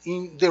light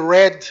in the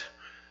red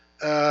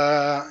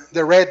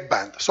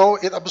band. So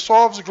it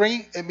absorbs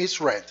green,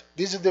 emits red.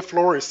 This is the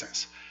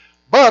fluorescence.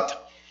 But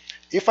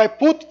if I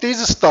put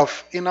this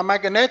stuff in a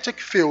magnetic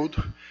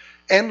field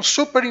and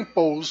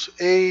superimpose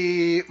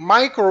a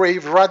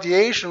microwave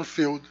radiation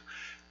field,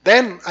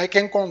 then I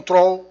can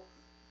control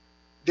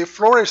the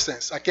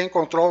fluorescence. I can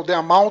control the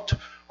amount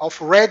of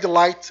red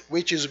light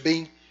which is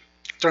being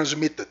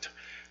transmitted.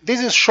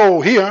 This is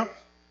shown here.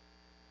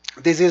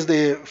 This is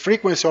the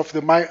frequency of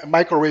the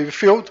microwave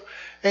field,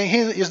 and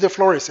here is the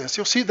fluorescence.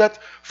 You see that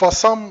for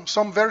some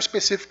very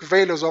specific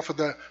values of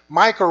the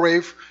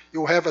microwave,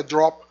 you have a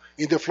drop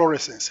in the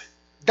fluorescence.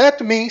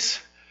 That means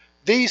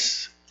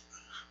this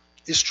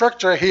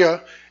structure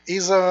here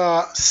is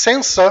a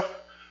sensor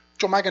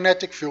to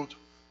magnetic field.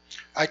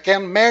 I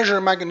can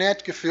measure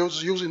magnetic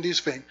fields using this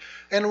thing.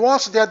 And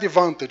what's the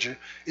advantage?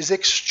 It's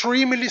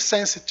extremely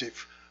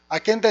sensitive. I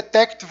can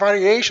detect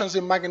variations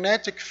in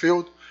magnetic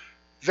field,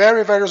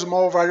 very, very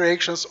small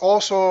variations,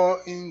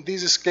 also in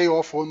this scale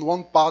of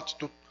 1 part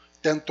to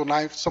 10 to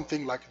 9,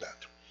 something like that.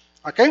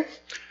 Okay?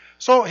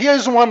 So here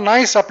is one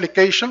nice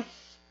application,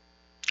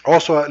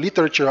 also a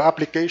literature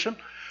application,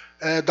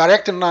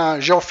 directing a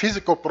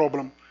geophysical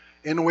problem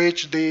in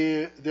which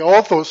the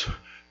authors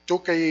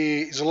took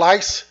a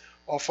slice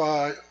of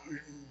a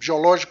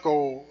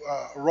geological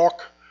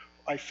rock,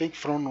 I think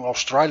from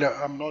Australia,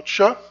 I'm not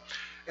sure.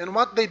 And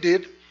what they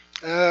did,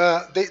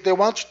 they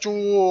want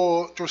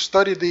to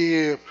study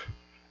the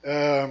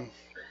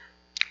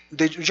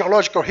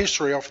geological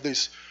history of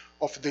this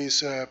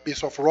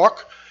piece of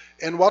rock.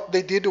 And what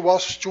they did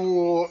was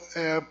to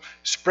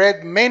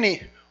spread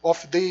many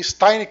of these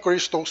tiny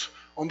crystals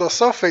on the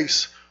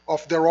surface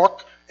of the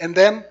rock and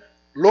then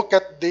look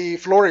at the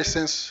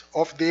fluorescence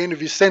of the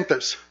NV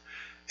centers.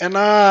 And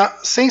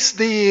since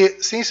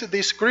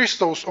these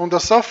crystals on the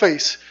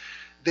surface,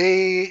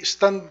 they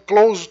stand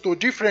close to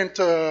different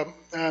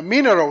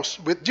minerals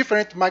with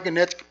different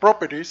magnetic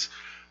properties,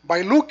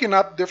 by looking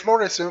at the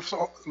fluorescence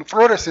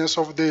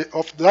of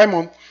the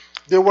diamond,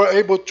 they were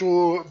able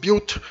to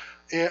build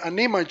an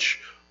image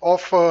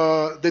of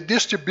the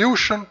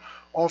distribution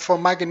of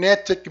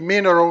magnetic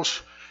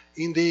minerals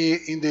in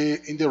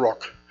the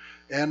rock.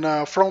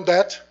 And from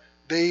that,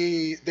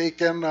 they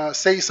can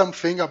say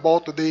something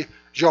about the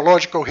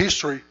geological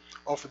history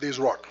of this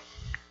rock.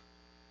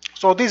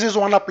 So this is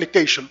one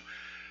application.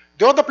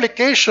 The other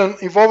application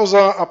involves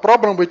a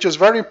problem which is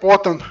very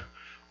important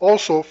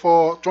also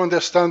to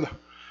understand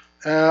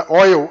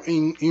oil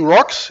in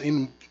rocks,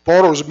 in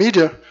porous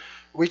media,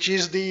 which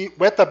is the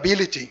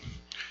wettability.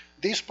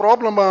 This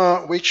problem,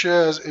 which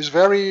is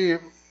very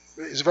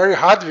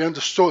hardly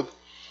understood,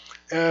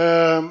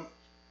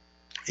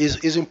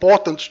 is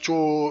important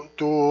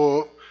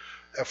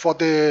for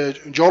the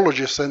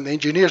geologists and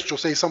engineers to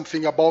say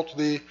something about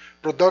the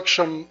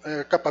production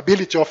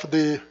capability of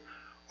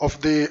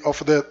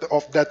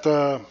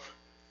that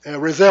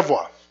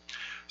reservoir.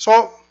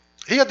 So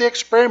here the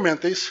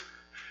experiment is,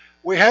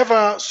 we have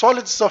a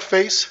solid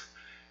surface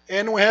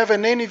and we have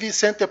an NEV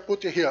center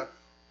put here.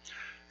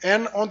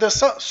 And on the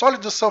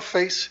solid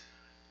surface,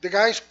 the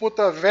guys put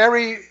a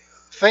very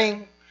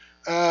thin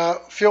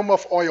film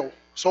of oil.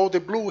 So the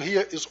blue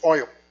here is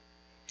oil.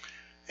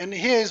 And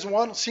here is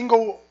one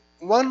single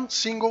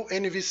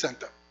NEV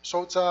center.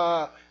 So it's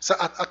an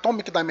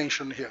atomic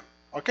dimension here,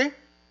 okay?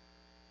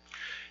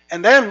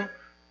 And then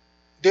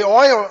the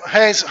oil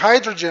has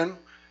hydrogen,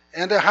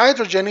 and the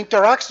hydrogen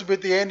interacts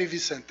with the NEV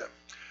center.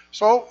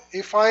 So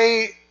if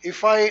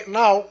I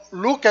now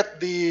look at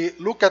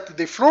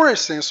the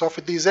fluorescence of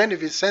this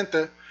NEV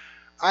center,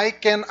 I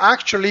can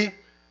actually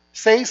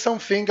say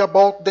something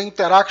about the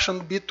interaction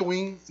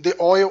between the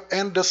oil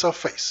and the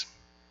surface.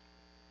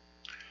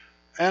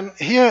 And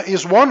here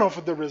is one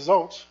of the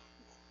results.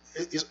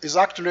 Is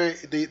actually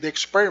the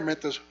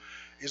experiment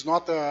is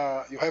not.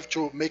 You have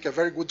to make a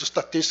very good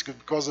statistic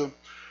because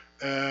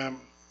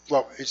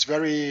well, it's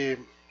very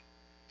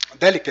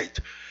delicate.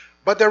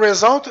 But the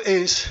result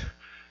is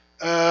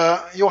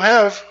you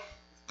have,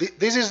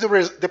 this is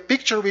the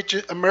picture which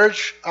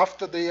emerged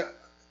after the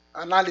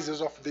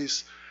analysis of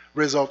this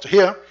result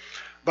here.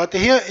 But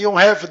here you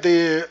have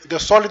the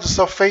solid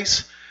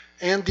surface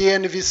and the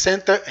NV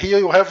center. Here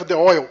you have the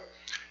oil.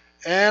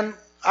 And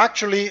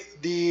actually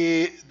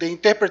the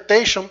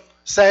interpretation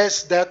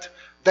says that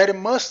there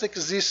must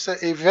exist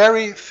a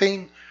very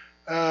thin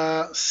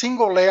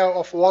single layer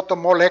of water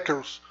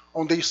molecules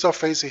on the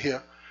surface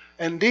here.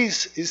 And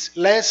this is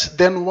less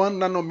than 1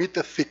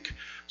 nanometer thick.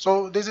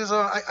 So this is,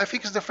 I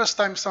think it's the first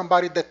time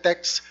somebody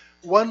detects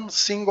one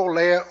single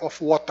layer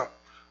of water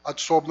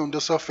adsorbed on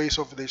the surface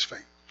of this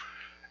thing.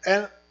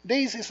 And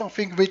this is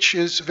something which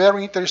is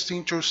very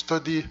interesting to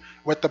study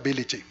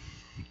wettability.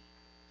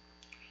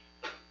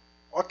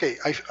 Okay,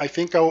 I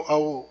think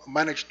I'll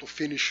manage to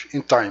finish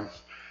in time.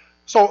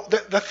 So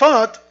the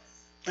third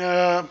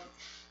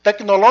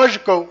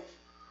technological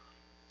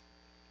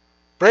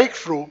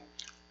breakthrough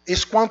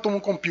is quantum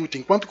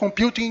computing. Quantum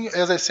computing,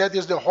 as I said,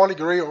 is the holy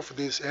grail of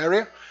this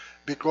area,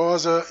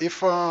 because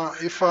if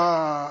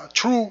a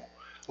true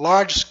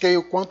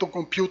large-scale quantum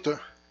computer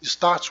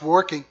starts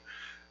working,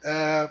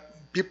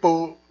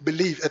 people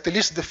believe, at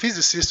least the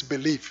physicists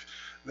believe.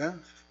 The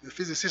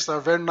physicists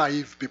are very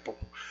naive people.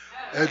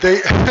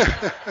 They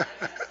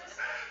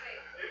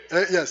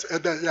yes,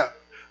 yeah,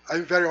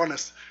 I'm very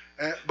honest.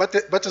 But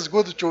it's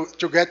good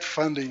to get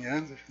funding,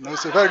 and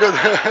it's very good.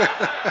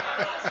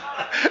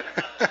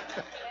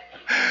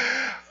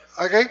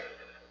 Okay.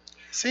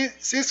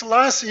 Since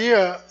last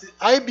year,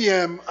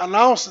 IBM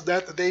announced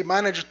that they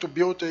managed to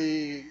build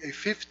a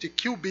 50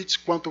 qubits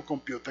quantum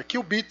computer.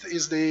 Qubit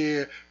is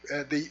the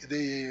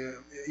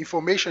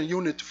information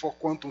unit for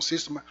quantum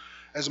system,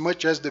 as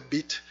much as the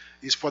bit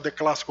is for the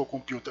classical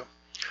computer.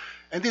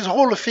 And this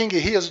whole thing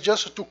here is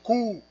just to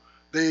cool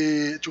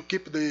to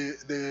keep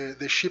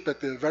the ship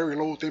at very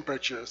low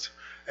temperatures.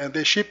 And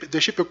the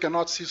ship you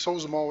cannot see, so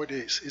small it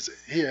is. It's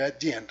here at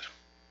the end.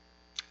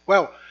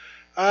 Well,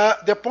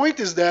 the point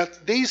is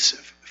that this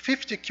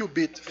 50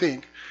 qubit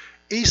thing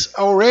is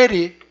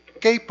already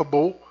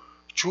capable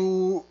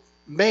to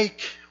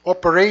make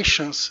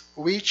operations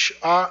which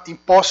are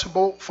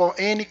impossible for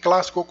any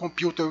classical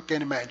computer you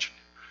can imagine.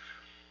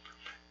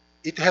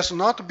 It has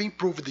not been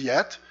proved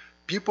yet.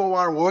 People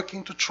are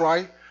working to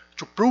try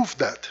to prove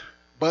that,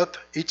 but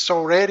it's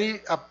already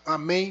a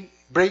main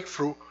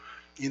breakthrough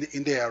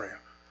in the area.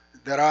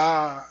 There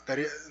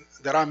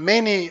are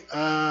many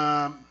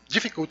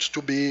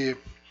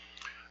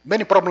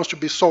many problems to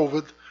be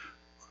solved,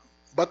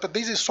 but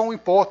this is so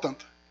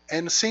important.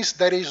 And since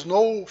there is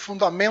no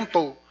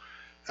fundamental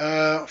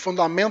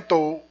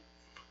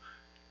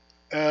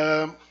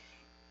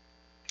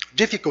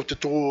difficulty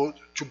to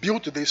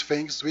build these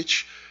things,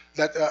 which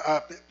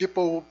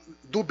people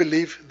do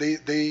believe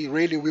they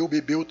really will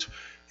be built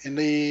in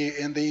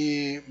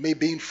the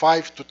maybe in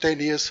 5 to 10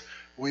 years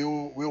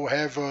we'll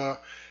have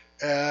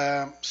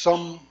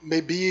some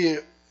maybe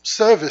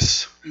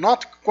service,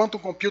 not quantum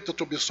computer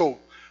to be sold,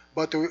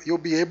 but you'll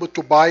be able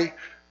to buy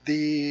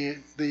the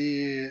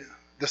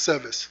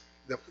service.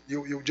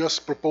 You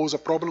just propose a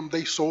problem,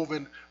 they solve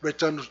and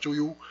return to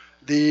you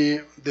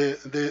the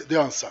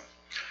answer.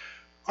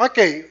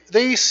 Okay,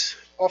 this,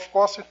 of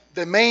course,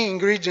 the main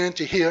ingredient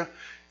here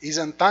is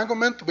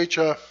entanglement, which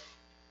I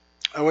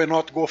will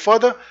not go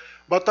further,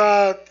 but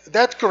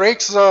that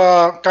creates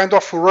a kind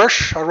of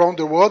rush around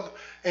the world,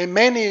 and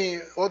many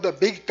other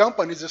big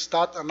companies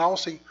start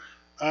announcing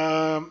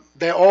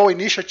their own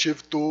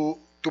initiative to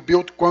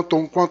build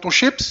quantum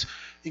chips,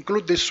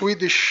 include the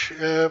Swedish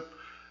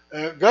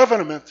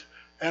government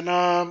and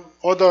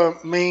other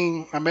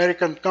main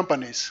American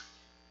companies.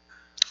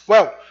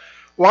 Well,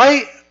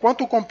 why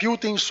quantum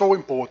computing is so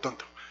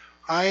important?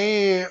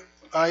 Our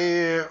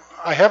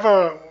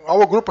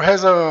group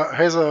has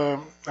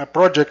a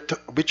project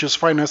which is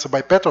financed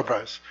by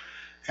Petrobras,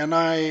 and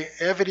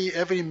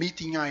every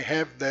meeting I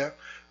have there,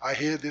 I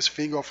hear this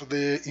thing of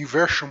the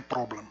inversion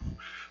problem.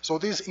 So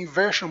this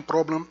inversion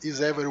problem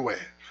is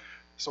everywhere.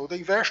 So the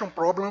inversion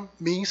problem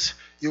means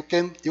you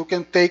can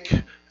take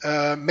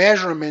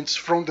measurements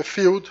from the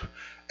field,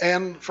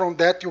 and from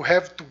that you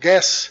have to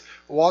guess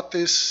what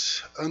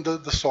is under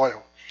the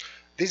soil.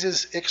 This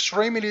is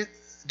extremely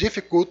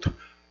difficult,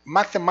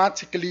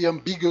 mathematically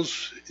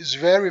ambiguous. It's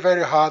very,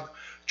 very hard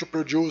to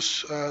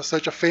produce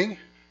such a thing,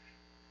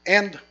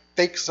 and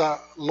takes a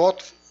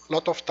lot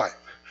of time.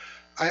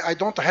 I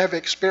don't have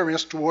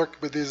experience to work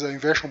with this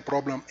inversion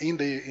problem in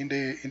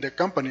the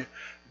company,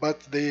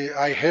 but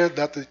I heard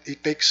that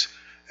it takes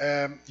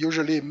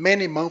usually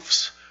many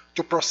months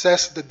to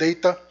process the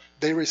data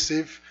they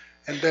receive,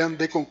 and then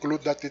they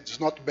conclude that it's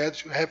not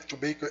bad. You have to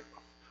make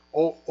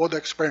all the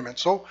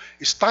experiments. So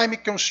it's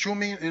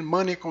time-consuming and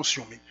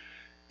money-consuming.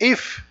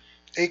 If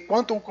a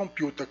quantum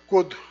computer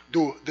could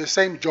do the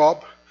same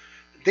job,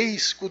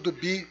 this could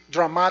be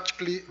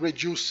dramatically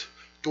reduced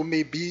to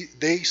maybe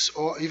days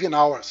or even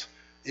hours,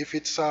 if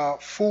it's a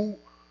full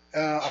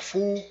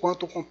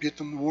quantum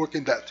computer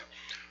working that.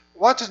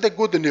 What is the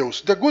good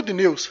news? The good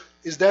news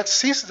is that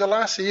since the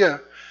last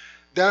year,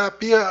 there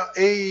appear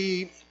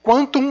a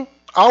quantum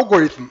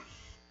algorithm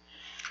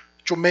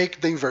to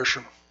make the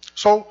inversion.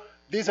 So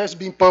this has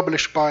been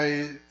published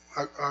by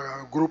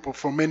a group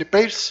from many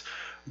papers,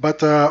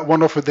 but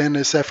one of them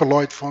is F.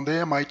 Lloyd from the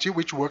MIT,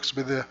 which works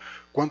with the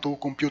quantum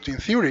computing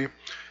theory.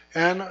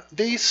 And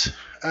this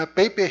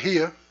paper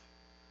here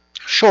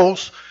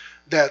shows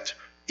that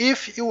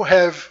if you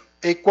have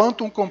a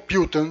quantum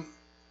computer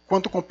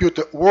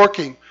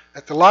working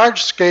at a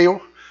large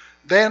scale,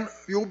 then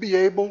you'll be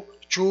able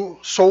to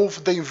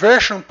solve the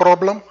inversion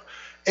problem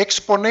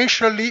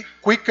exponentially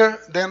quicker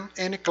than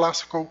any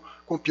classical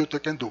computer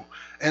can do.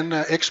 And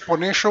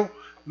exponential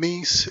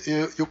means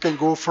you can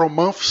go from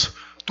months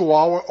to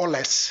hours or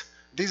less.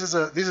 This is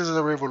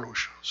a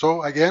revolution.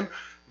 So again,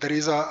 there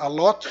is a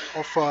lot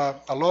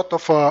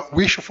of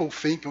wishful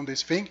thinking on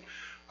this thing,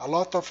 a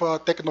lot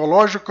of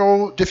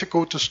technological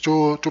difficulties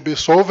to be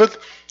solved,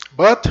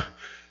 but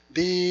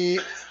the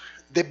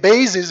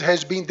basis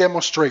has been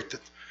demonstrated.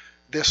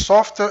 The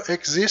software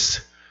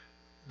exists.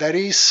 There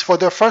is, for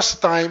the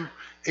first time,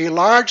 a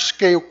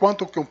large-scale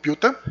quantum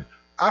computer.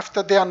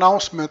 After the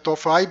announcement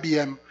of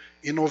IBM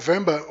in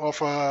November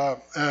of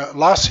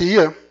last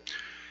year,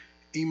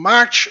 in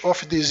March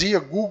of this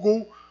year,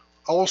 Google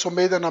also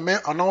made an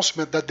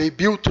announcement that they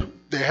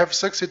have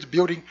succeeded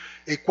building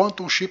a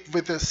quantum chip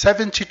with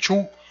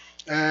 72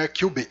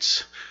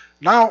 qubits.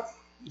 Now,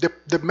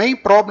 the main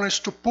problem is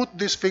to put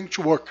this thing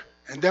to work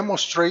and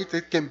demonstrate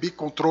it can be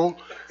controlled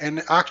and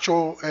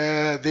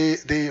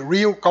the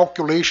real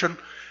calculation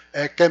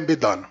can be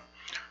done.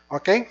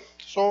 Okay,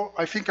 so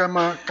I think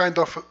I'm kind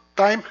of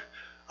time.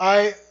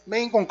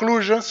 Main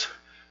conclusions,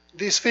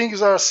 these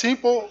things are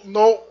simple,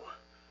 no.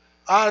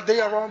 Are they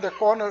around the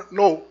corner?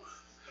 No.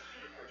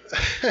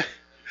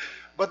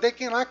 But they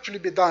can actually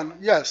be done.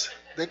 Yes,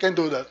 they can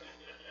do that.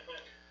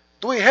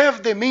 Do we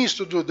have the means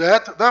to do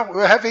that?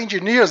 We have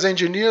engineers.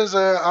 Engineers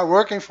are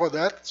working for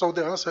that. So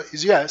the answer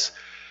is yes.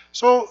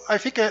 So I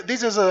think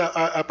this is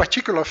a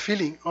particular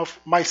feeling of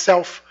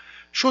myself.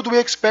 Should we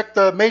expect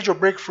a major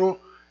breakthrough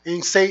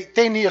in, say,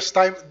 10 years'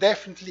 time?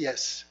 Definitely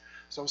yes.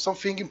 So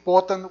something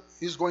important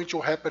is going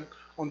to happen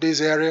on this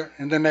area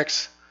in the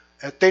next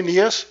 10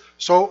 years.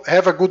 So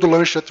have a good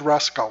lunch at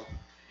Rascal.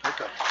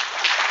 Okay.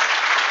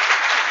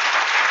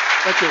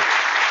 Thank you.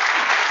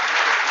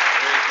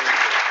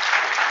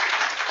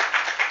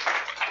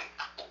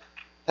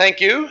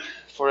 Thank you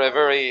for a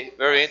very,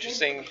 very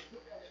interesting.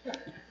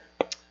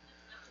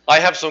 I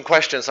have some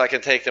questions. I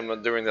can take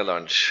them during the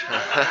lunch.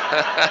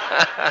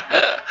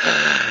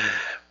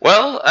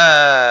 Well,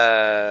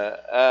 I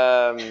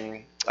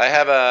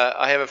have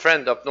a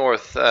friend up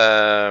north.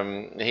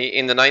 He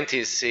in the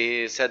 90s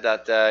he said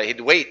that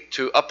he'd wait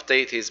to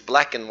update his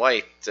black and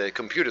white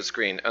computer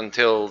screen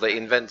until they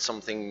invent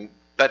something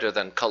better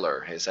than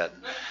color. He said.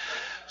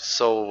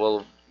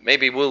 So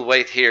maybe we'll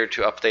wait here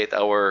to update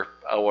our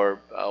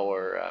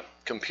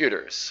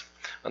computers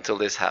until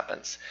this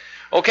happens.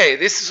 Okay,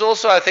 this is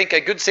also, I think, a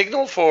good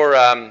signal for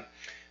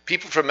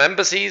people from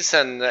embassies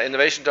and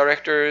innovation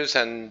directors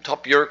and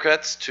top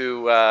bureaucrats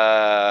to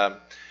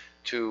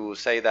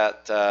say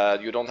that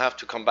you don't have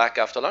to come back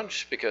after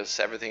lunch because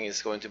everything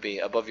is going to be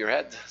above your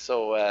head.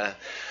 So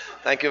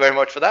thank you very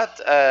much for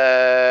that.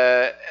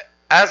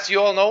 As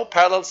you all know,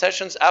 parallel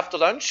sessions after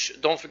lunch.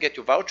 Don't forget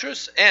your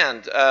vouchers.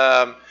 And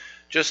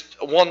just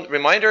one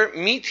reminder,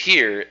 meet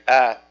here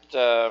at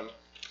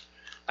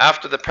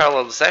after the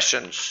parallel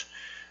sessions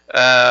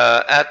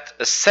at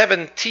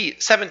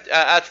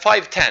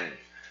 5:10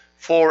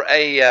 for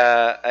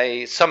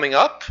a summing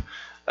up.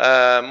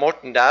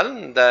 Morten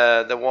Dahlen,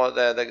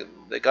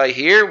 the guy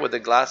here with the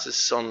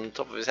glasses on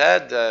top of his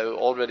head,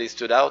 already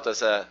stood out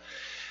as a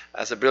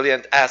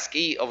brilliant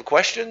askee of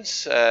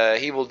questions.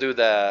 He will do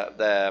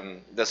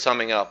the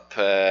summing up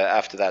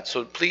after that.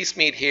 So please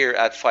meet here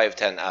at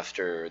 5:10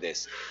 after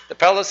this. The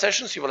parallel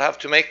sessions you will have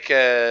to make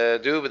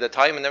do with the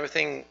time and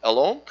everything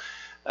alone,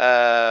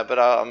 but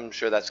I'm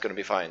sure that's going to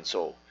be fine.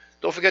 So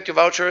don't forget your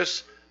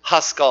vouchers.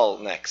 Haskell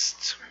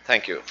next.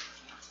 Thank you.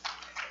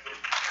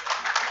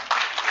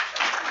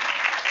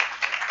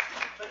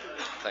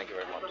 Thank you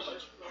very much.